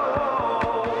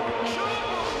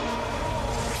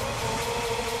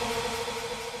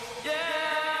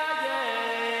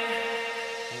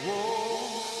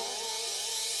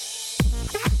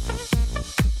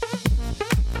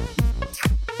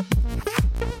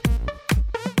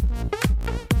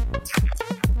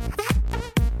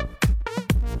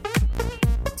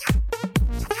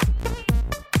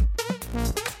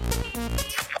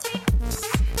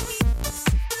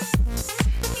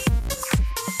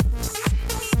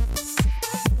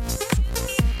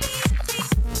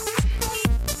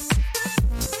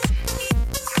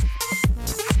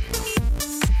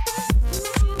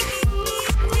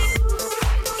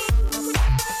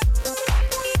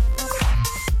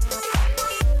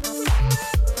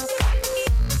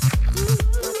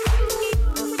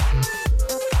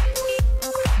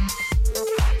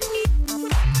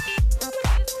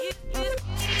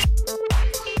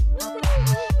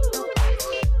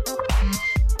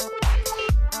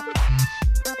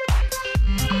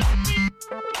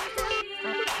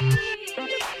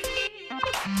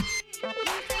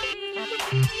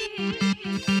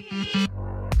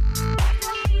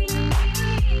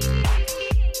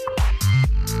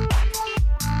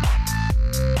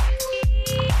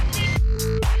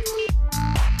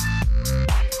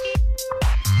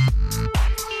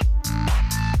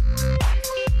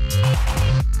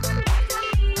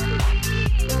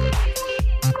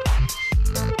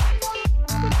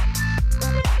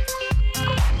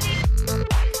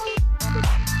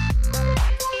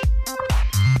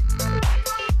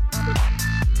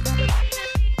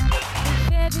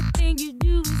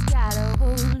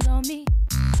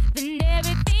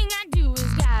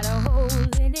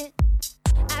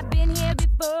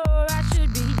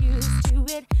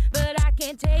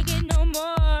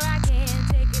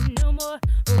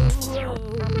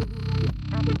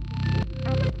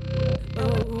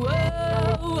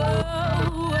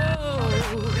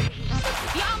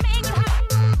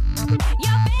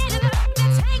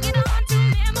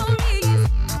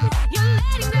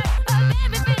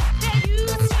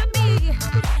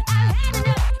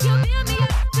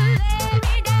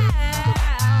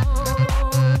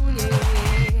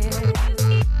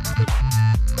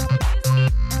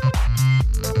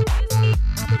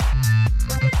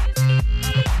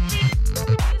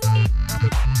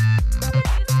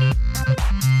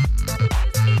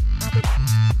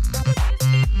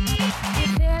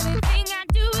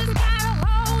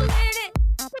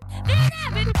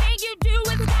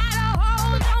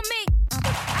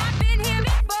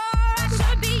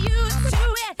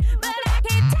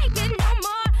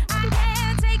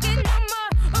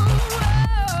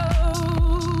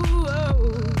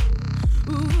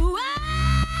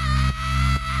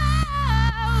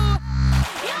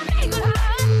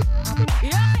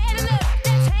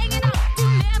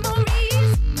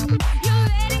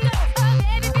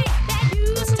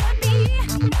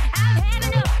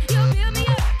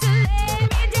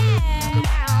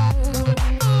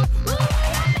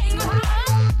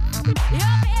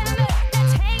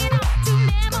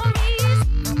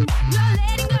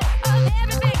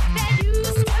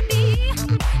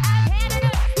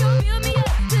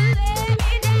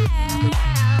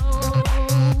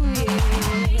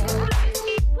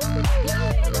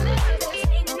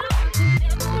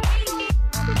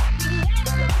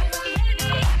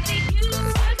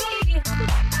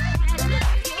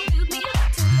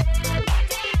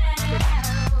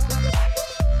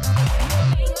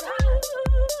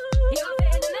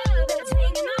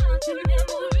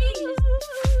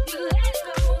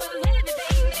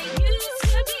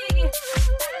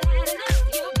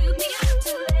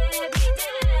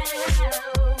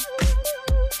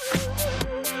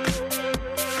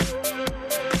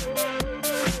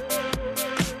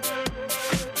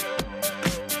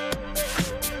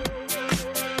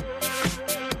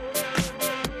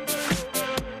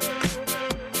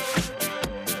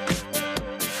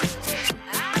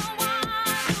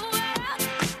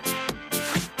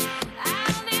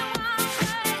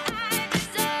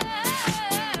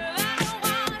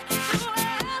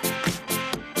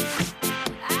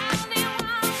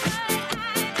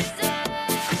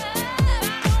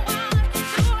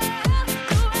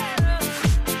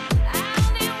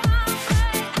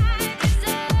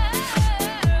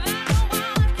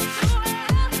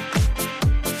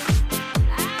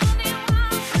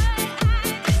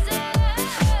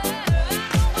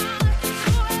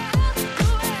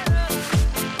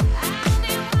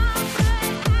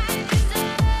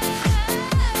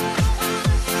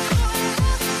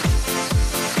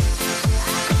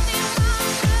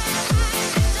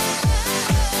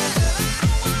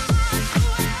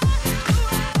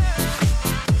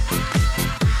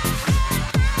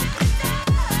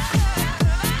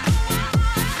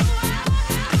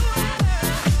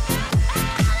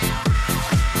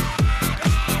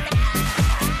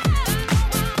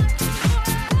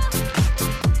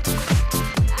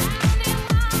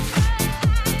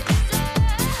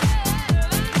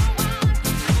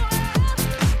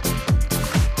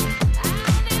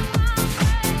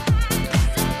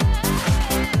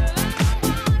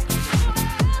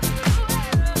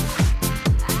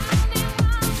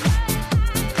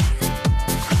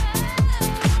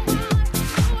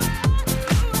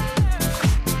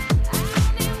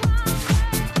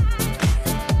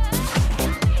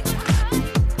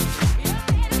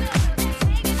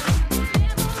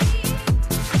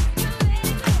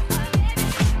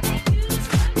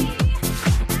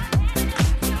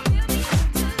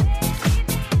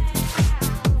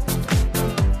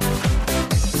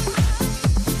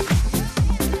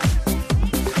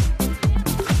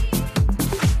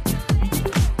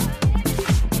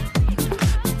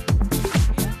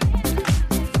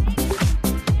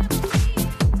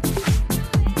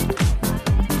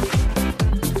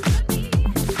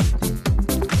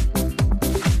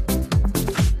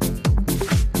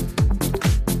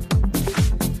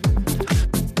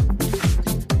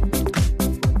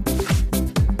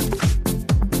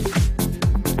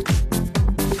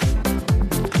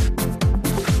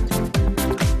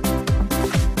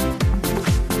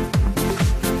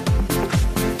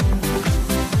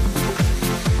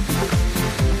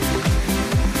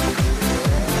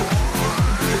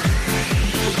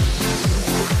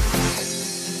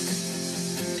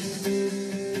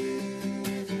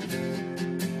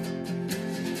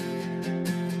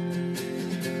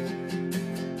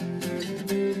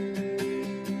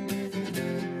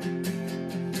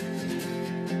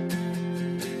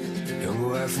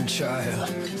 different child.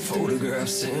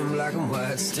 Photographs in black and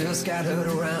white, still scattered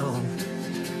around.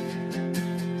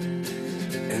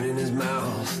 And in his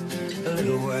mouth, a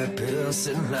little white pill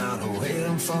sitting out,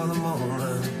 waiting for the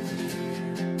moment.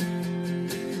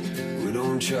 With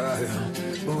own child,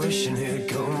 wishing he'd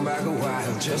come back a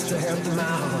while just to help them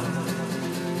out.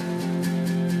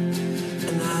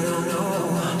 And I don't know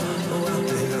what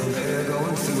the hell they're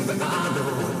going through, but I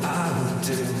know what I would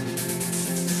do.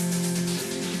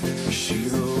 She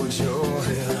holds your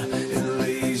hand and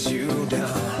lays you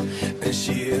down, and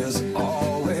she is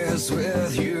always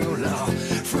with you now.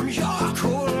 From your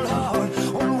cold heart,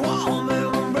 one warm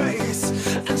embrace,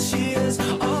 and she is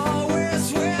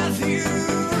always with you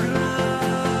now.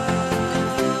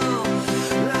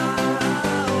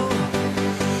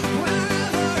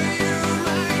 Wherever you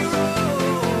may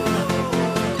roam,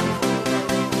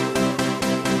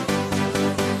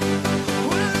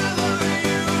 wherever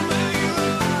you may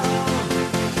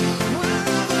roam.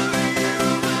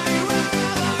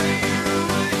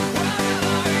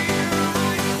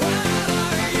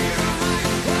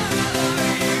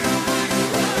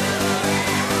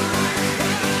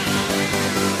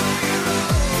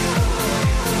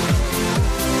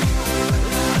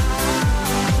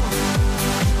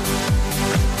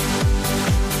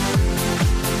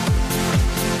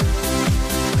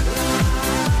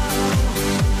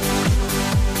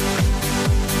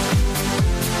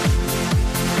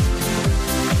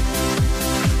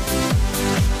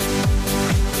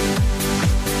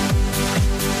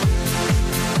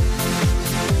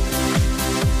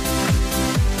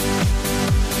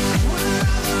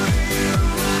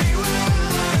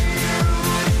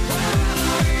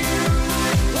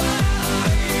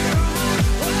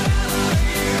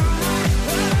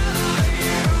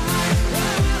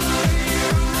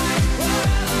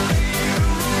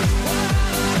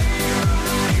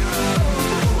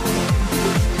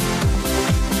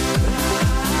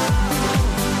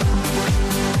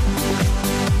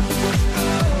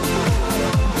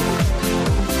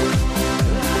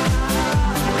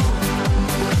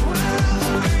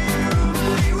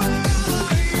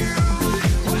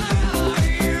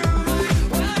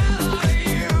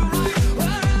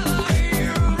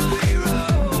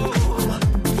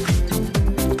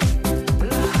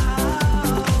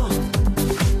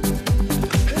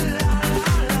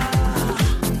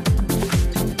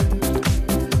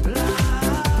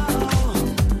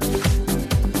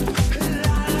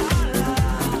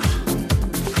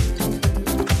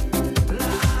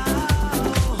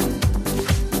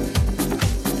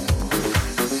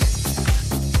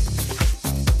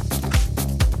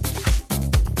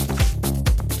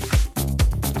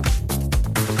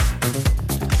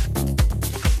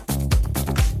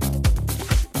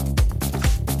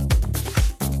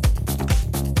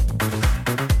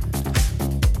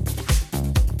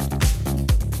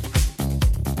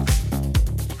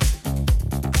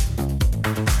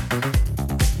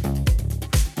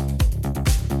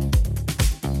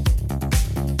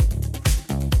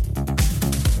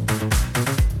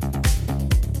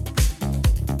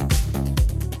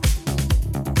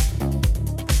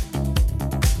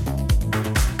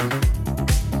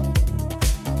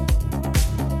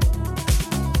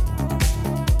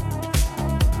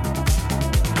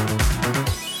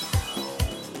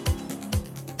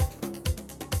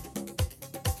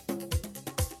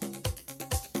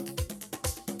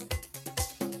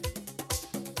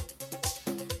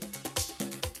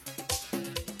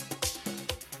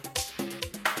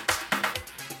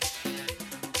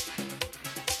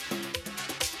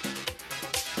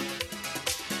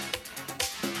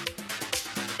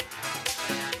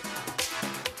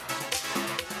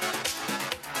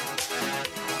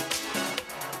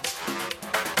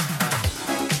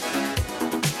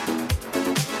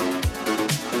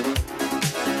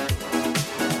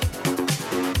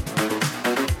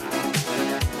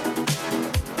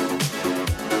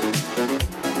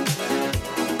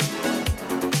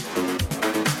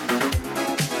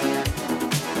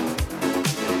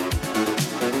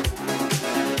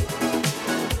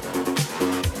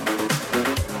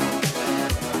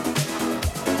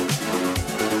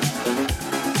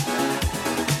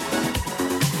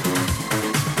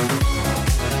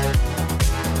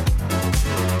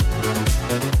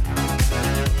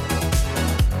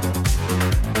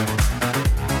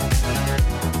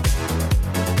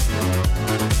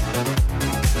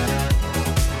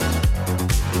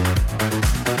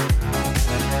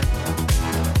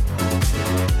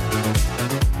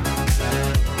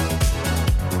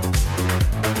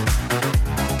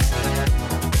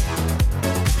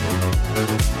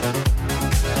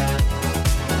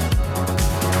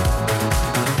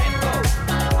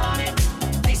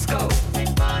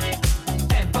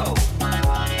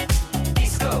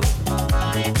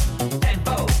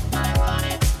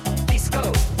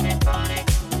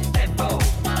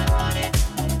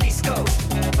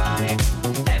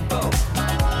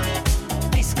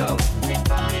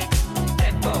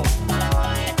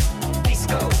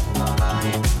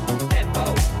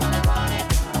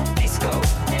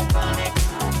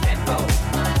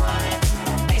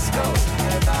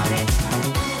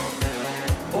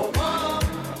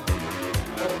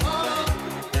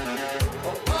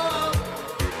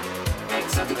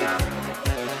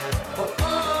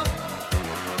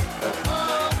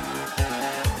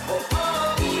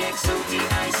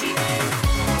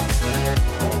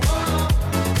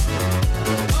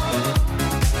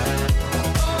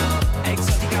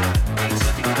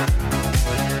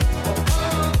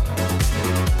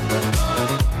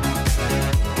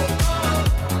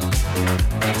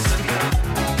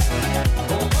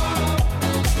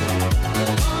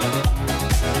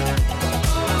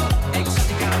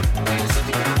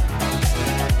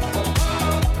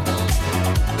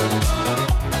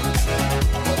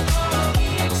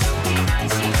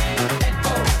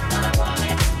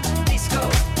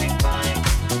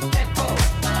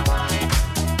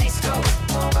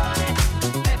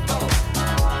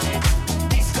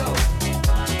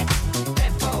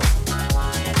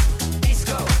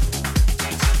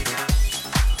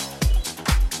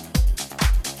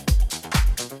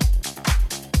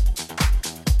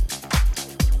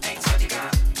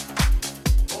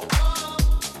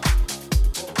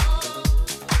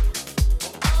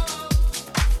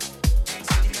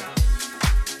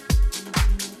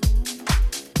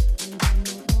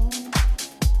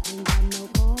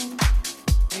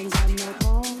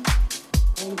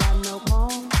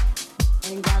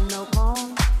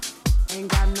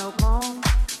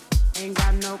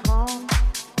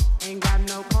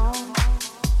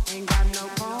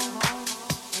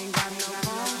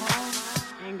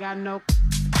 got no.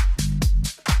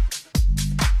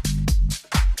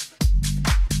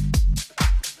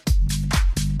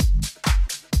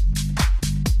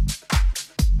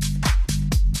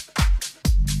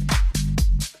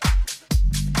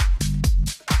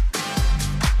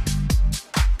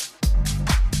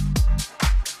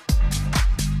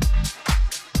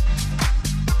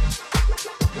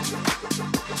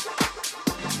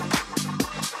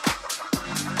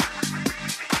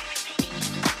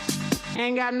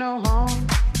 Ain't got no home,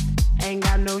 ain't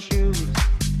got no shoes,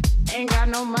 ain't got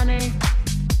no money,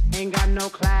 ain't got no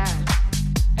class,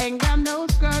 ain't got no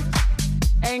skirts,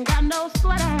 ain't got no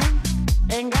sweater,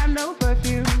 ain't got no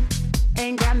perfume,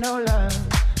 ain't got no love,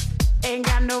 ain't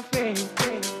got no faith.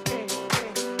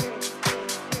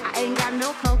 I ain't got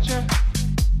no culture,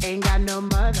 ain't got no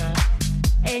mother,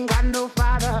 ain't got no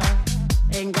father,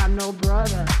 ain't got no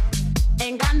brother,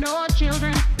 ain't got no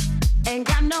children, ain't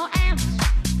got no aunts.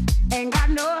 Ain't got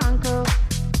no uncle,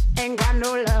 ain't got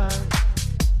no love,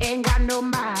 ain't got no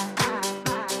mind.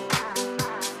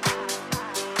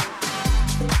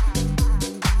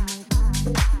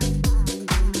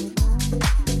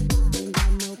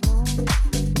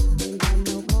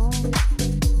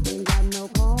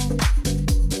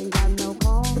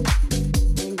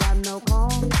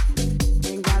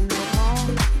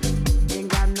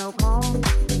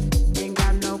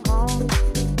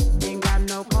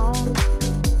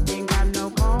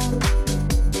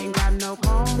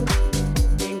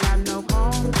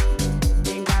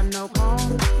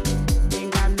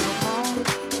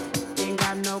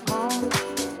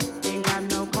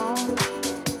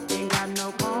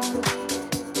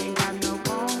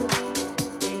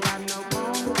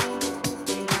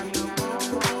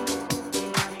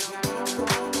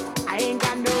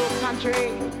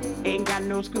 Ain't got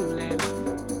no schooling,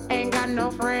 ain't got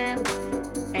no friends,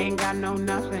 ain't got no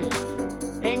nothing,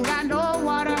 ain't got no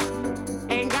water,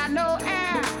 ain't got no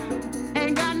air,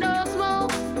 ain't got no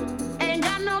smoke, ain't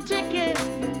got no ticket,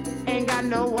 ain't got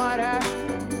no water,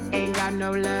 ain't got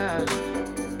no love,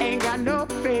 ain't got no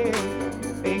faith,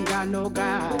 ain't got no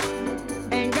God,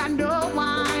 ain't got no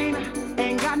wine,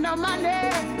 ain't got no money,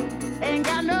 ain't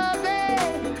got no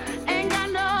bed, ain't got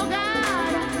no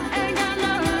God, ain't got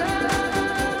no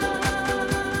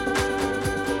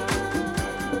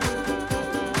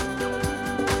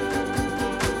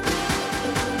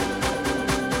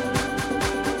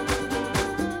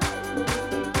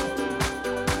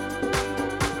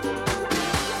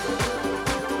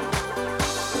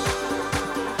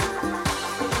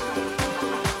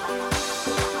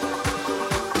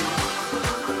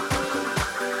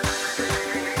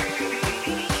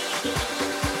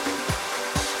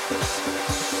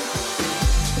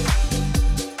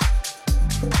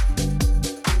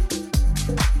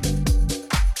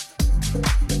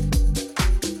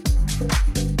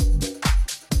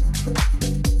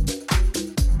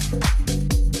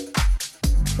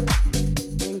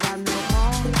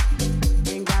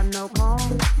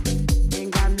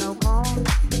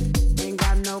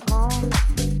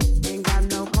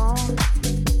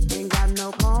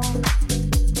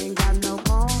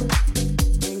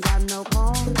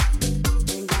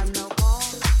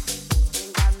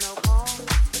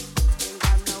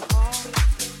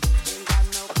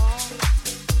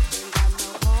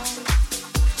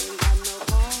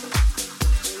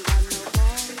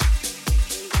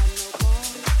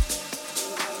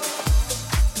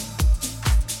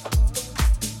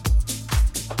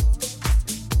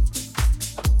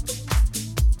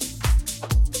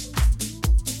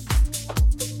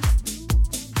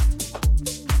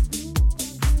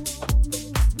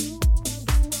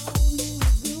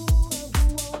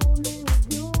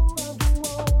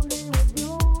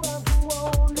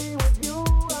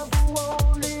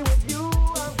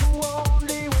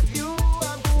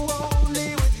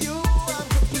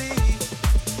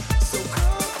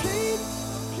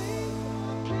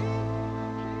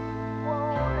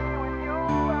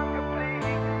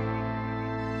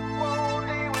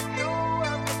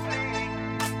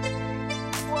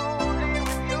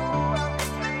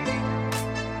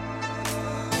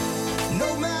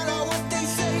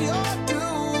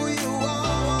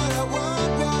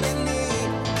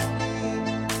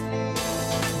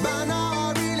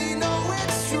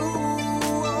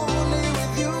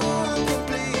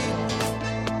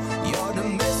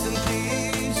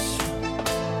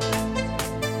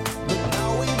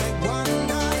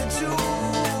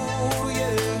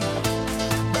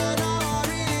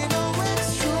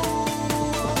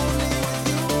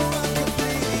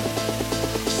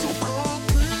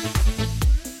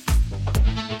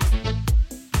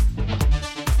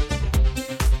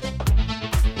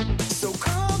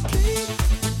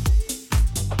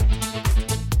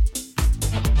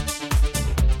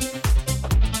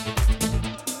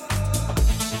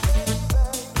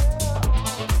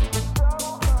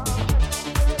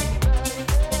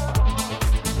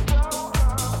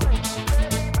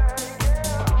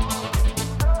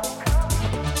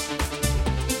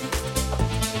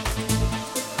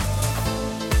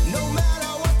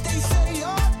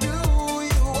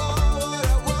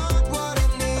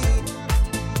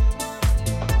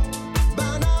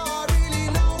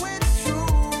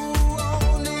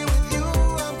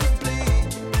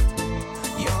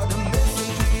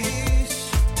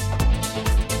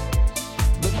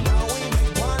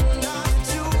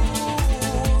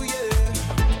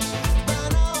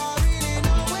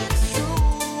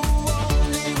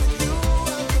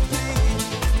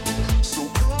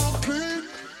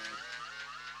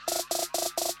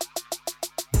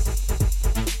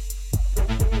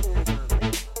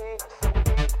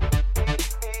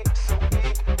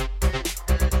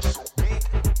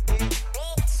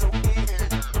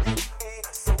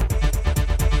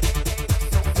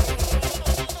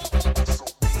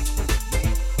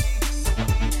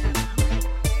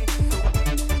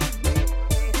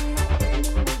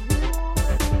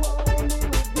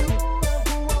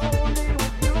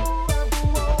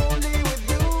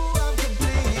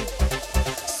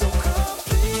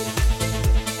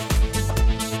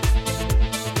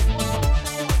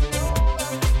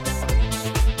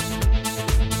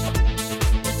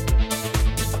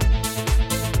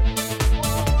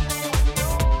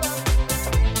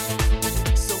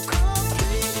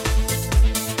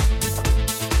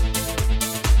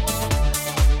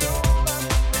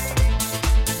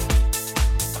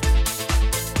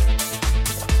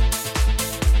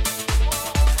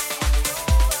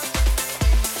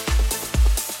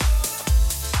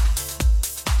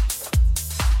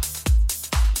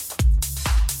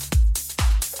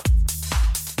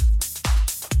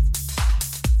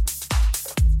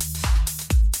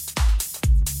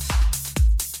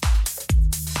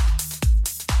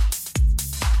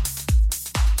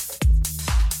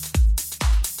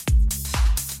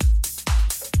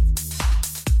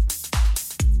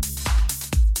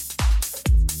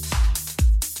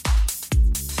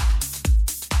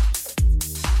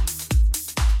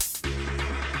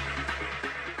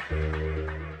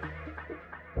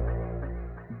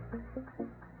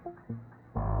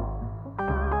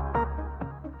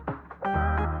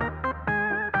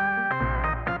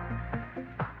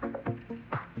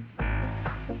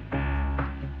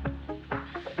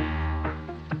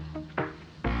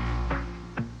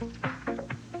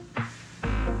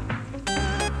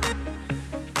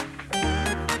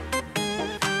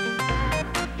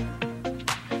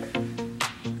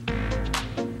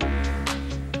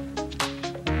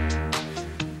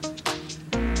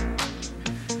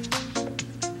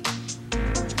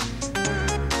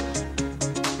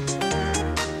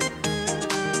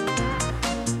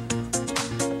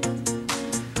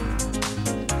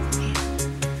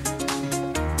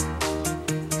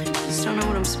just don't know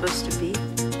what I'm supposed to be. You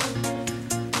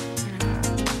know?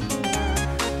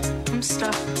 I'm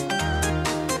stuck.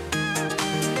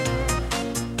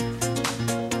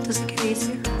 Does it get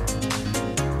easier?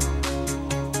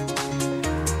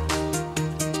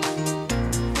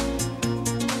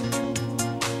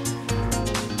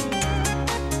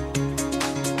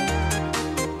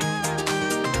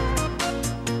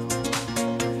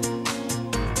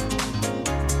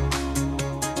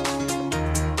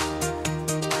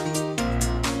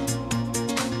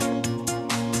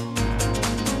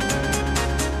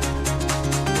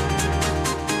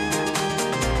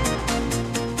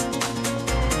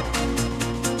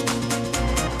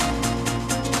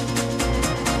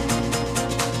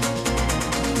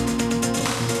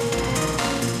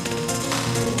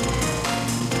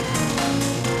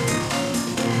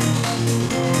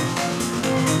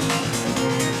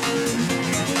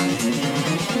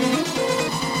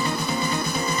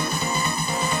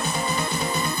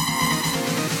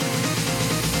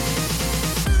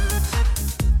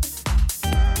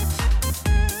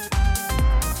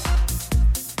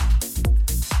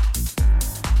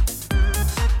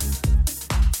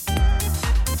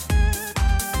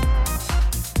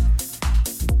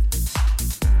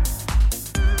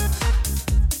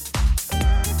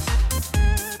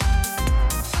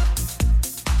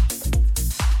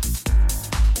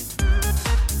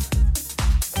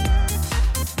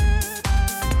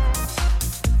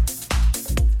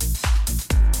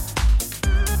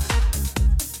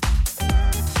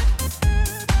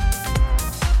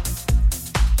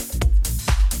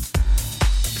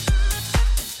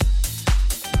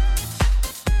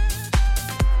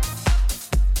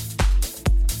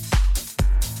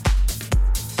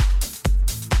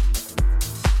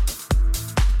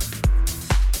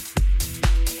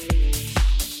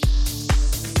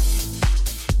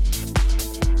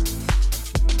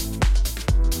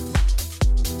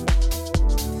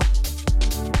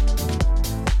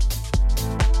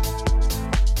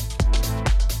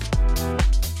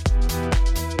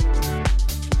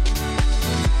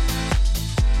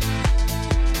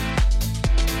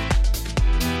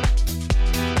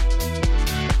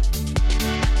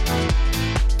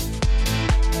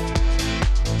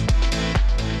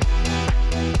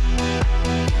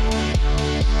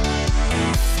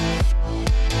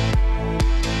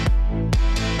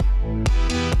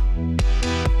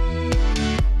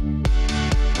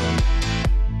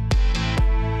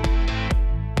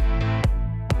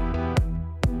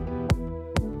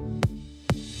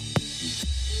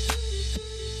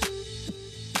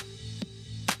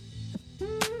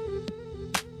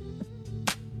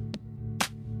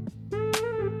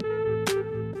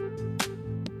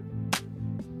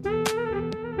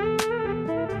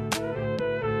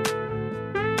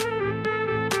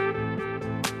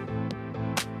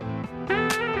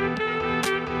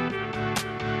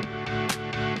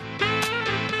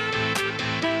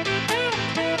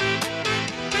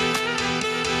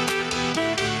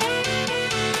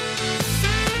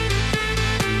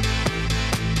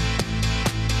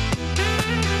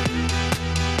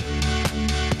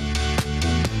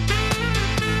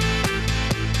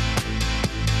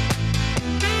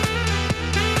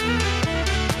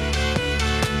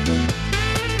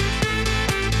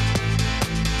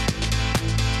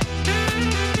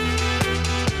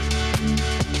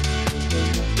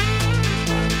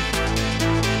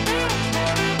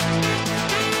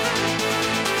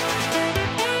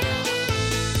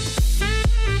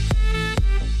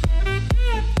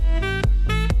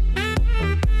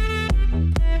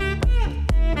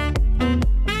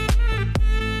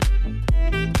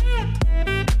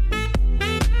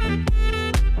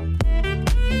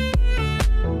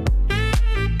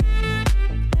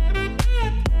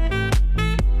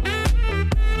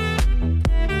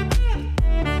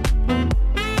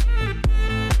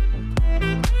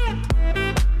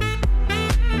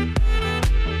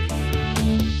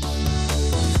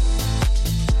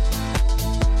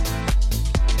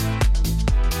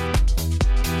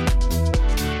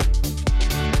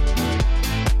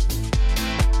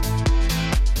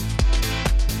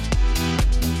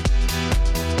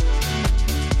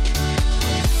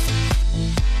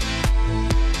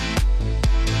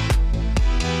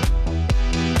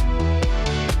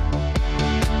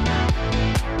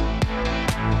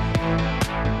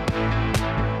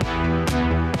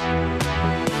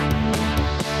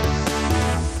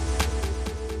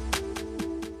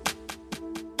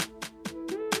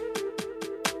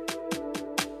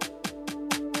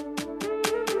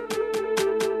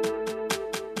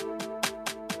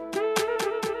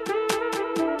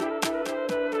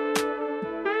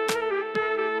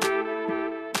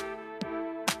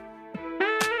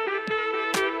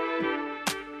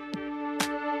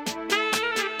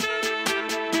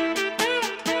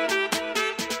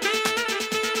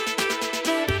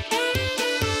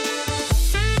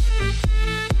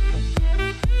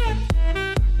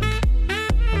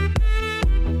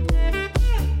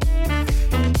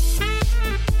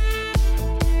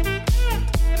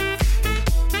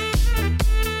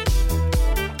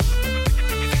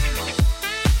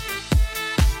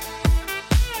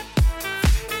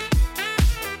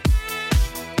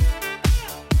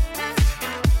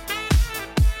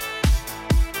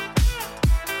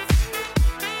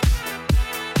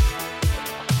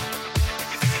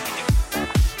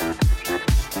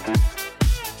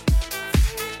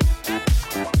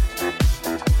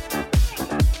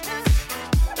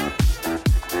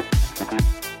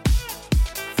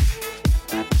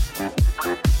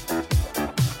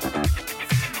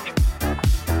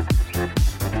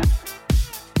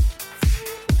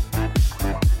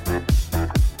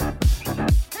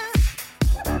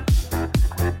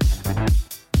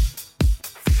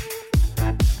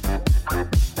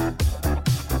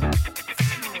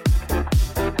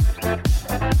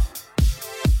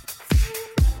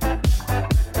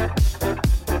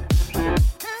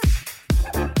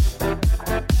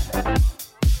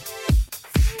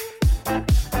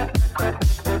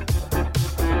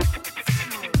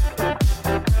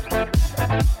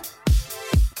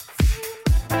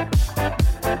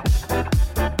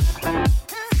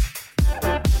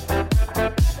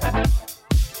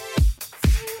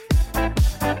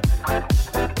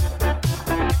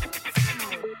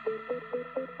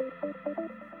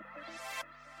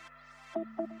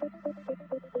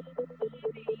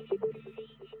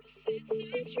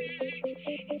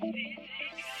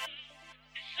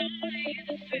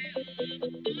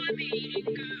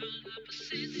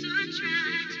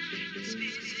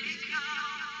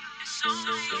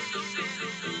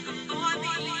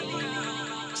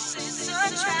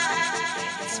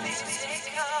 attract, it's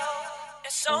physical.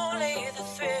 It's only the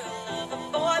thrill of a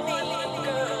boy meeting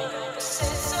girl.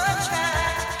 Opposites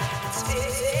attract, it's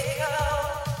physical.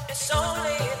 It's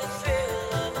only the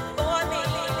thrill of a boy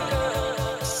meeting girl.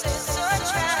 Opposites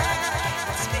attract,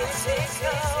 it's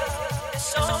physical.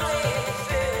 It's only the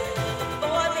thrill of a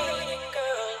boy meeting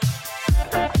girl.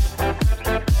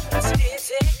 It's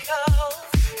physical.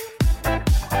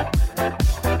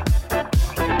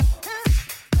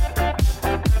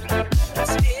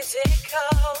 It's physical.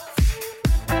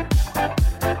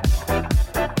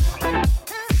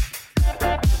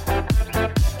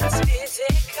 It's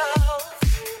physical.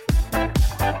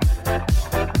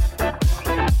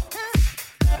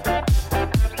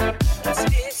 It's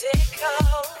physical.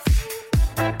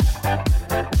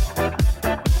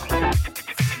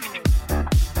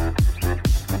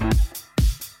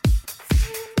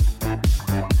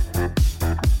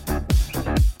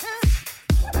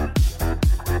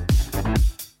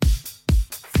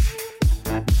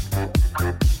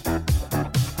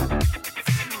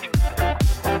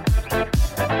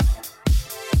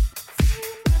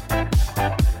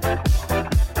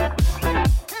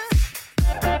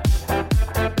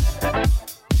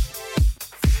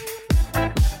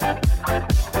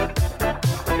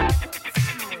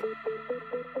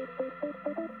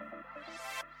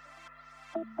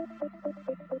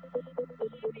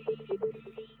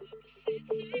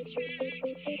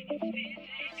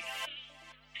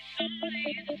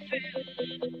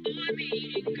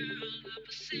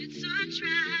 Opposites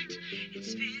attract,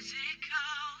 it's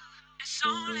physical. It's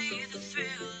only the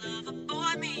thrill of a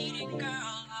boy meeting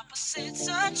girl. Opposites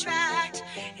attract,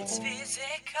 it's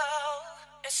physical.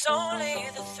 It's only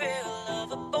the thrill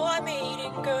of a boy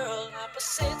meeting girl.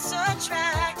 Opposites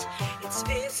attract, it's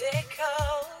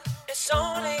physical. It's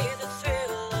only